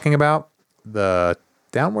am I talking about? The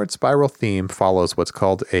Downward Spiral theme follows what's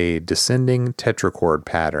called a descending tetrachord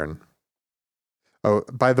pattern. Oh,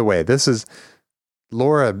 by the way, this is...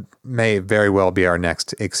 Laura may very well be our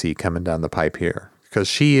next Ixie coming down the pipe here, because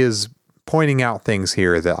she is pointing out things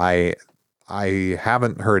here that I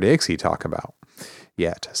haven't heard Ixie talk about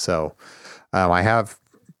yet. So I have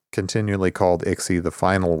continually called Ixie the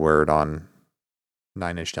final word on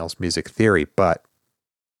Nine Inch Nails music theory, but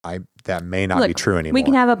that may not be true anymore. We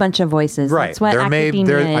can have a bunch of voices. Right. That's what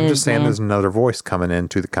academia is. I'm just saying there's another voice coming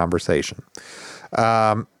into the conversation.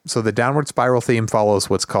 So the Downward Spiral theme follows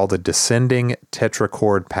what's called a descending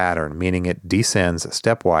tetrachord pattern, meaning it descends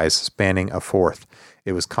stepwise, spanning a fourth.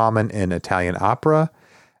 It was common in Italian opera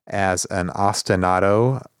as an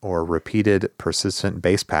ostinato or repeated persistent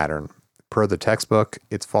bass pattern. Per the textbook,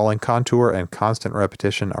 its falling contour and constant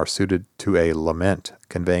repetition are suited to a lament,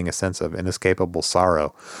 conveying a sense of inescapable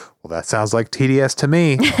sorrow. Well, that sounds like TDS to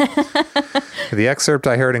me. The excerpt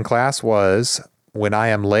I heard in class was "When I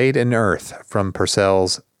Am Laid in Earth" from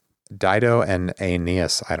Purcell's Dido and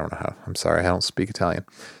Aeneas. I don't know how. I'm sorry, I don't speak Italian.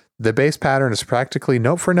 The bass pattern is practically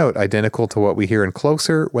note for note identical to what we hear in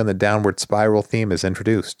Closer when the Downward Spiral theme is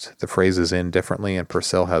introduced. The phrases end differently, and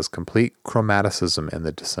Purcell has complete chromaticism in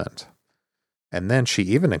the descent. And then she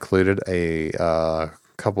even included a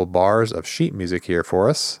couple bars of sheet music here for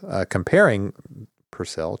us, comparing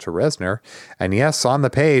Purcell to Reznor. And yes, on the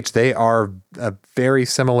page, they are a very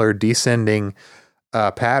similar descending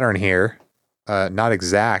pattern here. Not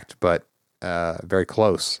exact, but very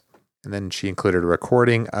close. And then she included a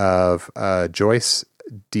recording of Joyce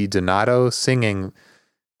DiDonato singing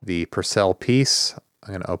the Purcell piece.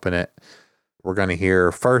 I'm going to open it. We're going to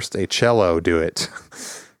hear first a cello do it.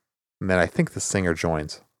 And then I think the singer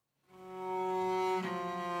joins.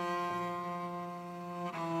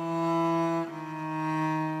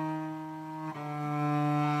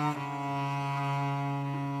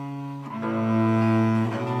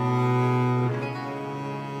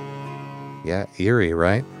 Yeah, eerie,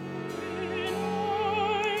 right?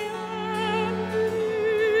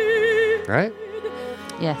 Right?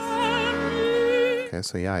 Yes. Okay,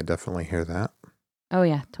 so yeah, I definitely hear that. Oh,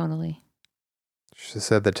 yeah, totally. She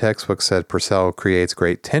said the textbook said Purcell creates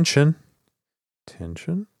great tension.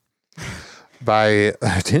 Tension? By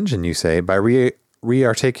tension, you say, by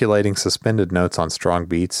re-articulating suspended notes on strong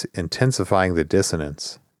beats, intensifying the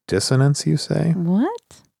dissonance. Dissonance, you say?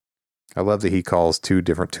 What? I love that he calls two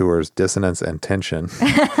different tours dissonance and tension.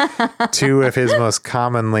 Two of his most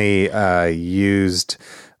commonly used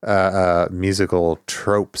musical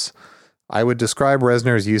tropes. I would describe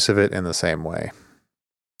Reznor's use of it in the same way.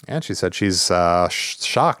 And she said she's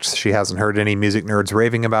shocked she hasn't heard any music nerds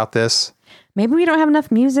raving about this. Maybe we don't have enough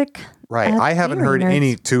music. Right. I haven't heard nerds.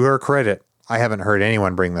 any, to her credit, I haven't heard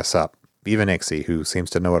anyone bring this up. Even Ixie, who seems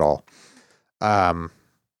to know it all.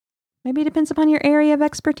 Maybe it depends upon your area of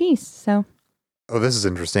expertise. So, oh, this is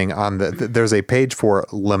interesting. There's a page for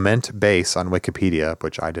lament bass on Wikipedia,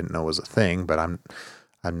 which I didn't know was a thing, but I'm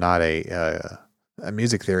not a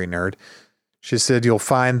music theory nerd. She said you'll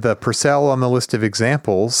find the Purcell on the list of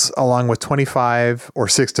examples, along with 25 or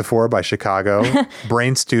 6 to 4 by Chicago,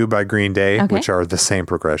 Brain Stew by Green Day, Okay. which are the same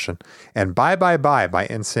progression, and Bye Bye Bye by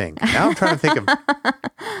NSYNC. Now I'm trying to think of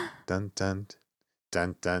dun dun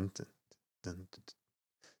dun dun dun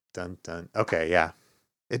dun dun. Okay, yeah,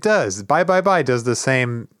 it does. Bye Bye Bye does the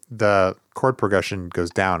same. The chord progression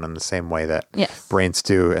goes down in the same way that yes. Brain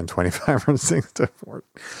Stew and 25 or 6 to 4.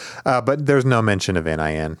 But there's no mention of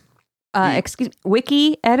NIN.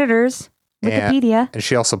 Wiki editors, Wikipedia. And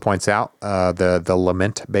she also points out the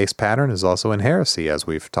lament bass pattern is also in Heresy, as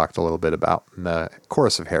we've talked a little bit about in the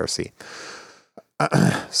Chorus of Heresy.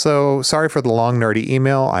 So sorry for the long, nerdy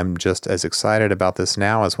email. I'm just as excited about this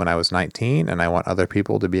now as when I was 19, and I want other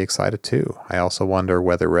people to be excited too. I also wonder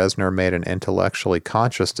whether Reznor made an intellectually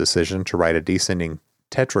conscious decision to write a descending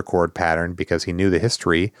tetrachord pattern because he knew the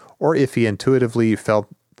history, or if he intuitively felt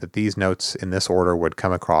that these notes in this order would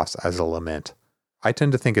come across as a lament. I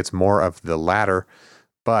tend to think it's more of the latter,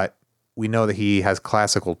 but we know that he has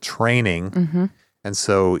classical training, and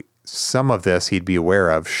so some of this he'd be aware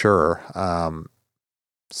of, sure.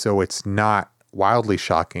 So it's not wildly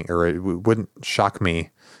shocking, or it wouldn't shock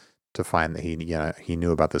me to find that he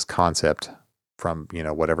knew about this concept from,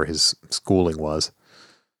 whatever his schooling was.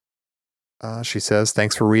 She says,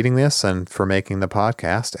 thanks for reading this and for making the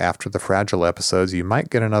podcast. After the Fragile episodes, you might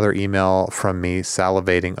get another email from me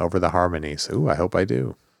salivating over the harmonies. Ooh, I hope I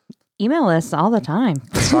do. Email us all the time.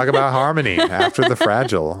 Let's talk about harmony after the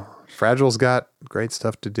Fragile. Fragile's got great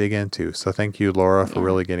stuff to dig into. So thank you, Laura, for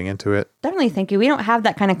really getting into it. Definitely thank you. We don't have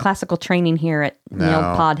that kind of classical training here at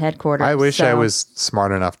Nailed Pod headquarters. I wish I was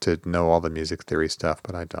smart enough to know all the music theory stuff,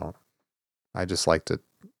 but I don't. I just like to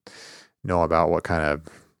know about what kind of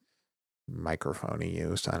microphone he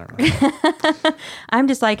used. I don't know. I'm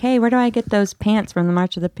just like, hey, where do I get those pants from the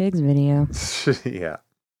March of the Pigs video? Yeah.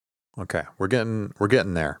 Okay. We're getting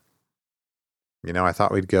there. I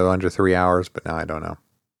thought we'd go under 3 hours, but now I don't know.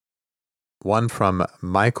 One from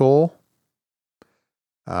Michael.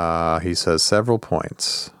 He says several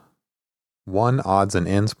points. One odds and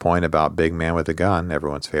ends point about Big Man with a Gun,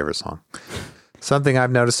 everyone's favorite song. Something I've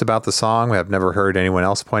noticed about the song I've never heard anyone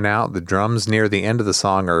else point out. The drums near the end of the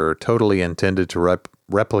song are totally intended to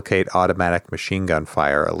replicate automatic machine gun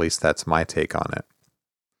fire. At least that's my take on it.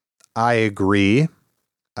 I agree.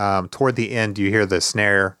 Toward the end, you hear the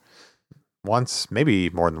snare once, maybe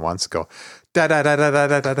more than once, go da da da da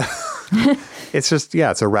da da da. It's just,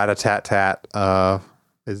 it's a rat-a-tat-tat.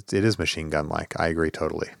 It is machine gun-like. I agree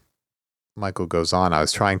totally. Michael goes on, I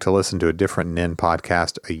was trying to listen to a different Nin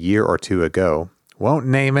podcast a year or two ago. Won't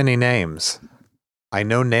name any names. I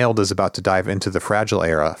know Nailed is about to dive into the Fragile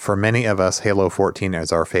era. For many of us, Halo 14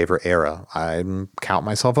 is our favorite era. I count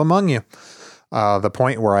myself among you. The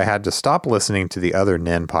point where I had to stop listening to the other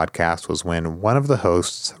Nin podcast was when one of the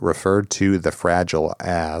hosts referred to the Fragile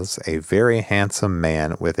as a very handsome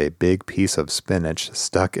man with a big piece of spinach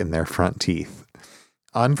stuck in their front teeth.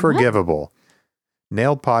 Unforgivable. What?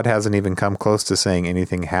 Nailed Pod hasn't even come close to saying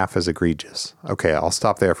anything half as egregious. Okay, I'll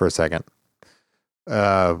stop there for a second.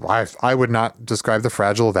 I would not describe the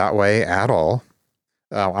Fragile that way at all.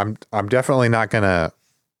 I'm definitely not gonna.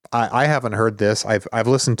 I haven't heard this. I've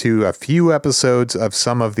listened to a few episodes of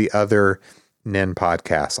some of the other Nin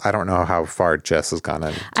podcasts. I don't know how far Jess has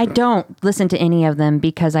gone. I don't listen to any of them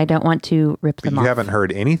because I don't want to rip them off. You haven't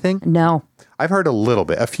heard anything? No. I've heard a little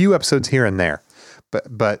bit, a few episodes here and there,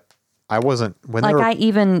 but I wasn't when they were, I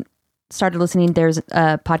even started listening. There's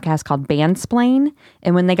a podcast called Bandsplain,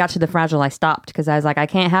 and when they got to the Fragile, I stopped because I was like, I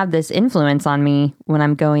can't have this influence on me when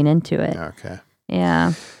I'm going into it. Okay.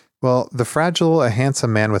 Yeah. Well, the Fragile, a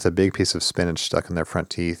handsome man with a big piece of spinach stuck in their front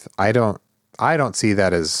teeth. I don't see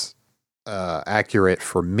that as accurate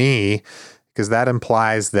for me, because that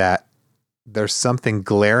implies that there's something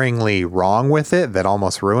glaringly wrong with it that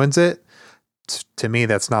almost ruins it. To me,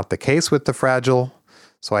 that's not the case with the Fragile.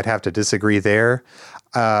 So I'd have to disagree there.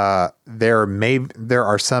 There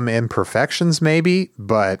are some imperfections maybe,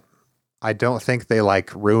 but I don't think they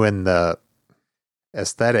ruin the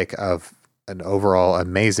aesthetic of an overall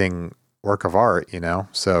amazing work of art,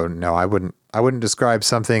 So no, I wouldn't describe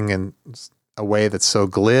something in a way that's so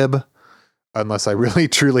glib unless I really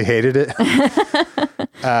truly hated it.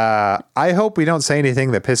 I hope we don't say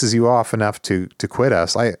anything that pisses you off enough to quit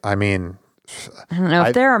us. I mean, I don't know.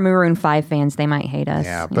 If there are Maroon 5 fans, they might hate us.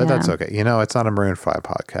 Yeah, but that's okay. It's not a Maroon 5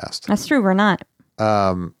 podcast. That's true. We're not.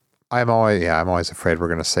 I'm always afraid we're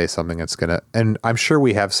going to say something that's going to, and I'm sure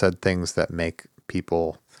we have said things that make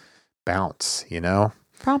people bounce,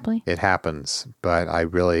 Probably. It happens, but I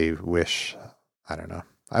really wish, I don't know.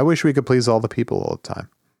 I wish we could please all the people all the time.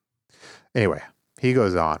 Anyway, he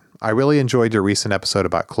goes on. I really enjoyed your recent episode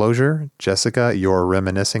about Closure. Jessica, your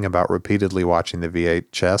reminiscing about repeatedly watching the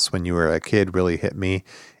VHS when you were a kid really hit me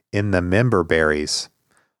in the member berries.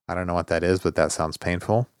 I don't know what that is, but that sounds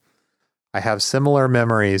painful. I have similar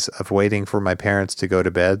memories of waiting for my parents to go to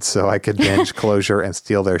bed so I could binge Closure and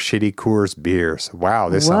steal their shitty Coors beers. Wow,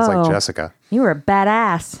 this sounds like Jessica. You were a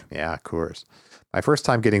badass. Yeah, Coors. My first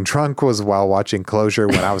time getting drunk was while watching Closure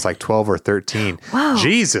when I was 12 or 13. Wow.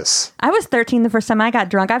 Jesus. I was 13 the first time I got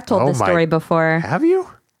drunk. I've told this story before. Have you?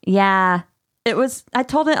 Yeah. I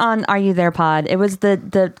told it on Are You There Pod. It was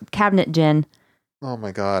the cabinet gin. Oh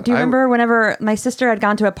my God. Do you remember whenever my sister had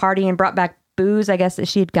gone to a party and brought back booze, I guess, that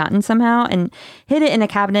she had gotten somehow and hid it in a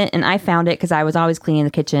cabinet. And I found it because I was always cleaning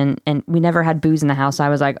the kitchen and we never had booze in the house. So I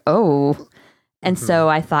was like, oh. And so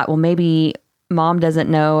I thought, well, maybe mom doesn't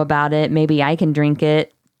know about it. Maybe I can drink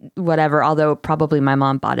it, whatever. Although probably my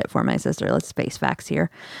mom bought it for my sister. Let's face facts here.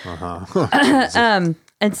 And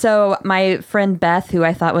so my friend Beth, who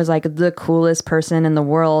I thought was like the coolest person in the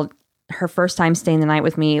world, her first time staying the night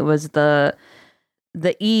with me was the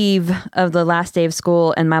eve of the last day of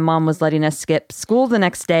school. And my mom was letting us skip school the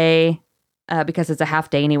next day because it's a half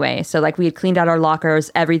day anyway. So like we had cleaned out our lockers,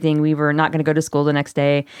 everything. We were not going to go to school the next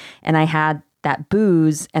day. And I had that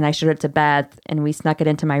booze and I showed it to Beth and we snuck it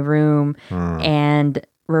into my room and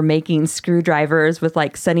we're making screwdrivers with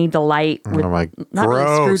like Sunny Delight. With, not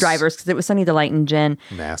really screwdrivers because it was Sunny Delight and gin.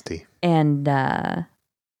 Nasty. And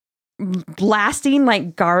blasting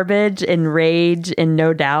like garbage and rage and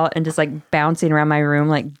No Doubt and just like bouncing around my room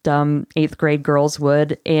like dumb 8th grade girls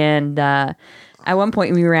would. And at one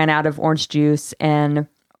point we ran out of orange juice and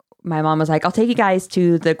my mom was like, I'll take you guys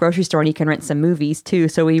to the grocery store and you can rent some movies too.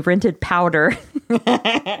 So we rented Powder.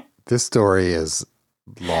 This story is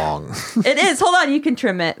long. It is. Hold on. You can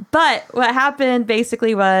trim it. But what happened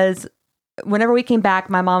basically was whenever we came back,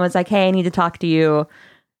 my mom was like, hey, I need to talk to you.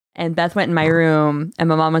 And Beth went in my room and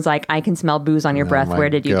my mom was like, I can smell booze on your breath. my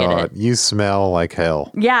Where did you get it? You smell like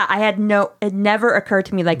hell. Yeah. It never occurred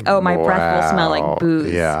to me like, oh, my breath will smell like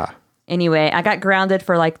booze. Yeah. Anyway, I got grounded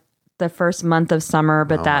for like the first month of summer,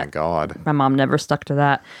 but my God. My mom never stuck to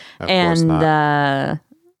that. Of course not.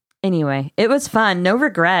 Anyway, it was fun. No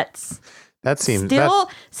regrets. That seems...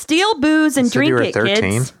 Steal booze and drink you were it, 13,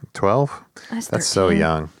 kids. 12? That's That's so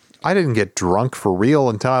young. I didn't get drunk for real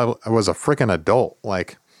until I was a freaking adult.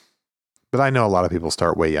 Like, but I know a lot of people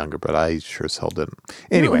start way younger, but I sure as hell didn't.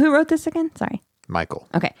 Anyway. Who wrote this again? Sorry. Michael.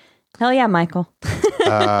 Okay. Hell yeah, Michael.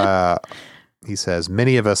 He says,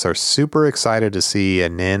 many of us are super excited to see a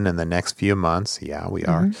Nin in the next few months. Yeah, we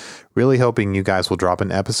are. Really hoping you guys will drop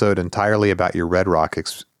an episode entirely about your Red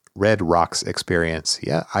Rocks experience.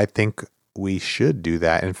 Yeah, I think we should do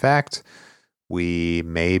that. In fact, we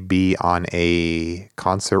may be on a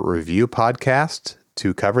concert review podcast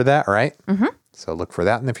to cover that, right? Mm-hmm. So look for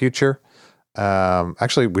that in the future.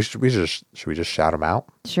 Actually, should we just shout them out?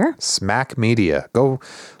 Sure. Smack Media. Go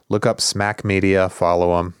look up Smack Media,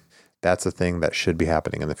 follow them. That's a thing that should be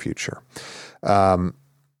happening in the future.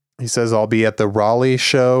 He says, I'll be at the Raleigh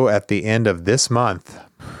show at the end of this month.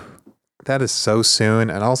 That is so soon.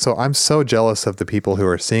 And also, I'm so jealous of the people who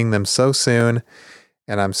are seeing them so soon.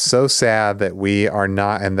 And I'm so sad that we are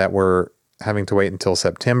not, and that we're having to wait until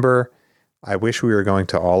September. I wish we were going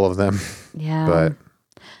to all of them. Yeah. But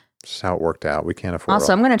just how it worked out. We can't afford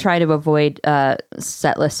Also, I'm going to try to avoid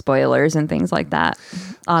set list spoilers and things like that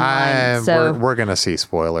online. So we're going to see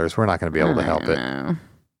spoilers. We're not going to be able to help it.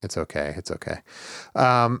 It's okay. It's okay.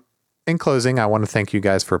 In closing, I want to thank you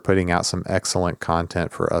guys for putting out some excellent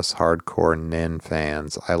content for us hardcore Nin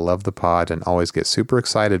fans. I love the pod and always get super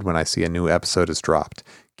excited when I see a new episode is dropped.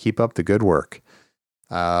 Keep up the good work.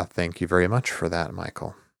 Thank you very much for that,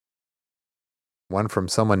 Michael. One from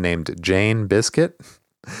someone named Jane Biscuit.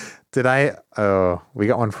 We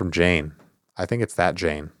got one from Jane. I think it's that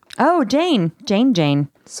Jane. Oh, Jane.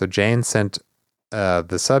 So Jane sent,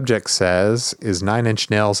 the subject says, is 9 Inch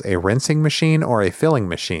Nails a rinsing machine or a filling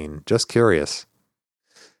machine? Just curious.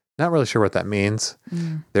 Not really sure what that means.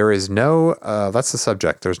 There is no, that's the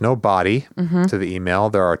subject. There's no body to the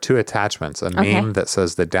email. There are 2 attachments. A meme that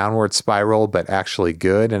says the downward spiral, but actually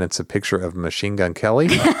good. And it's a picture of Machine Gun Kelly.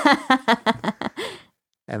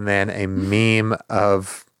 And then a meme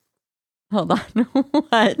of... Hold on.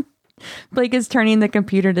 What? Blake is turning the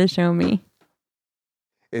computer to show me.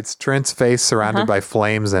 It's Trent's face surrounded by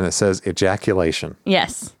flames, and it says ejaculation.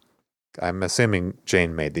 Yes. I'm assuming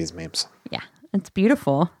Jane made these memes. Yeah. It's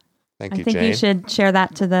beautiful. Thank you, I think Jane. you should share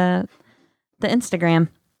that to the Instagram.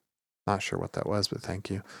 Not sure what that was, but thank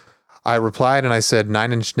you. I replied and I said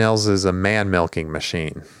 9 Inch Nails is a man milking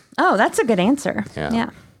machine. Oh, that's a good answer.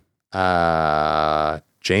 Yeah.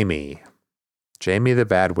 Jamie the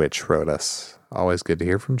Bad Witch wrote us. Always good to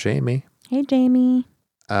hear from Jamie. Hey, Jamie.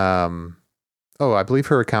 I believe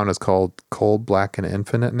her account is called Cold Black and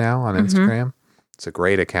Infinite now on Instagram. It's a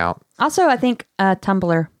great account. Also, I think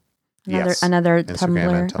Tumblr. Another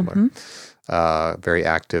Instagram Tumblr. and Tumblr. Very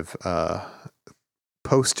active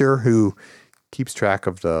poster who keeps track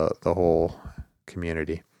of the whole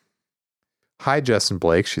community. Hi, Justin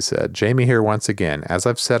Blake, she said. Jamie here once again. As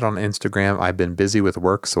I've said on Instagram, I've been busy with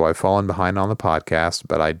work, so I've fallen behind on the podcast,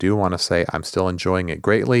 but I do want to say I'm still enjoying it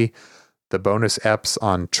greatly. The bonus eps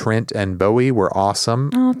on Trent and Bowie were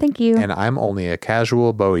awesome. Oh, thank you. And I'm only a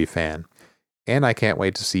casual Bowie fan. And I can't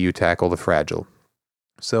wait to see you tackle the fragile.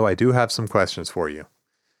 So I do have some questions for you.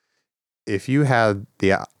 If you had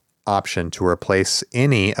the option to replace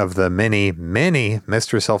any of the many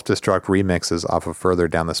Mr. Self-Destruct remixes off of Further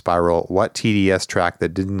Down the Spiral, what TDS track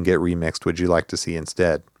that didn't get remixed would you like to see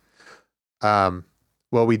instead? Well,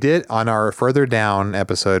 we did on our Further Down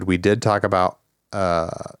episode, we did talk about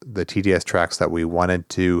the TDS tracks that we wanted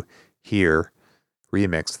to hear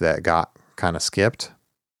remixed that got kind of skipped.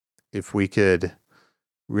 If we could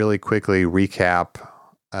really quickly recap,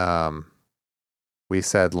 we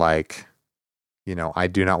said like, I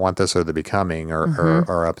Do Not Want This or The Becoming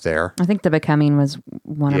are up there. I think The Becoming was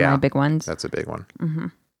one of my big ones. That's a big one. Mm-hmm.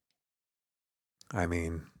 I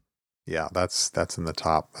mean, yeah, that's in the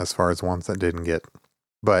top as far as ones that didn't get.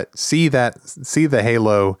 But see the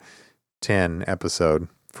Halo 10 episode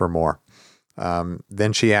for more.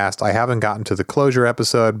 Then she asked, I haven't gotten to the Closure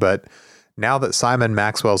episode, but now that Simon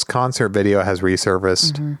Maxwell's concert video has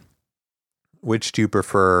resurfaced, which do you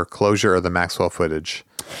prefer, Closure or the Maxwell footage?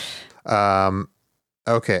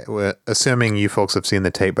 Okay, well, assuming you folks have seen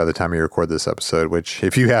the tape by the time you record this episode, which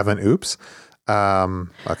if you haven't, oops.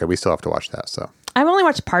 Okay, we still have to watch that. So I've only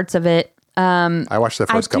watched parts of it. I watched the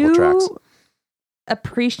first couple tracks.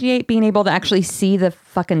 Appreciate being able to actually see the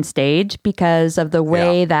fucking stage because of the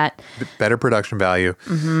way that better production value.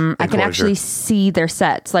 I can actually see their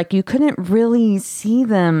sets. Like you couldn't really see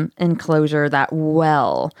them in Closure that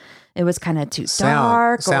well. It was kind of too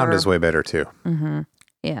dark. Sound is way better too.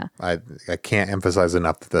 Yeah. I can't emphasize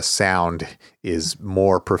enough that the sound is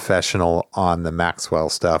more professional on the Maxwell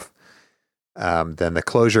stuff than the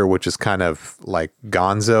Closure, which is kind of like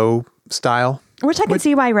Gonzo style. Which I can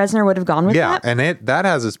see why Reznor would have gone with that. Yeah, and that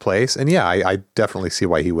has its place. And yeah, I definitely see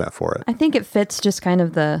why he went for it. I think it fits just kind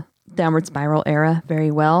of the Downward Spiral era very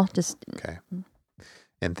well. Okay.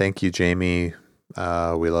 And thank you, Jamie.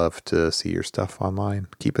 We love to see your stuff online.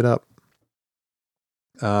 Keep it up.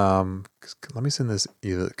 Let me send this.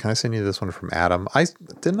 Can I send you this one from Adam?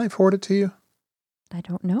 Didn't I forward it to you? I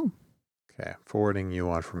don't know. Okay, forwarding you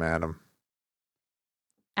one from Adam.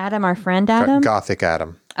 Adam, our friend Adam? Gothic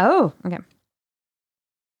Adam. Oh, okay.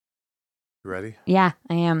 You ready? Yeah,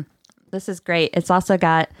 I am. This is great. It's also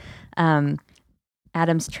got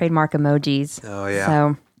Adam's trademark emojis. Oh, yeah.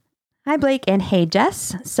 So, hi, Blake, and hey,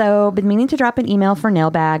 Jess. So, been meaning to drop an email for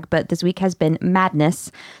Nailbag, but this week has been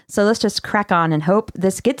madness. So, let's just crack on and hope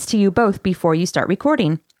this gets to you both before you start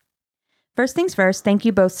recording. First things first, thank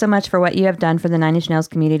you both so much for what you have done for the Nine Inch Nails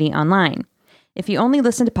community online. If you only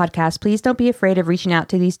listen to podcasts, please don't be afraid of reaching out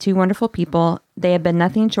to these two wonderful people. They have been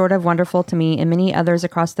nothing short of wonderful to me and many others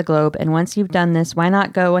across the globe. And once you've done this, why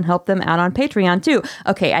not go and help them out on Patreon too?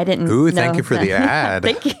 Okay, I didn't know. Thank you for the ad.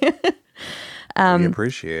 Thank you. We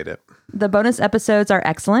appreciate it. The bonus episodes are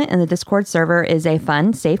excellent, and the Discord server is a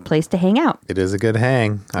fun, safe place to hang out. It is a good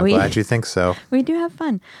hang. I'm glad you think so. We do have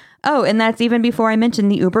fun. Oh, and that's even before I mentioned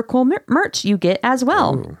the uber cool merch you get as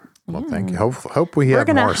well. Ooh. Well, thank you. Hope we have more.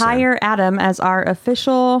 We're going to hire Adam as our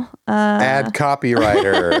official ad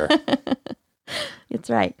copywriter. That's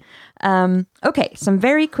right. Okay, some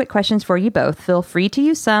very quick questions for you both. Feel free to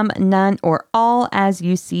use some, none, or all as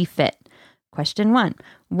you see fit. Question 1.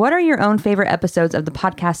 What are your own favorite episodes of the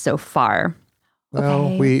podcast so far? Well,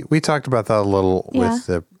 Okay. we talked about that a little Yeah. with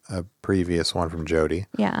the previous one from Jody.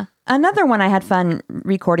 Yeah. Another one I had fun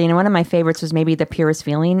recording, and one of my favorites was maybe the Purest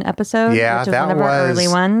Feeling episode. Yeah, which is that one of was our early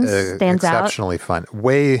ones. Stands out. exceptionally fun.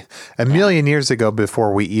 Way a million years ago,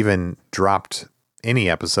 before we even dropped any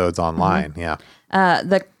episodes online. Yeah.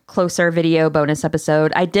 The Closer video bonus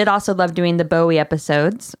episode. I did also love doing the Bowie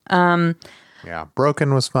episodes. Yeah.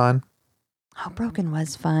 Broken was fun. Oh, Broken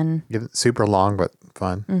was fun. Super long, but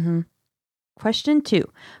fun. Question 2.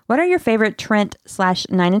 What are your favorite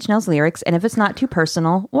Trent/Nine Inch Nails lyrics? And if it's not too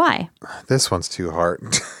personal, why? This one's too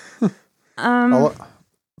hard.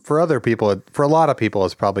 For other people, for a lot of people,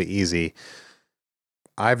 it's probably easy.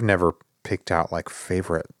 I've never picked out like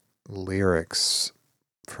favorite lyrics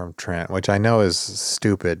from Trent, which I know is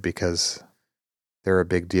stupid because they're a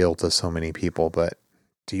big deal to so many people. But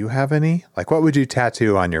do you have any? Like, what would you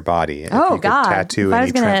tattoo on your body? If Oh, you could God. tattoo If I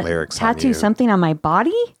any was Trent going lyrics to on tattoo you? something on my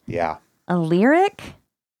body? Yeah. A lyric?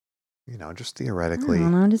 Just I theoretically.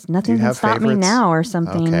 don't know. Just nothing can have stop me favorites? now or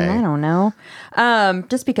something. Okay. I don't know.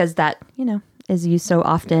 Just because that, is used so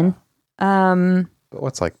often. But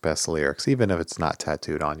what's like best lyrics, even if it's not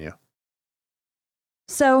tattooed on you?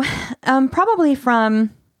 So, probably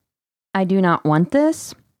from I Do Not Want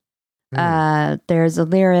This. There's a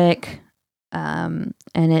lyric, and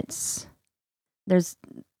there's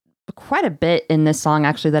quite a bit in this song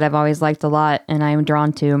actually that I've always liked a lot and I'm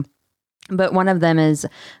drawn to. But one of them is,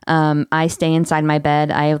 I stay inside my bed.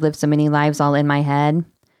 I have lived so many lives all in my head.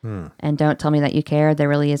 And don't tell me that you care. There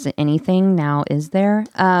really isn't anything now, is there?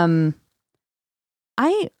 When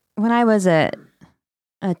I was a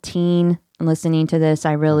teen listening to this,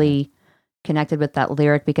 I really connected with that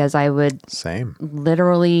lyric because I would Same.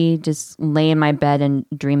 literally just lay in my bed and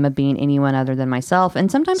dream of being anyone other than myself.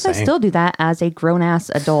 And sometimes I Same. still do that as a grown-ass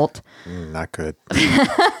adult. Not good.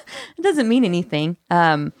 It doesn't mean anything.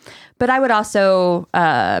 But I would also,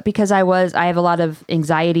 because I have a lot of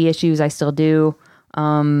anxiety issues, I still do.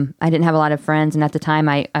 I didn't have a lot of friends. And at the time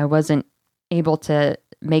I wasn't able to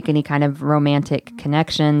make any kind of romantic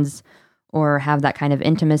connections or have that kind of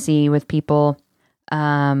intimacy with people.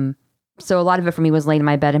 So a lot of it for me was laying in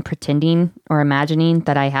my bed and pretending or imagining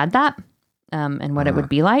that I had that, and what it would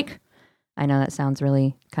be like. I know that sounds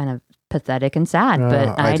really kind of pathetic and sad,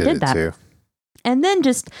 but I did that. Too. And then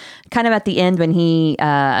just kind of at the end when he,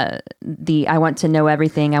 I want to know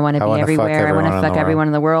everything. I want to be wanna fuck everywhere. I want to everyone in fuck the everyone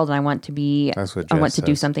in the world. And I want to be, That's what I want Jess to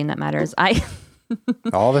do says. something that matters.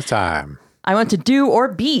 All the time. I want to do or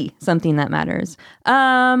be something that matters.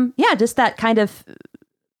 Yeah, just that kind of,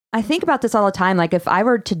 I think about this all the time. Like if I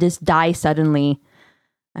were to just die suddenly,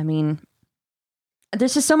 I mean,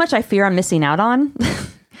 there's just so much I fear I'm missing out on.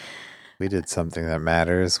 We did something that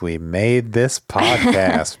matters. We made this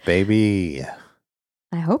podcast, baby.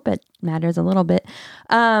 I hope it matters a little bit.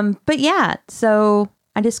 But yeah, so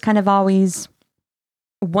I just kind of always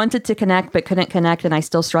wanted to connect, but couldn't connect. And I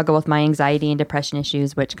still struggle with my anxiety and depression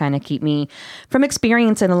issues, which kind of keep me from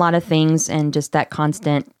experiencing a lot of things and just that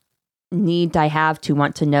constant need I have to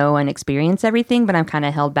want to know and experience everything. But I'm kind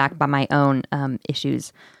of held back by my own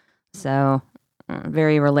issues. So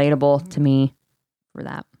very relatable to me for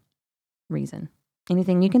that reason.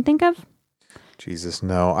 Anything you can think of? Jesus,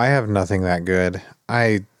 no. I have nothing that good.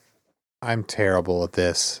 I'm terrible at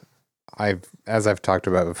this. As I've talked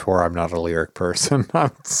about before, I'm not a lyric person.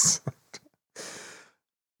 God,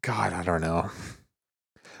 I don't know.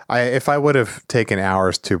 If I would have taken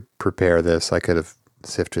hours to prepare this, I could have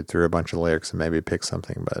sifted through a bunch of lyrics and maybe picked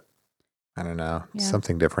something, but I don't know. Yeah.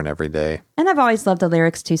 Something different every day. And I've always loved the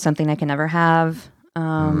lyrics to Something I Can Never Have.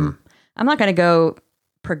 I'm not going to go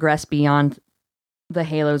progress beyond the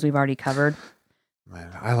halos we've already covered. Man,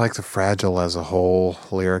 I like the Fragile as a whole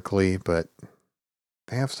lyrically, but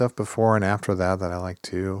they have stuff before and after that I like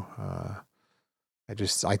too.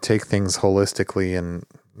 I take things holistically and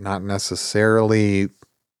not necessarily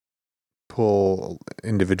pull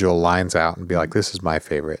individual lines out and be like, this is my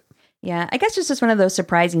favorite. Yeah, I guess it's just one of those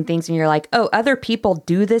surprising things when you're like, oh, other people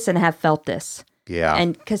do this and have felt this. Yeah.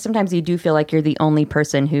 And because sometimes you do feel like you're the only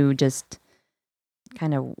person who just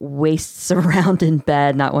kind of wastes around in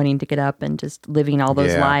bed, not wanting to get up and just living all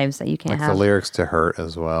those lives that you can't like have. the lyrics to Hurt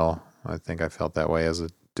as well. I think I felt that way as a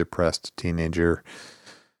depressed teenager.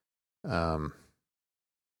 Yeah,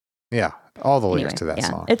 all the lyrics to that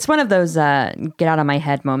song. It's one of those get out of my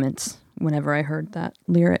head moments whenever I heard that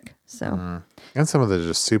lyric. So And some of the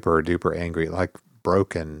just super duper angry, like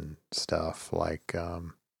broken stuff, like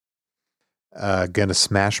gonna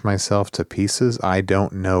smash myself to pieces. I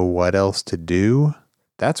don't know what else to do.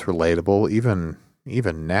 That's relatable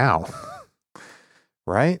even now.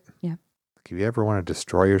 Right? Yeah. If you ever want to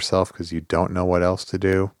destroy yourself because you don't know what else to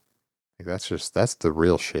do, like that's the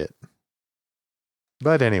real shit.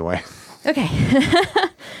 But anyway. Okay.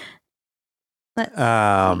 Let's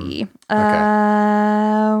see.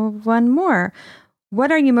 Okay. One more.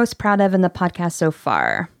 What are you most proud of in the podcast so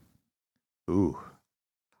far? Ooh.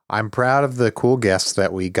 I'm proud of the cool guests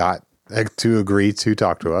that we got to agree to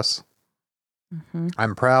talk to us. Mm-hmm.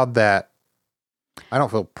 I'm proud that I don't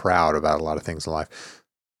feel proud about a lot of things in life,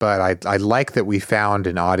 but I like that we found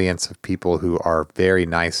an audience of people who are very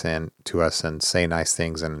nice to us and say nice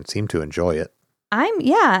things and seem to enjoy it.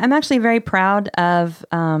 I'm actually very proud of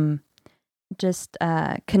just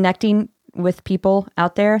connecting with people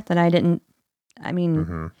out there that I don't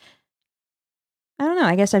know.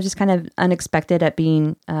 I guess I was just kind of unexpected at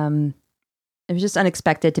being, it was just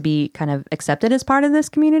unexpected to be kind of accepted as part of this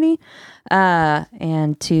community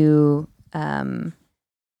and to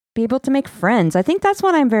be able to make friends. I think that's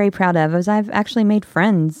what I'm very proud of, is I've actually made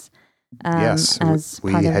friends. Yes, as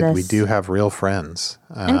part of this. We do have real friends.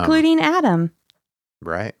 Including Adam.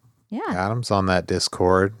 Right. Yeah. Adam's on that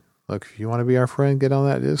Discord. Look, if you want to be our friend, get on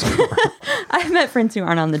that Discord. I've met friends who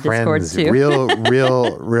aren't on the Discord Friends, too.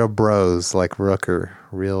 real bros like Rooker.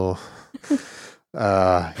 Real.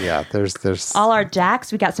 Yeah. There's all our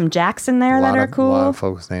Jacks. We got some Jacks in there that are cool. A lot of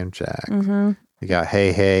folks named Jack. Mm-hmm. You got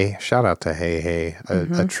Hey. Shout out to Hey.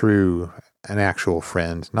 An actual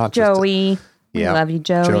friend, not Joey. We love you,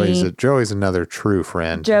 Jody. Joey's another true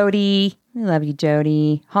friend. Jody. We love you,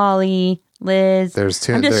 Jody. Holly. Liz. There's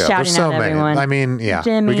two. I'm just shouting there's so out many. everyone. I mean, yeah,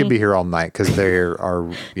 Jimmy. we could be here all night because there are.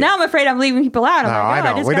 Yeah. Now I'm afraid I'm leaving people out. I'm No, like,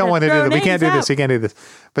 I know. We don't want to do this. We can't do this. You can't do this.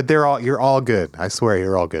 But you're all good. I swear,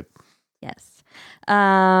 you're all good. Yes.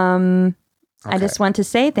 I just want to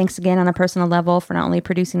say thanks again on a personal level for not only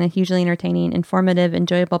producing a hugely entertaining, informative,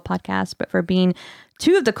 enjoyable podcast, but for being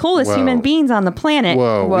two of the coolest Whoa. human beings on the planet.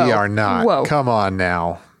 Whoa, we are not. Whoa. Come on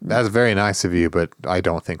now. That's very nice of you, but I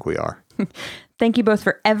don't think we are. Thank you both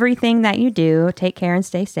for everything that you do. Take care and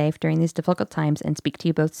stay safe during these difficult times, and speak to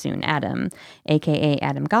you both soon. Adam, a.k.a.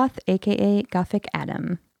 Adam Goth, a.k.a. Gothic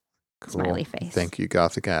Adam. Cool. Smiley face. Thank you,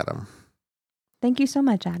 Gothic Adam. Thank you so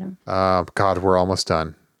much, Adam. God, we're almost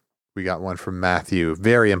done. We got one from Matthew.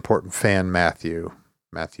 Very important fan, Matthew.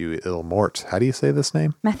 Matthew Ilmort. How do you say this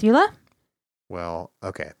name? Mathula? Well,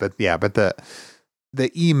 okay. But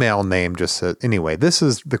the email name just said, anyway, this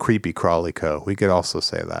is the Creepy Crawly Co. We could also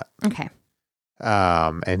say that. Okay.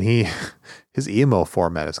 And his email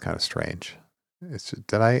format is kind of strange. It's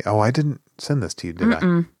just, I didn't send this to you, did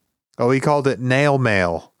I? Oh, he called it Nail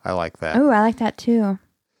Mail. I like that. Oh, I like that too.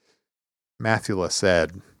 Mathula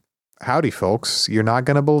said, "Howdy, folks. You're not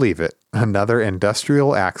going to believe it. Another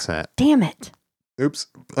industrial accent. Damn it. Oops.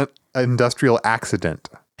 Industrial accident."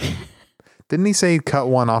 Didn't he say cut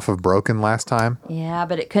one off of Broken last time? Yeah,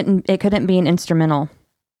 but it couldn't be an instrumental.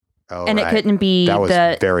 Oh, and right. it couldn't be That was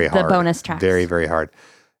very hard. the bonus tracks. Very, very hard.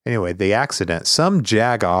 Anyway, the accident. Some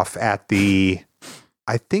jagoff at the,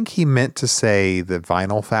 I think he meant to say the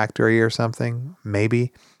vinyl factory or something,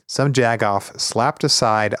 maybe. Some jagoff slapped a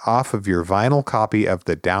side off of your vinyl copy of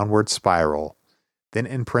The Downward Spiral. Then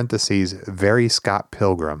in parentheses, Very Scott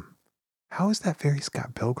Pilgrim. How is that Very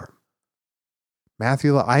Scott Pilgrim?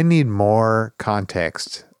 Matthew, I need more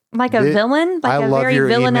context. Like a villain? Like I a love very your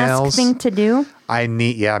villainous emails. thing to do?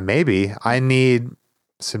 Maybe. I need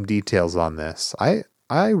some details on this.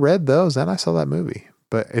 I read those and I saw that movie,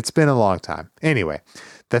 but it's been a long time. Anyway,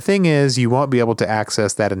 the thing is, you won't be able to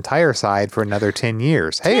access that entire side for another 10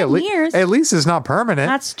 years. 10 years? At least it's not permanent.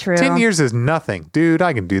 That's true. 10 years is nothing. Dude,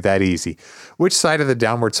 I can do that easy. Which side of the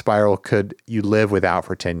Downward Spiral could you live without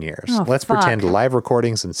for 10 years? Oh, Let's fuck. pretend live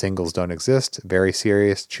recordings and singles don't exist. Very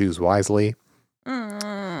serious. Choose wisely.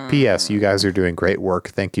 P.S. You guys are doing great work.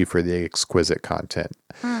 Thank you for the exquisite content.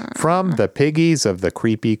 From the piggies of the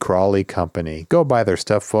Creepy Crawly Company. Go buy their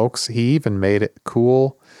stuff, folks. He even made it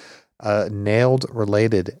cool, nailed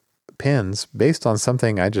related pins based on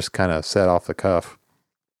something I just kind of said off the cuff.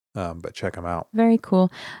 But check them out. Very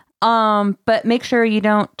cool. But make sure you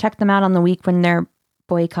don't check them out on the week when they're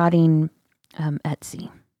boycotting Etsy.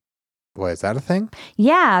 Boy, is that a thing?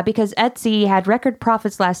 Yeah, because Etsy had record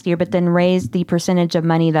profits last year, but then raised the percentage of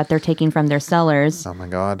money that they're taking from their sellers. Oh my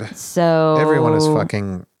God. So Everyone is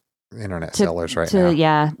fucking internet sellers right now.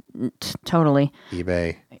 Yeah, totally.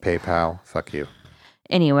 eBay, PayPal, fuck you.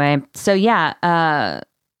 Anyway, so yeah,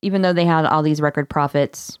 even though they had all these record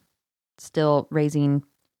profits, still raising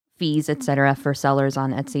fees, etc., for sellers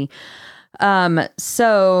on Etsy.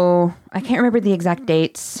 So I can't remember the exact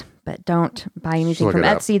dates, but don't buy anything Look from it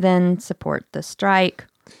up. Etsy. Then support the strike.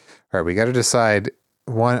 All right, we got to decide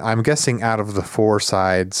one. I'm guessing out of the 4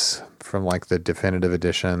 sides from like the definitive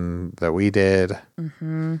edition that we did.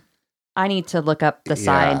 I need to look up the Yeah,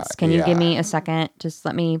 sides. Can you give me a second? Just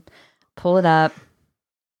let me pull it up.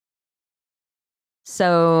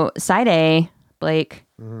 So side A, Blake,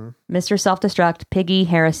 Mr. Self-Destruct, Piggy,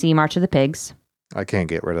 Heresy, March of the Pigs. I can't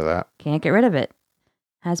get rid of that. Can't get rid of it.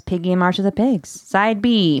 Has Piggy and March of the Pigs. Side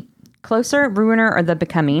B, Closer, Ruiner, or The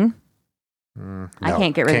Becoming. I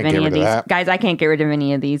can't get rid of any of these. that. Guys, I can't get rid of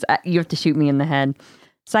any of these. You have to shoot me in the head.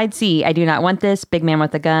 Side C, I Do Not Want This, Big Man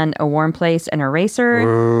with a Gun, A Warm Place, and Eraser.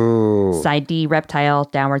 Ooh. Side D, Reptile,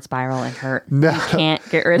 Downward Spiral, and Hurt. No. You can't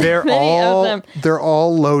get rid of They're any all of them. they're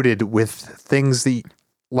all loaded with things that,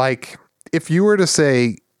 like, if you were to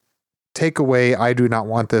say, take away I Do Not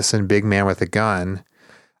Want This and Big Man with a Gun,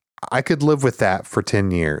 I could live with that for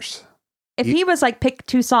 10 years. If he was like, pick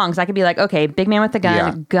 2 songs, I could be like, okay, Big Man with a Gun,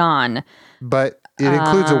 Yeah. gone. But it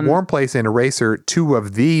includes A Warm Place and Eraser, 2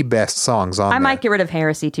 of the best songs on I there. might get rid of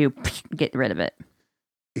Heresy too. Get rid of it.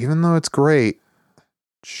 Even though it's great.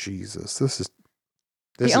 Jesus, this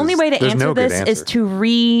The only way to there's answer no good this is to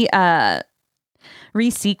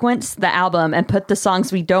resequence the album and put the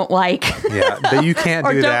songs we don't like. Yeah, but you can't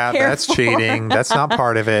Or do don't that. care That's for. cheating. That's not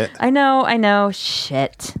part of it. I know.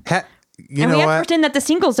 Shit. You And know we have to what? pretend that the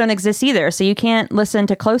singles don't exist either. So you can't listen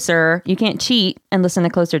to Closer. You can't cheat and listen to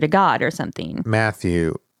Closer to God or something.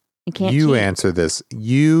 Matthew, You can't You cheat. answer this.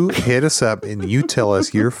 You hit us up and you tell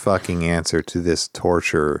us your fucking answer to this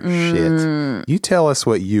torture shit. You tell us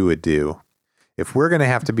what you would do. If we're going to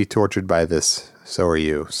have to be tortured by this, so are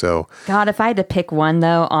you. So God, if I had to pick one,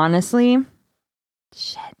 though, honestly,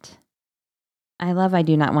 shit. I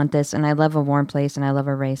do not want this, and I love A Warm Place, and I love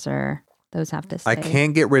Eraser. Those have to stay. I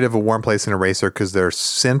can't get rid of A Warm Place and Eraser because they're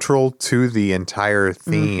central to the entire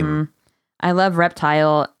theme. Mm-hmm. I love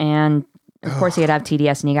Reptile, and of course you gotta have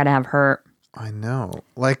TDS, and you gotta have Hurt. I know.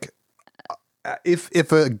 Like,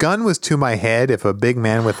 if a gun was to my head, if a big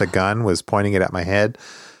man with a gun was pointing it at my head,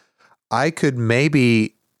 I could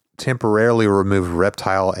maybe temporarily remove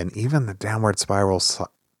Reptile and even the Downward Spiral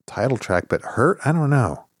title track, but Hurt, I don't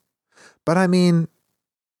know. But I mean,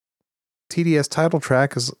 TDS title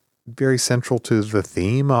track is very central to the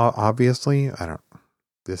theme, obviously.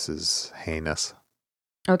 This is heinous.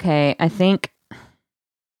 Okay, I think,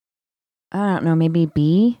 I don't know, maybe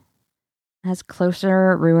B has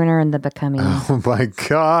Closer, Ruiner, and The Becoming. Oh my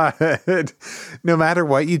God. No matter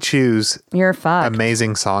what you choose, You're fucked.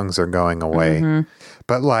 amazing songs are going away. Mhm.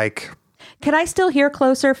 But like, Could I still hear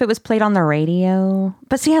Closer if it was played on the radio?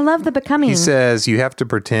 But see, I love The Becoming. he says you have to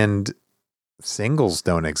pretend singles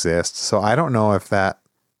don't exist. So I don't know if that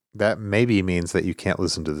maybe means that you can't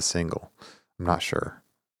listen to the single. I'm not sure.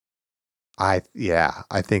 I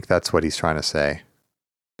think that's what he's trying to say.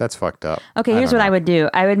 That's fucked up. Okay, here's what I would do.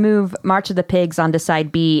 I would move March of the Pigs onto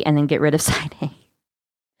side B and then get rid of side A.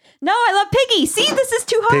 No, I love Piggy. See, this is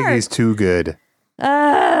too hard. Piggy's too good.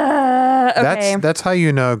 Okay. That's how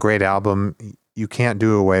you know a great album. You can't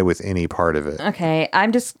do away with any part of it. Okay,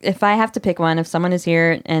 if I have to pick one, if someone is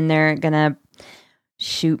here and they're gonna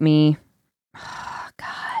shoot me, oh,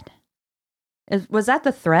 God. Was that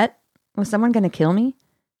the threat? Was someone gonna kill me?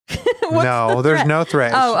 What's No, the there's threat? no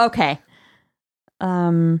threat. Oh, okay.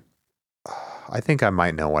 I think I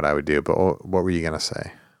might know what I would do, but what were you going to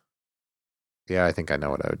say? Yeah, I think I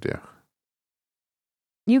know what I would do.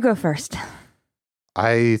 You go first.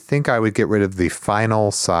 I think I would get rid of the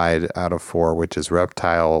final side out of 4, which is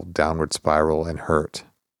Reptile, Downward Spiral, and Hurt.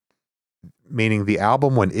 Meaning the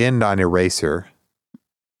album would end on Eraser.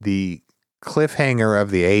 The cliffhanger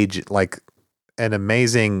of the age, like an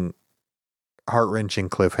amazing, heart-wrenching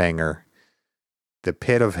cliffhanger. The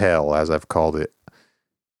pit of hell, as I've called it.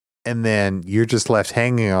 And then you're just left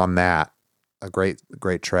hanging on that. A great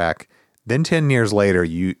track. Then 10 years later,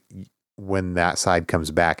 when that side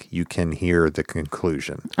comes back, you can hear the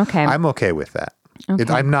conclusion. Okay. I'm okay with that.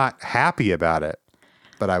 Okay. I'm not happy about it,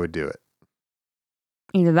 but I would do it.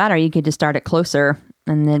 Either that or you could just start it Closer,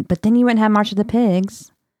 but then you wouldn't have March of the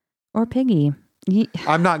Pigs or Piggy.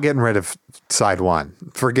 I'm not getting rid of side 1.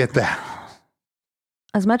 Forget that.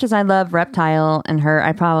 As much as I love Reptile and Her,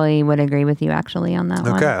 I probably would agree with you actually on that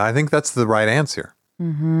one. Okay, I think that's the right answer.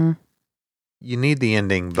 Mm-hmm. You need the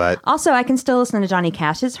ending, but Also, I can still listen to Johnny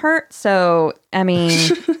Cash's Hurt. So, I mean,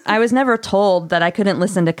 I was never told that I couldn't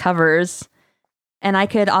listen to covers. And I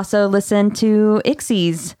could also listen to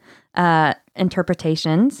Ixie's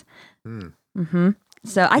interpretations. Mm-hmm.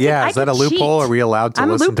 So I is that a loophole? Are we allowed to I'm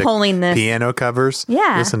listen to loopholing this. piano covers?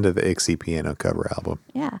 Yeah. Listen to the Ixie piano cover album.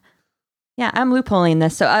 Yeah. Yeah, I'm loopholing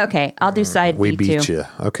this. So, okay, I'll do side We B beat too. you.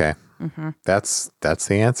 Okay. Mm-hmm. That's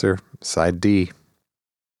the answer. Side D.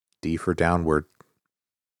 D for downward.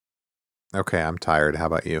 Okay, I'm tired. How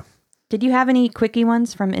about you? Did you have any quickie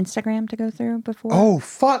ones from Instagram to go through before? Oh,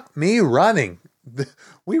 fuck me running.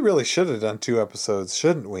 We really should have done 2 episodes,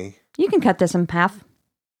 shouldn't we? You can cut this in half.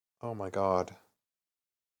 Oh my God.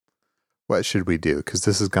 What should we do? Because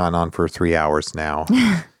this has gone on for 3 hours now.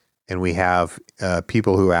 And we have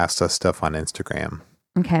people who asked us stuff on Instagram.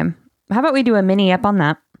 Okay. How about we do a mini up on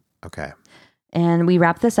that? Okay. And we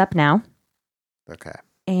wrap this up now. Okay.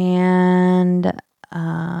 And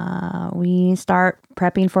we start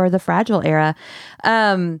prepping for the Fragile era.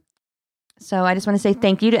 So I just want to say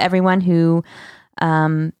thank you to everyone who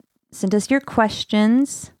sent us your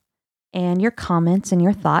questions and your comments and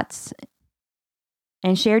your thoughts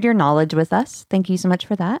and shared your knowledge with us. Thank you so much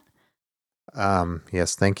for that.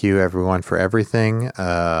 Yes, thank you everyone for everything.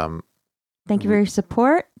 Thank you for your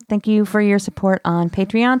support. Thank you for your support on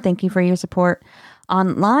Patreon. Thank you for your support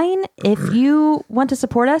online. If you want to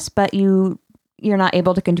support us, but you're not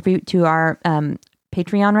able to contribute to our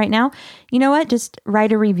Patreon right now, you know what? Just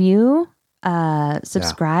write a review,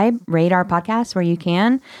 subscribe, rate our podcast where you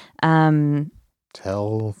can.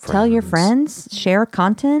 Tell your friends, share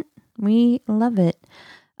content. We love it.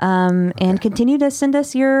 And continue to send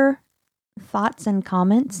us your thoughts and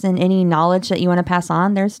comments and any knowledge that you want to pass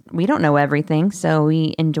on. We don't know everything, so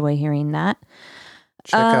we enjoy hearing that.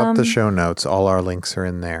 Check out the show notes. All our links are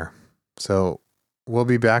in there. So we'll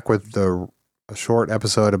be back with a short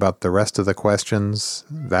episode about the rest of the questions.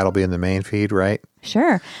 That'll be in the main feed, right?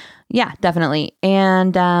 Sure. Yeah, definitely.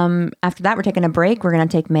 And after that, we're taking a break. We're going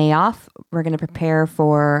to take May off. We're going to prepare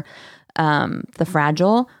for the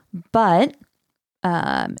Fragile. But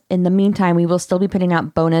in the meantime, we will still be putting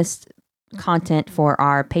out bonus content for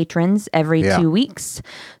our patrons every 2 weeks.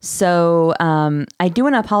 So I do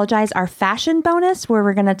want to apologize. Our fashion bonus, where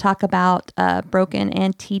we're going to talk about Broken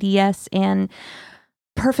and TDS and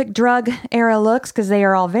Perfect Drug era looks, because they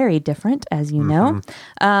are all very different, as you know.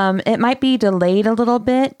 It might be delayed a little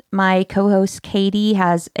bit. My co-host Katie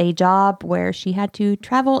has a job where she had to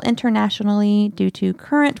travel internationally due to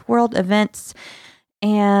current world events.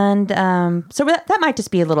 And so that might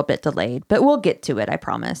just be a little bit delayed, but we'll get to it, I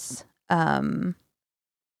promise.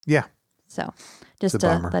 Yeah. So just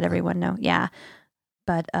to let everyone know. Yeah.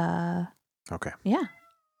 But okay. Yeah.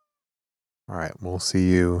 All right. We'll see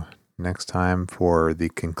you next time for the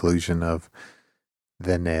conclusion of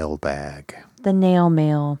the nail bag. The nail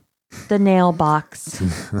mail. The nail box.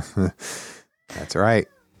 That's right.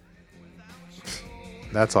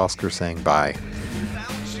 That's Oscar saying bye.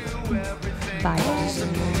 Bye.